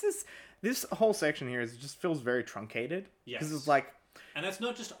 Again, this whole section here just feels very truncated. Yes. Because it's like... And that's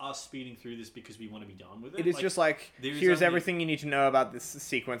not just us speeding through this because we want to be done with it. It is just like, here's everything you need to know about this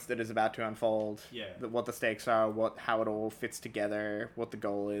sequence that is about to unfold. Yeah. What the stakes are, how it all fits together, what the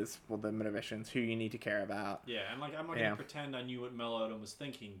goal is, what the motivations, who you need to care about. Yeah, and like I'm not going to pretend I knew what Mel Odom was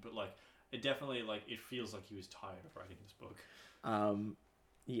thinking, but like it definitely it feels like he was tired of writing this book.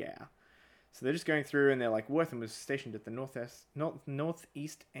 Yeah. So they're just going through, and they're like, Wortham was stationed at the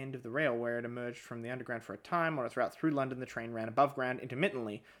northeast end of the rail, where it emerged from the underground for a time. On its route through London, the train ran above ground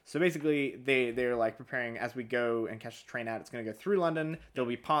intermittently. So basically, they're like preparing as we go and catch the train out. It's going to go through London. There'll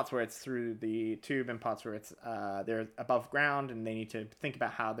be parts where it's through the tube, and parts where it's they're above ground, and they need to think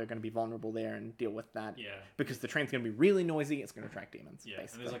about how they're going to be vulnerable there and deal with that. Yeah. Because the train's going to be really noisy. It's going to attract demons. Yeah.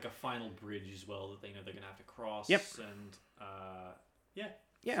 Basically. And there's like a final bridge as well that they know they're going to have to cross. Yep. And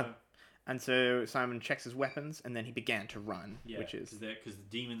yeah. And so Simon checks his weapons, and then he began to run, which is... Because the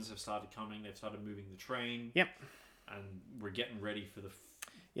demons have started coming, they've started moving the train. Yep. And we're getting ready for the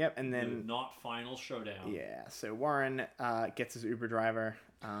and then... the not final showdown. Yeah, so Warren gets his Uber driver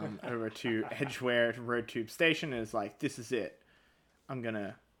over to Edgware Road Tube Station, and is like, this is it.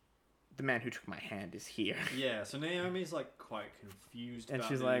 The man who took my hand is here. Yeah, so Naomi's like quite confused and about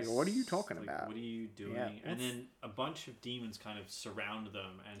she's this. like, what are you talking about? What are you doing? Yeah, and then a bunch of demons kind of surround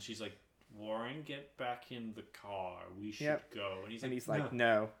them, and she's like, Warren, get back in the car. We should go. And he's like,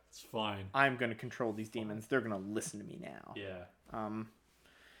 no. It's fine. I'm going to control these demons. They're going to listen to me now. Yeah. And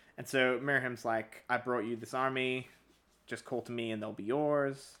so Merihim's like, I brought you this army. Just call to me and they'll be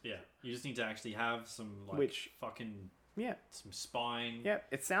yours. Yeah. You just need to actually have some, some spying. Yeah,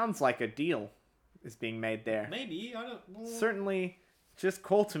 it sounds like a deal is being made there. Maybe. I don't... Well... Certainly, just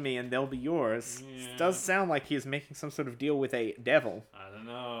call to me and they'll be yours. Yeah. It does sound like he is making some sort of deal with a devil. I don't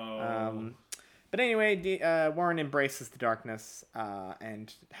know. But anyway, Warren embraces the darkness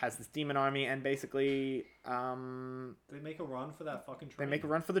and has this demon army, and basically... they make a run for that fucking train. They make a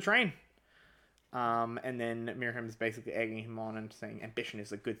run for the train. And then Mirham is basically egging him on and saying ambition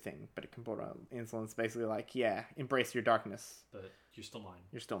is a good thing, but it can put on insolence. Basically like, yeah, embrace your darkness. But you're still mine.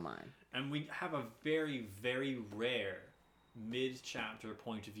 You're still mine. And we have a very, very rare mid-chapter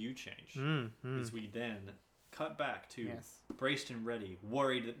point of view change. As we then cut back to braced and ready,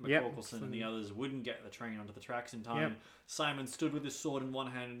 worried that McCorkelson and the others wouldn't get the train onto the tracks in time. Simon stood with his sword in one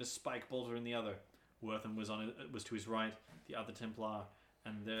hand and a spike bolter in the other. Wortham was to his right, the other Templar,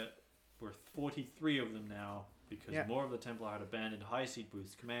 and there were 43 of them now, because more of the Templar had abandoned High Seat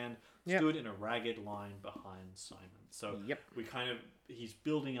Booth's command, stood in a ragged line behind Simon. So he's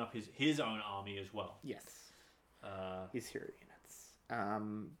building up his own army as well. Yes. His hero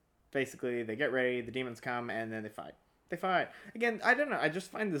units. Basically, they get ready, the demons come, and then they fight. They fight. Again, I don't know, I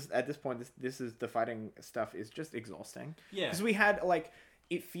just find this, at this point, this is the fighting stuff is just exhausting. Yeah. Because we had, like,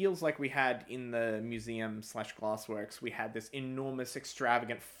 it feels like we had in the museum / Glassworks, we had this enormous,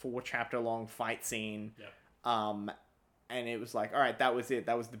 extravagant 4-chapter long fight scene. Yeah. And it was like, all right, that was it.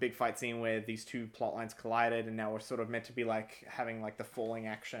 That was the big fight scene where these two plot lines collided, and now we're sort of meant to be like having like the falling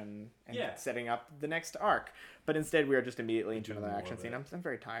action and setting up the next arc. But instead, we are just immediately into another action scene. I'm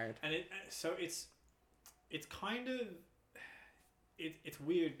very tired. And it's kind of it's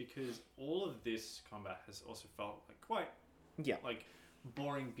weird because all of this combat has also felt like quite like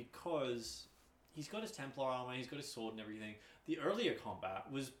boring because he's got his Templar armor, he's got his sword and everything. The earlier combat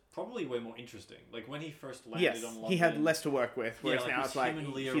was probably way more interesting. Like when he first landed on London, he had less to work with. Whereas now it's like him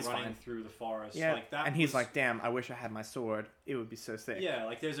and Leah he's running fine through the forest. Yeah, like that and he's like, "Damn, I wish I had my sword. It would be so sick." Yeah,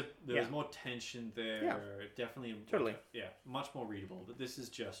 like there's more tension there. Yeah. Definitely, totally. Much more readable. But this is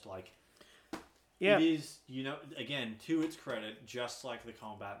just like, it is, again, to its credit, just like the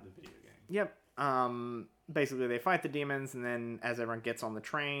combat in the video game. Yep. Basically, they fight the demons, and then as everyone gets on the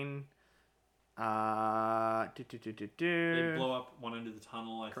train. They blow up one end of the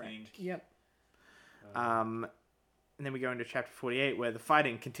tunnel, I think. Yep. And then we go into chapter 48 where the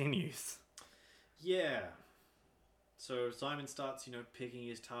fighting continues. Yeah. So Simon starts, picking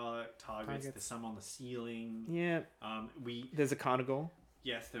his targets. There's some on the ceiling. Yeah. There's a carnival.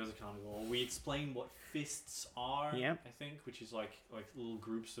 Yes, there's a carnival. We explain what fists are. Yep. I think, which is like little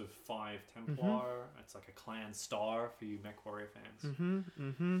groups of 5 Templar. Mm-hmm. It's like a clan star for you MechWarrior fans. Mm-hmm.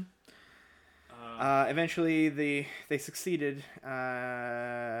 Mm-hmm. Eventually, they succeeded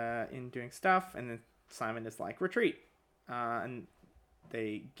in doing stuff, and then Simon is like, retreat. And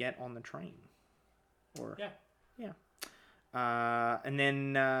they get on the train. And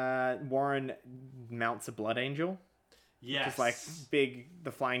then Warren mounts a Blood Angel. Yes. Which is like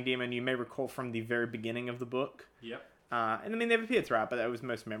the flying demon you may recall from the very beginning of the book. Yep. And I mean, they've appeared throughout, but that was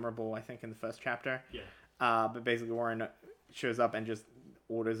most memorable, I think, in the first chapter. Yeah. But basically, Warren shows up and just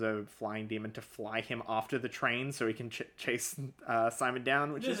orders a flying demon to fly him after the train so he can chase Simon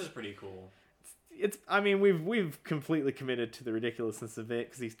down. Which is pretty cool. I mean, we've completely committed to the ridiculousness of it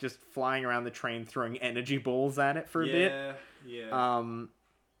because he's just flying around the train throwing energy balls at it for a bit. Yeah.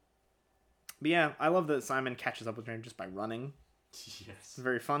 But yeah, I love that Simon catches up with him just by running. Yes. It's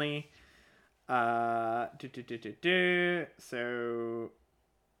very funny. So...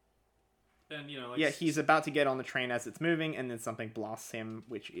 And, he's about to get on the train as it's moving, and then something blasts him,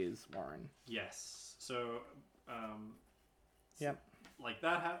 which is Warren. Yes. So, Yep. Like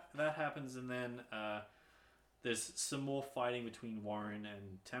that happens, and then there's some more fighting between Warren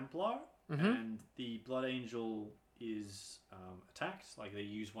and Templar, and the Blood Angel is attacked. Like they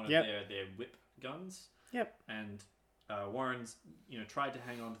use one of their whip guns. Yep. And Warren's tried to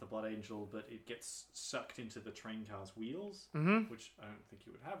hang on to the Blood Angel, but it gets sucked into the train car's wheels, which I don't think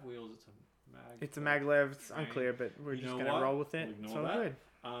it would have wheels. It's a maglev. It's unclear, but we're just gonna roll with it. It's all good.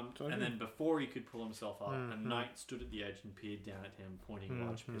 And then before he could pull himself up, a knight stood at the edge and peered down at him, pointing a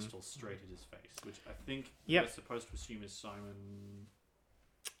large pistol straight at his face, which I think we're supposed to assume is Simon.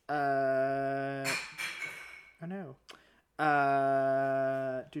 I know.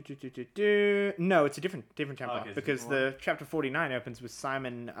 No, it's a different Templar because the chapter 49 opens with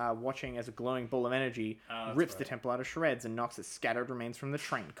Simon watching as a glowing ball of energy rips the Templar to shreds and knocks its scattered remains from the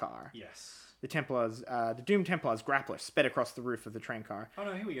train car. Yes. The Doomed Templar's grappler sped across the roof of the train car. Oh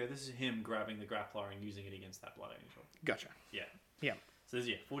no, here we go. This is him grabbing the grappler and using it against that Blood Angel. Gotcha. Yeah. So there's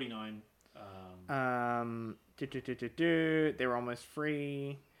 49. They were almost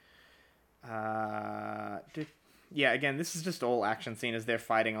free. Again, this is just all action scene as they're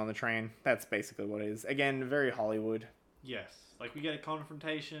fighting on the train. That's basically what it is. Again, very Hollywood. Yes. Like, we get a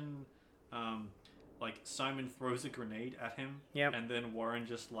confrontation. Like, Simon throws a grenade at him. Yep. And then Warren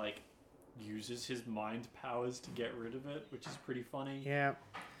just, like, uses his mind powers to get rid of it, which is pretty funny. Yeah.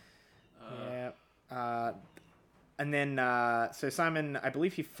 And then, so Simon, I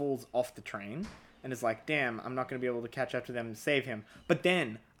believe he falls off the train and is like, damn, I'm not going to be able to catch up to them and save him. But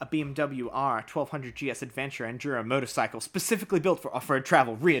then a BMW R 1200 GS Adventure Enduro motorcycle specifically built for off-road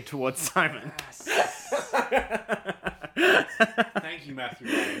travel reared towards Simon. Yes. Thank you, Matthew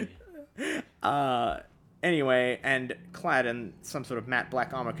Riley. Anyway, and clad in some sort of matte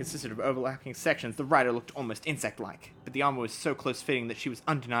black armor consisted of overlapping sections, the rider looked almost insect-like, but the armor was so close-fitting that she was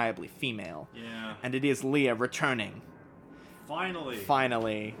undeniably female. Yeah. And it is Leah returning.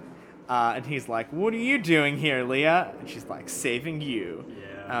 Finally. And he's like, what are you doing here, Leah? And she's like, saving you.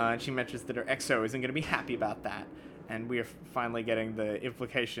 Yeah. And she mentions that her XO isn't going to be happy about that. And we are finally getting the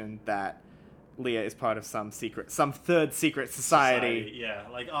implication that Leah is part of some third secret society. Yeah,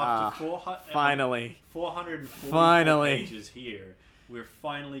 like after 440 finally. pages here, We're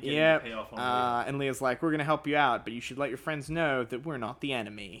finally getting the payoff on Leah. And Leah's like, we're going to help you out, but you should let your friends know that we're not the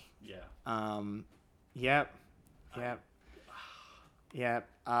enemy. Yeah. Yep.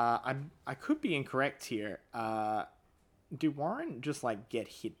 I could be incorrect here. Do Warren just, like, get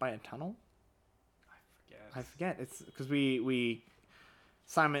hit by a tunnel? I forget. It's because we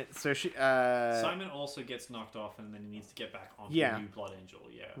Simon. So Simon also gets knocked off, and then he needs to get back onto the new Blood Angel.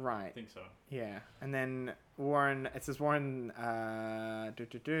 Yeah, right. I think so. Yeah, and then Warren. It says Warren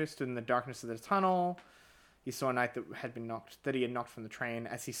stood in the darkness of the tunnel. He saw a knight that he had knocked from the train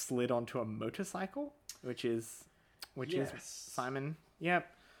as he slid onto a motorcycle, which is Simon. Yep.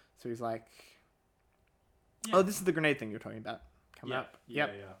 So he's like, oh, this is the grenade thing you're talking about. Coming up.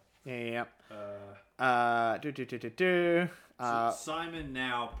 Yep. Yeah. So Simon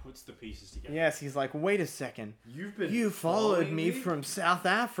now puts the pieces together. Yes, he's like, wait a second. You followed me from South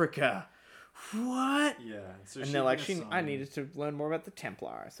Africa. What? Yeah. So and they're like, I needed to learn more about the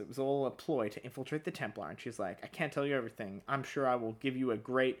Templars. It was all a ploy to infiltrate the Templar. And she's like, I can't tell you everything. I'm sure I will give you a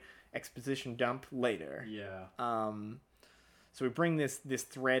great exposition dump later. Yeah. So we bring this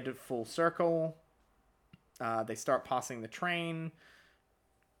thread full circle. They start passing the train.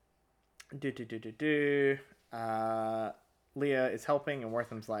 Leah is helping, and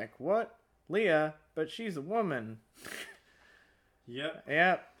Wortham's like, what? Leah? But she's a woman. Yep.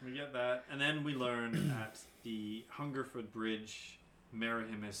 We get that. And then we learn at the Hungerford Bridge,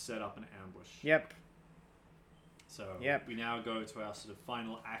 Merihim has set up an ambush. Yep. So we now go to our sort of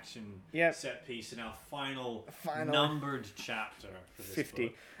final action set piece in our final numbered chapter for this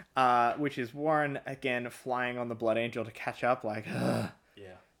 50. book. Which is Warren, again, flying on the Blood Angel to catch up, like, ugh.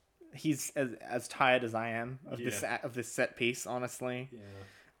 Yeah. He's as tired as I am of this set piece, honestly.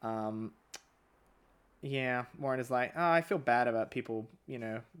 Yeah. Warren is like, oh, I feel bad about people,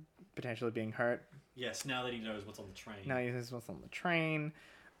 potentially being hurt. Yes, now that he knows what's on the train. Now he knows what's on the train.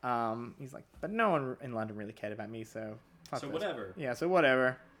 He's like, but no one in London really cared about me, so... whatever. Yeah, so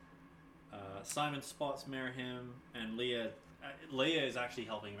whatever. Simon spots Merihim, and Leah is actually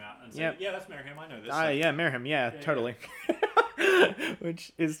helping him out and saying, yeah, that's Merihim, I know this. Merihim, totally.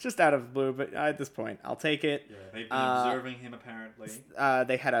 Which is just out of the blue, but at this point, I'll take it. Yeah, they've been observing him, apparently.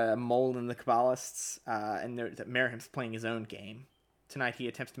 They had a mole in the Kabbalists, and Merihim's playing his own game. Tonight, he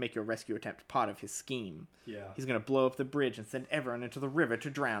attempts to make your rescue attempt part of his scheme. Yeah. He's going to blow up the bridge and send everyone into the river to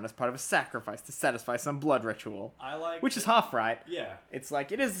drown as part of a sacrifice to satisfy some blood ritual. Which is half right. Yeah. It's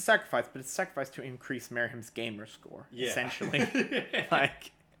like, it is a sacrifice, but it's a sacrifice to increase Merihim's gamer score, essentially.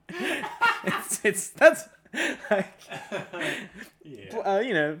 Like, that's... like,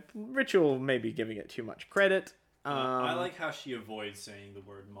 ritual maybe giving it too much credit. I like how she avoids saying the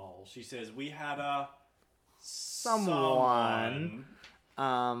word mole. She says, we had a... someone.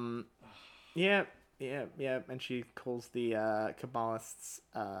 And she calls the Kabbalists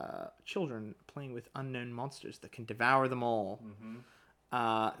children playing with unknown monsters that can devour them all. Mm-hmm.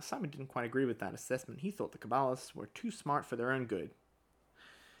 Simon didn't quite agree with that assessment. He thought the Kabbalists were too smart for their own good.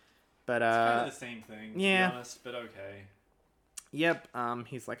 But it's kind of the same thing, to be honest, but okay. Yep.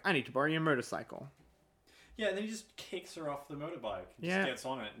 He's like, I need to borrow your motorcycle. Yeah, and then he just kicks her off the motorbike. Just gets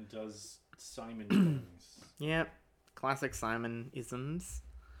on it and does Simon things. Yep. Classic Simon-isms.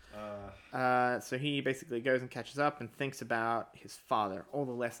 So he basically goes and catches up and thinks about his father, all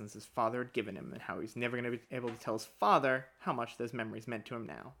the lessons his father had given him, and how he's never going to be able to tell his father how much those memories meant to him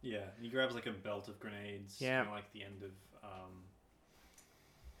now. Yeah, he grabs like a belt of grenades, kind of like the end of...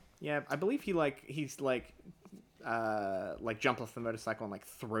 Yeah, I believe he's jumped off the motorcycle and like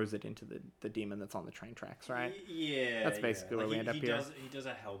throws it into the demon that's on the train tracks, right? Yeah, that's basically where we end up here. He does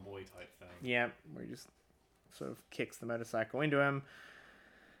a Hellboy type thing. Yeah, where he just sort of kicks the motorcycle into him.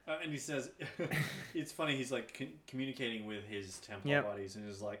 And he says, it's funny. He's like communicating with his Templar buddies, and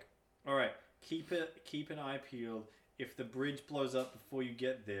he's like, "All right, keep an eye peeled. If the bridge blows up before you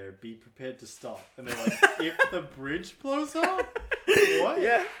get there, be prepared to stop." And they're like, "If the bridge blows up, what?"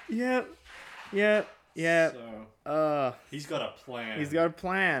 Yeah. So he's got a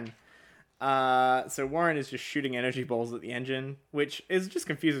plan. So Warren is just shooting energy balls at the engine, which is just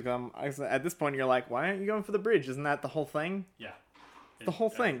confusing. At this point, you're like, why aren't you going for the bridge? Isn't that the whole thing? Yeah. The whole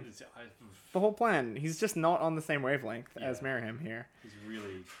thing. The whole plan. He's just not on the same wavelength as Merihim here. He's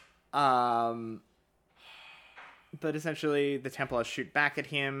really... But essentially, the Templars shoot back at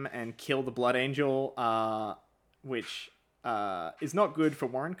him and kill the Blood Angel, which is not good for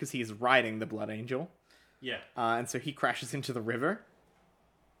Warren because he's riding the Blood Angel. Yeah. And so he crashes into the river.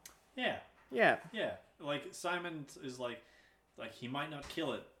 Yeah. Yeah. Yeah. Like, Simon is like he might not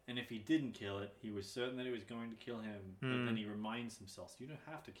kill it, and if he didn't kill it, he was certain that it was going to kill him. But then he reminds himself, you don't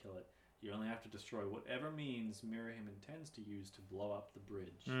have to kill it. You only have to destroy whatever means Miriam intends to use to blow up the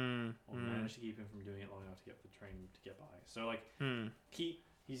bridge, or manage to keep him from doing it long enough to get the train to get by. So, like,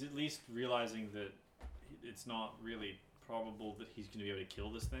 he's at least realizing that it's not really probable that he's going to be able to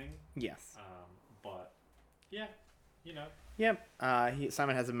kill this thing. Yes. But, yeah, you know. Yep.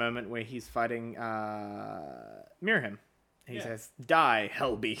 Simon has a moment where he's fighting Miriam. He says, "Die,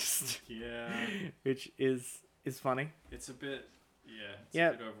 hell beast." Yeah. Which is funny. It's a bit...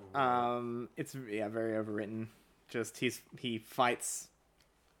 Yeah, it's a bit overwritten. It's very overwritten. Just he fights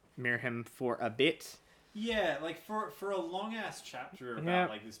Miriam for a bit. Yeah, like for a long ass chapter about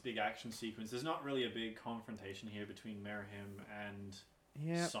like this big action sequence, there's not really a big confrontation here between Miriam and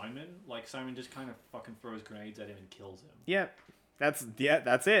Simon. Like Simon just kind of fucking throws grenades at him and kills him. Yep. That's it.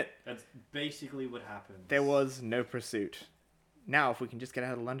 That's basically what happens. There was no pursuit. Now, if we can just get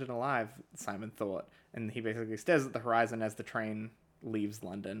out of London alive, Simon thought. And he basically stares at the horizon as the train leaves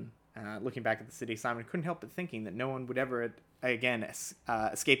London. Looking back at the city, Simon couldn't help but thinking that no one would ever again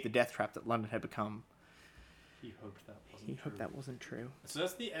escape the death trap that London had become. He hoped that wasn't true. So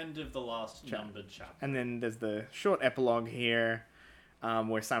that's the end of the last numbered chapter. And then there's the short epilogue here,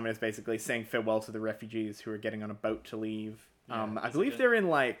 where Simon is basically saying farewell to the refugees who are getting on a boat to leave. I believe they're in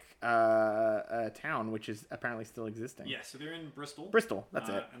like a town which is apparently still existing. Yeah, so they're in Bristol. Bristol, that's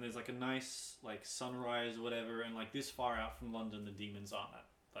it. And there's like a nice like sunrise or whatever, and like this far out from London, the demons aren't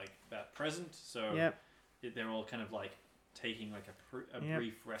that present. So they're all kind of like taking like a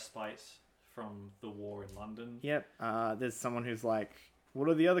brief respite from the war in London. Yep. There's someone who's like, "What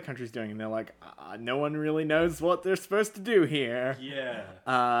are the other countries doing?" And they're like, "No one really knows what they're supposed to do here." Yeah.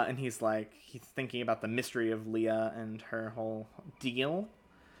 And he's thinking about the mystery of Leah and her whole deal.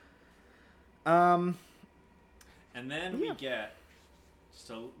 And then we get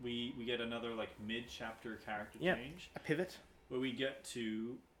another like mid-chapter character change. A pivot. Where we get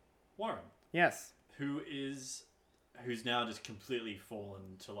to Warren. Yes. Who's now just completely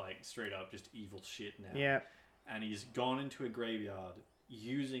fallen to like straight up just evil shit now. Yeah. And he's gone into a graveyard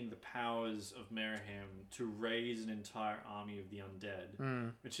using the powers of Miriam to raise an entire army of the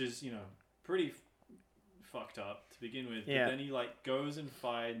undead, which is, you know, pretty fucked up to begin with. Yeah. But then he like goes and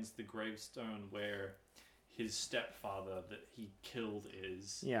finds the gravestone where his stepfather that he killed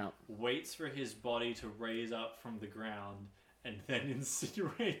is. Yeah. Waits for his body to raise up from the ground and then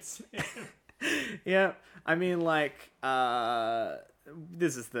incinerates him. Yeah. I mean, like,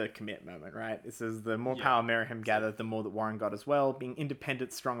 this is the commit moment, right? This is the more power Miriam gathered, the more that Warren got as well. Being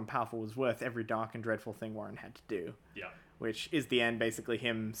independent, strong, and powerful was worth every dark and dreadful thing Warren had to do. Yeah. Which is the end, basically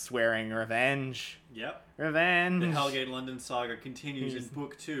him swearing revenge. Yep. Revenge. The Hellgate London saga continues in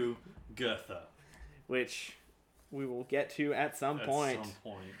Book 2, Goethe. Which we will get to at some point. At some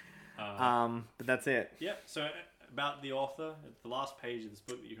point. But that's it. Yep. So about the author, at the last page of this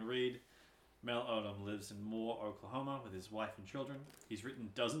book that you can read, Mel Odom lives in Moore, Oklahoma with his wife and children. He's written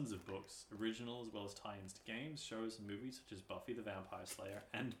dozens of books, original as well as tie-ins to games, shows, and movies such as Buffy the Vampire Slayer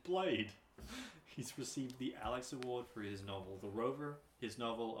and Blade. He's received the Alex Award for his novel The Rover. His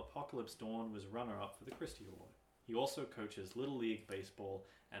novel Apocalypse Dawn was runner-up for the Christie Award. He also coaches Little League baseball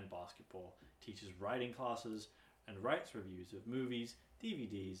and basketball, teaches writing classes, and writes reviews of movies,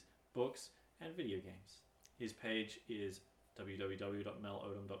 DVDs, books, and video games. His page is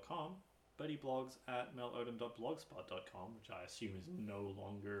www.melodom.com, but he blogs at melodom.blogspot.com, which I assume is no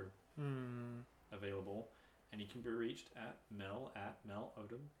longer available, and he can be reached at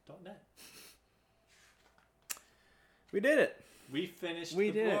mel@melodom.net. We did it. We finished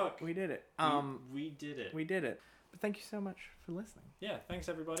the book. We did it. We did it. We did it. But thank you so much for listening. Yeah, thanks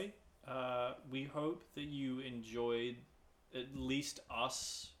everybody. We hope that you enjoyed at least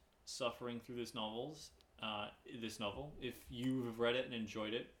us suffering through this novel. If you have read it and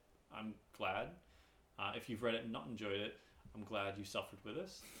enjoyed it, I'm glad. If you've read it and not enjoyed it, I'm glad you suffered with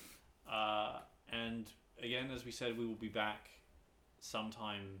us. And again, as we said, we will be back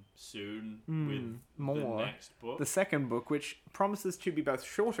sometime soon with the next book. The second book, which promises to be both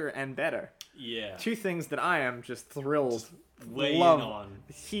shorter and better. Yeah. Two things that I am just thrilled.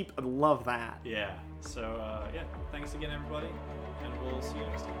 Love that. Yeah. So, thanks again, everybody, and we'll see you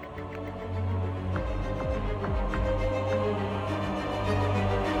next time.